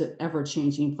world is an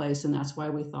ever-changing place, and that's why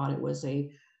we thought it was a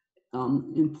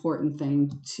important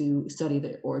thing to study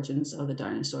the origins of the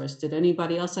dinosaurs. Did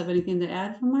anybody else have anything to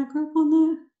add from my group on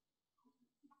that?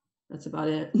 That's about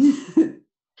it.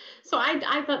 So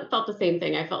I felt the same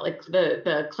thing. I felt like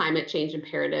the climate change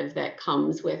imperative that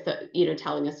comes with, you know,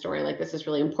 telling a story like this is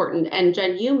really important. And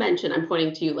Jen, you mentioned, I'm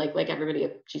pointing to you like everybody,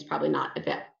 she's probably not at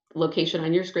that location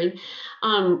on your screen,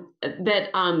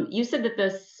 that you said that the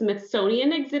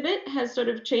Smithsonian exhibit has sort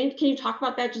of changed. Can you talk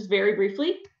about that just very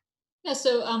briefly? Yeah,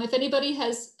 so if anybody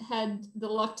has had the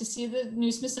luck to see the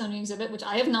new Smithsonian exhibit, which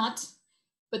I have not,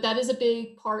 but that is a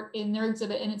big part in their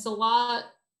exhibit, and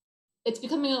it's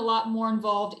becoming a lot more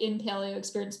involved in paleo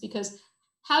experience, because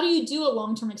how do you do a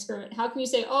long-term experiment? How can you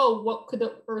say, oh, what could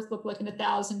the Earth look like in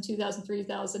 1,000, 2,000,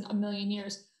 3,000, a million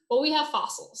years? Well, we have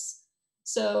fossils.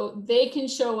 So they can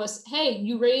show us, hey,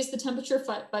 you raise the temperature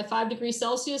by 5 degrees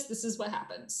Celsius, this is what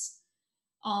happens.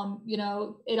 You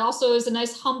know, it also is a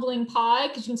nice humbling pie,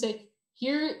 because you can say,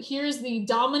 here's the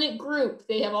dominant group.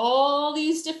 They have all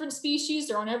these different species.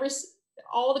 They're on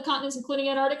all the continents, including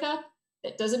Antarctica.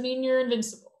 That doesn't mean you're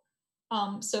invincible.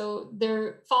 So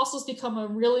their fossils become a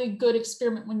really good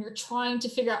experiment when you're trying to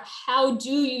figure out how do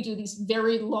you do these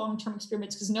very long-term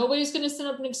experiments, because nobody's going to set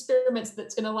up an experiment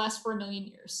that's going to last for 1 million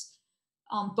years.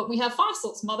 But we have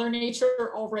fossils. Mother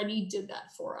Nature already did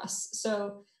that for us.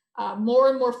 So more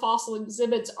and more fossil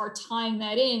exhibits are tying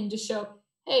that in to show,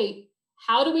 hey,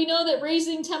 how do we know that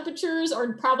raising temperatures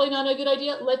are probably not a good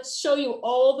idea? Let's show you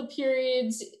all the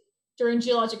periods during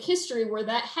geologic history where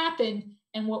that happened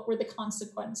and what were the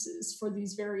consequences for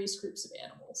these various groups of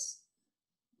animals.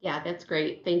 Yeah, that's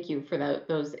great. Thank you for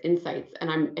those insights.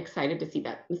 And I'm excited to see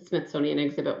that Smithsonian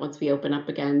exhibit once we open up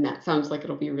again. That sounds like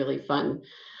it'll be really fun.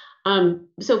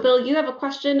 So Bill, you have a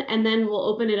question, and then we'll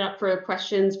open it up for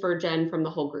questions for Jen from the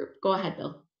whole group. Go ahead,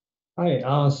 Bill.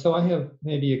 Hi, so I have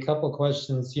maybe a couple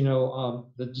questions.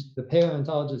 The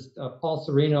paleontologist Paul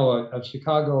Sereno of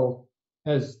Chicago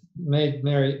has made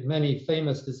many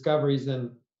famous discoveries,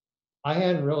 and I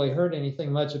hadn't really heard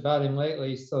anything much about him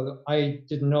lately, so I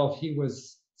didn't know if he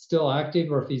was still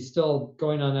active or if he's still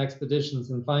going on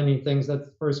expeditions and finding things. That's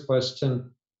the first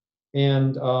question.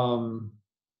 And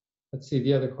let's see,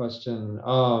 the other question.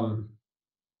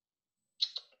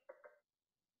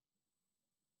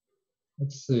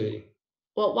 Let's see.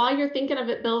 Well, while you're thinking of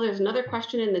it, Bill, there's another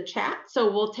question in the chat, so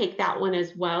we'll take that one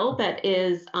as well. That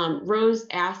is, Rose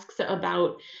asks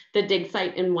about the dig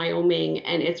site in Wyoming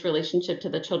and its relationship to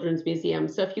the Children's Museum.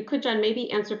 So if you could, Jen,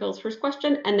 maybe answer Bill's first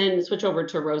question and then switch over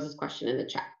to Rose's question in the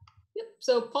chat. Yep.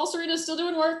 So Paul Sereno is still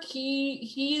doing work.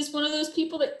 He is one of those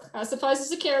people that classifies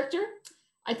as a character.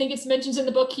 I think it's mentioned in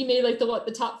the book. He made like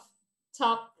the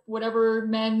top whatever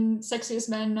men, sexiest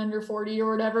men under 40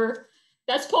 or whatever.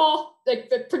 That's Paul.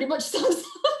 Like that pretty much sums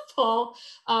up Paul.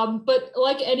 But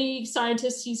like any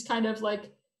scientist, he's kind of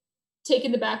like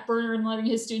taking the back burner and letting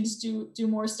his students do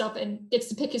more stuff and gets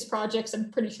to pick his projects.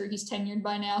 I'm pretty sure he's tenured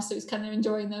by now, so he's kind of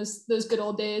enjoying those good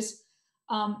old days.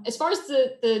 As far as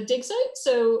the dig site,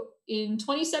 so in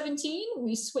 2017,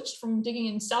 we switched from digging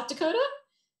in South Dakota,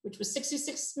 which was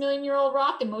 66 million year old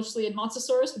rock and mostly in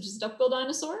Mosasaurus, which is a duckbill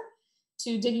dinosaur,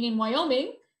 to digging in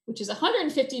Wyoming, which is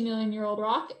 150 million year old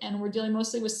rock, and we're dealing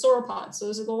mostly with sauropods. So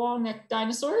those are the long necked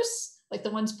dinosaurs, like the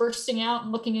ones bursting out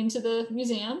and looking into the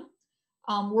museum.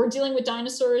 We're dealing with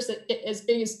dinosaurs that get as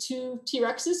big as 2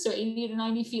 T-Rexes, so 80 to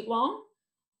 90 feet long.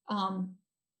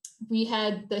 We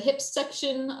had the hip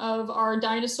section of our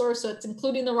dinosaur, so it's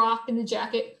including the rock and the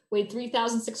jacket, weighed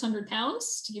 3,600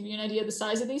 pounds, to give you an idea of the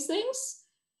size of these things.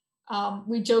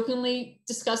 We jokingly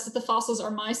discussed that the fossils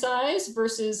are my size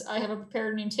versus I have a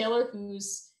preparator named Taylor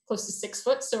who's close to 6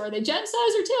 foot. So are they Jen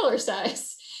size or Taylor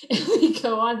size? And we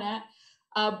go on that.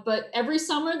 But every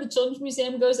summer the Children's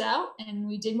Museum goes out and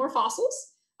we dig more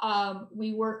fossils.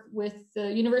 We work with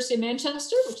the University of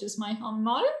Manchester, which is my alma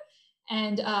mater,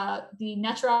 and the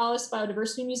Naturalis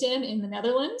Biodiversity Museum in the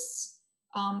Netherlands.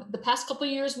 The past couple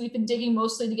of years, we've been digging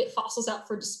mostly to get fossils out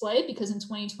for display because in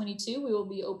 2022, we will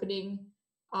be opening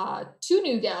 2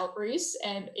 new galleries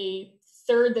and a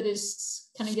third that is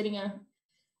kind of getting a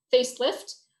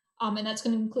facelift. And that's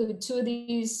going to include 2 of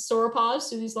these sauropods,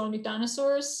 2 of these long-necked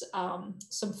dinosaurs,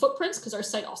 some footprints, because our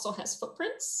site also has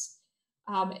footprints,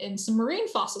 and some marine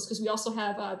fossils, because we also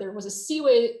have, there was a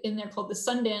seaway in there called the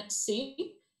Sundance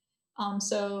Sea.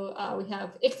 So we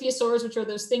have ichthyosaurs, which are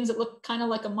those things that look kind of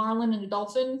like a marlin and a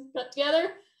dolphin got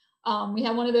together. We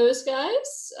have one of those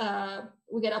guys.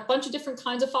 We get a bunch of different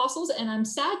kinds of fossils. And I'm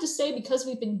sad to say, because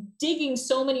we've been digging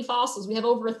so many fossils, we have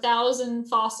over 1,000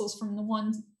 fossils from the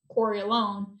one quarry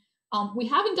alone. We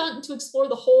haven't gotten to explore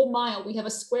the whole mile. We have a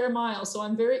square mile. So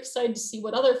I'm very excited to see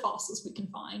what other fossils we can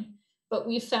find. But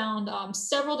we found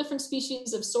several different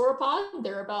species of sauropod.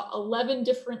 There are about 11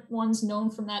 different ones known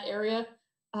from that area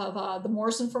of the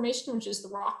Morrison Formation, which is the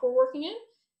rock we're working in.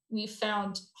 We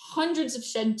found hundreds of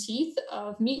shed teeth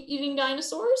of meat-eating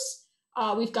dinosaurs.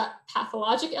 We've got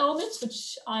pathologic elements,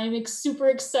 which I'm super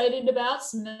excited about,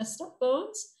 some messed up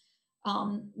bones.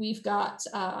 We've got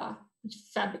a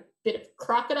bit of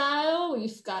crocodile,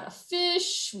 we've got a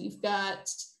fish, we've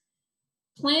got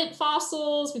plant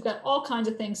fossils, we've got all kinds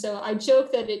of things. So I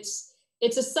joke that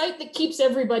it's a site that keeps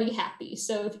everybody happy.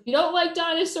 So if you don't like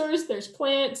dinosaurs, there's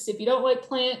plants. If you don't like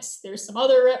plants, there's some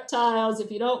other reptiles.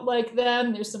 If you don't like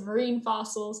them, there's some marine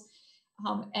fossils.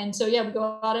 And so, yeah, we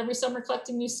go out every summer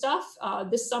collecting new stuff.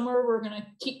 This summer, we're going to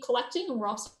keep collecting, and we're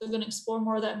also going to explore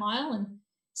more of that mile and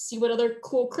see what other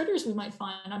cool critters we might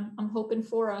find. I'm hoping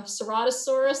for a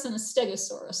Ceratosaurus and a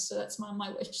Stegosaurus. So that's my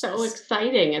wish list. So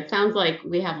exciting. It sounds like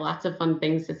we have lots of fun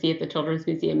things to see at the Children's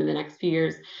Museum in the next few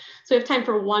years. So we have time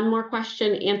for one more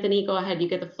question. Anthony, go ahead. You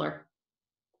get the floor.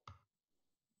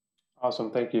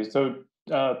 Awesome. Thank you. So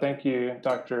thank you,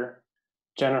 Dr.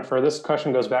 Jennifer. This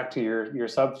question goes back to your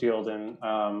subfield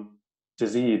in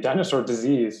disease, dinosaur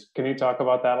disease. Can you talk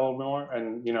about that a little more?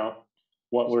 And,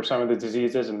 what were some of the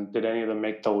diseases, and did any of them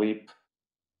make the leap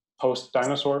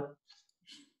post-dinosaur?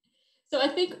 So I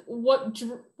think what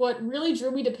really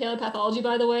drew me to paleopathology,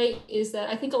 by the way, is that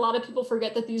I think a lot of people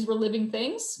forget that these were living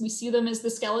things. We see them as the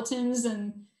skeletons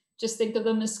and just think of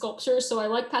them as sculptures. So I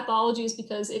like pathologies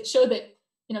because it showed that,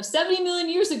 70 million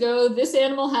years ago, this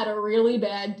animal had a really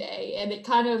bad day, and it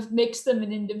kind of makes them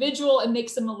an individual and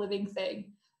makes them a living thing.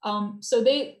 So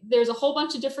there's a whole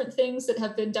bunch of different things that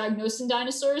have been diagnosed in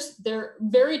dinosaurs. They're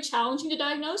very challenging to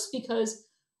diagnose because,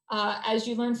 as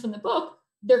you learned from the book,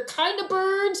 they're kind of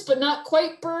birds, but not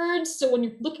quite birds. So when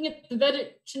you're looking at the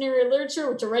veterinary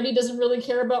literature, which already doesn't really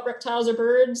care about reptiles or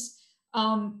birds,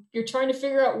 you're trying to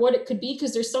figure out what it could be,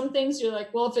 because there's some things you're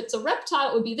like, well, if it's a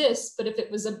reptile, it would be this, but if it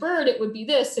was a bird, it would be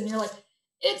this. And you're like,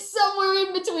 it's somewhere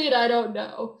in between, I don't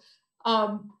know.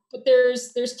 But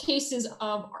there's cases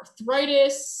of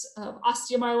arthritis, of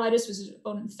osteomyelitis, which is a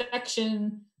bone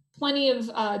infection, plenty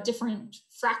of different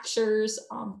fractures.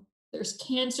 There's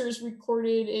cancers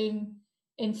recorded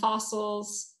in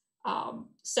fossils,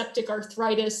 septic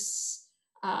arthritis.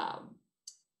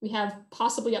 We have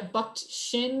possibly a bucked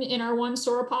shin in our one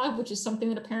sauropod, which is something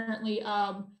that apparently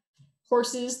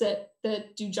horses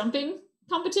that do jumping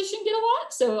competition get a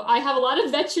lot. So I have a lot of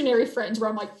veterinary friends where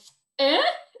I'm like, eh?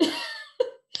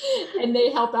 And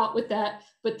they help out with that.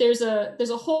 But there's a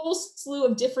whole slew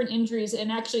of different injuries.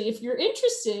 And actually, if you're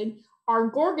interested, our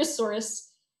Gorgosaurus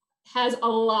has a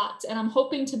lot. And I'm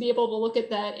hoping to be able to look at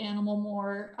that animal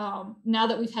more now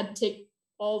that we've had to take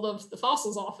all of the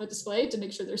fossils off a display to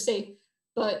make sure they're safe.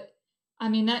 But I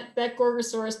mean, that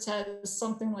Gorgosaurus has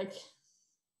something like,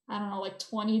 I don't know, like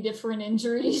 20 different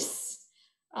injuries,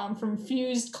 from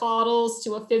fused caudals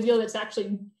to a fibula that's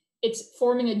actually, it's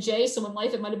forming a J. So in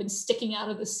life, it might've been sticking out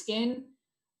of the skin,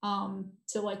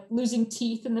 to like losing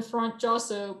teeth in the front jaw.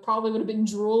 So probably would have been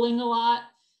drooling a lot.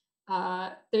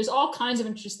 There's all kinds of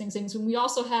interesting things. And we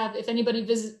also have, if anybody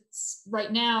visits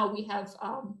right now, we have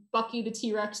Bucky the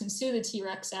T-Rex and Sue the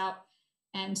T-Rex out.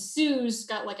 And Sue's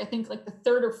got I think the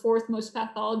third or fourth most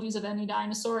pathologies of any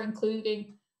dinosaur,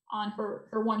 including on her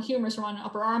one humerus, her one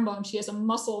upper arm bone. She has a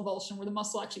muscle avulsion where the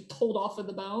muscle actually pulled off of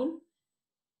the bone.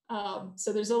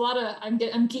 So there's a lot of, I'm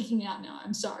geeking out now,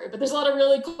 I'm sorry, but there's a lot of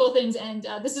really cool things. And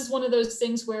this is one of those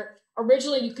things where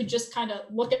originally you could just kind of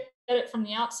look at it from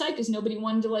the outside because nobody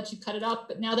wanted to let you cut it up.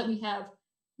 But now that we have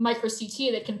micro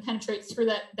CT that can penetrate through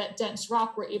that dense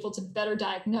rock, we're able to better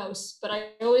diagnose. But I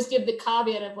always give the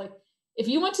caveat of if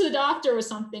you went to the doctor with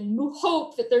something, you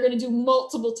hope that they're going to do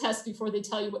multiple tests before they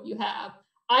tell you what you have.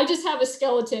 I just have a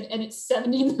skeleton and it's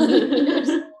 70 million years.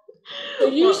 So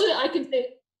usually I can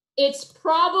say, it's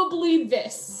probably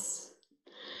this.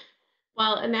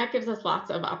 Well, and that gives us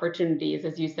lots of opportunities,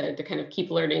 as you said, to kind of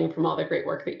keep learning from all the great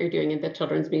work that you're doing at the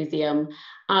Children's Museum.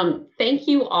 Thank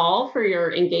you all for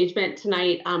your engagement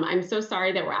tonight. I'm so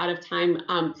sorry that we're out of time.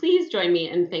 Please join me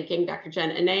in thanking Dr.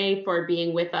 Jen Ane for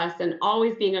being with us and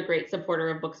always being a great supporter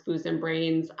of Books, Booze, and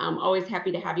Brains. I'm always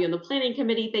happy to have you in the planning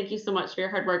committee. Thank you so much for your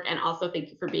hard work. And also thank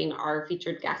you for being our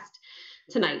featured guest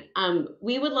tonight.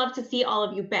 We would love to see all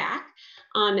of you back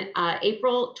on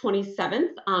April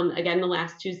 27th, again, the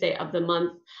last Tuesday of the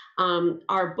month.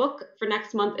 Our book for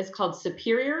next month is called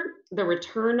Superior, The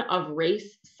Return of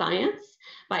Race Science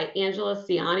by Angela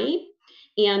Ciani.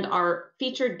 And our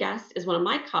featured guest is one of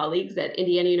my colleagues at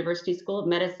Indiana University School of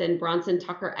Medicine, Bronson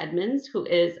Tucker Edmonds, who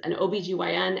is an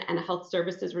OBGYN and a health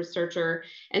services researcher.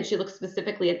 And she looks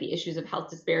specifically at the issues of health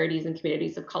disparities in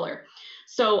communities of color.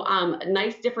 So a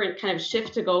nice different kind of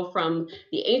shift to go from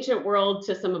the ancient world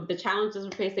to some of the challenges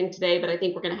we're facing today, but I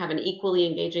think we're going to have an equally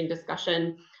engaging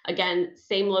discussion. Again,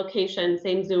 same location,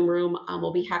 same Zoom room.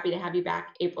 We'll be happy to have you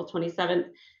back April 27th.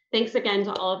 Thanks again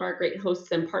to all of our great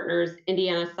hosts and partners,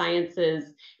 Indiana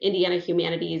Sciences, Indiana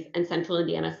Humanities, and Central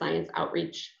Indiana Science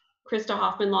Outreach. Krista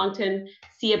Hoffman-Longton,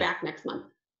 see you back next month.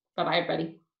 Bye-bye,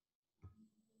 everybody.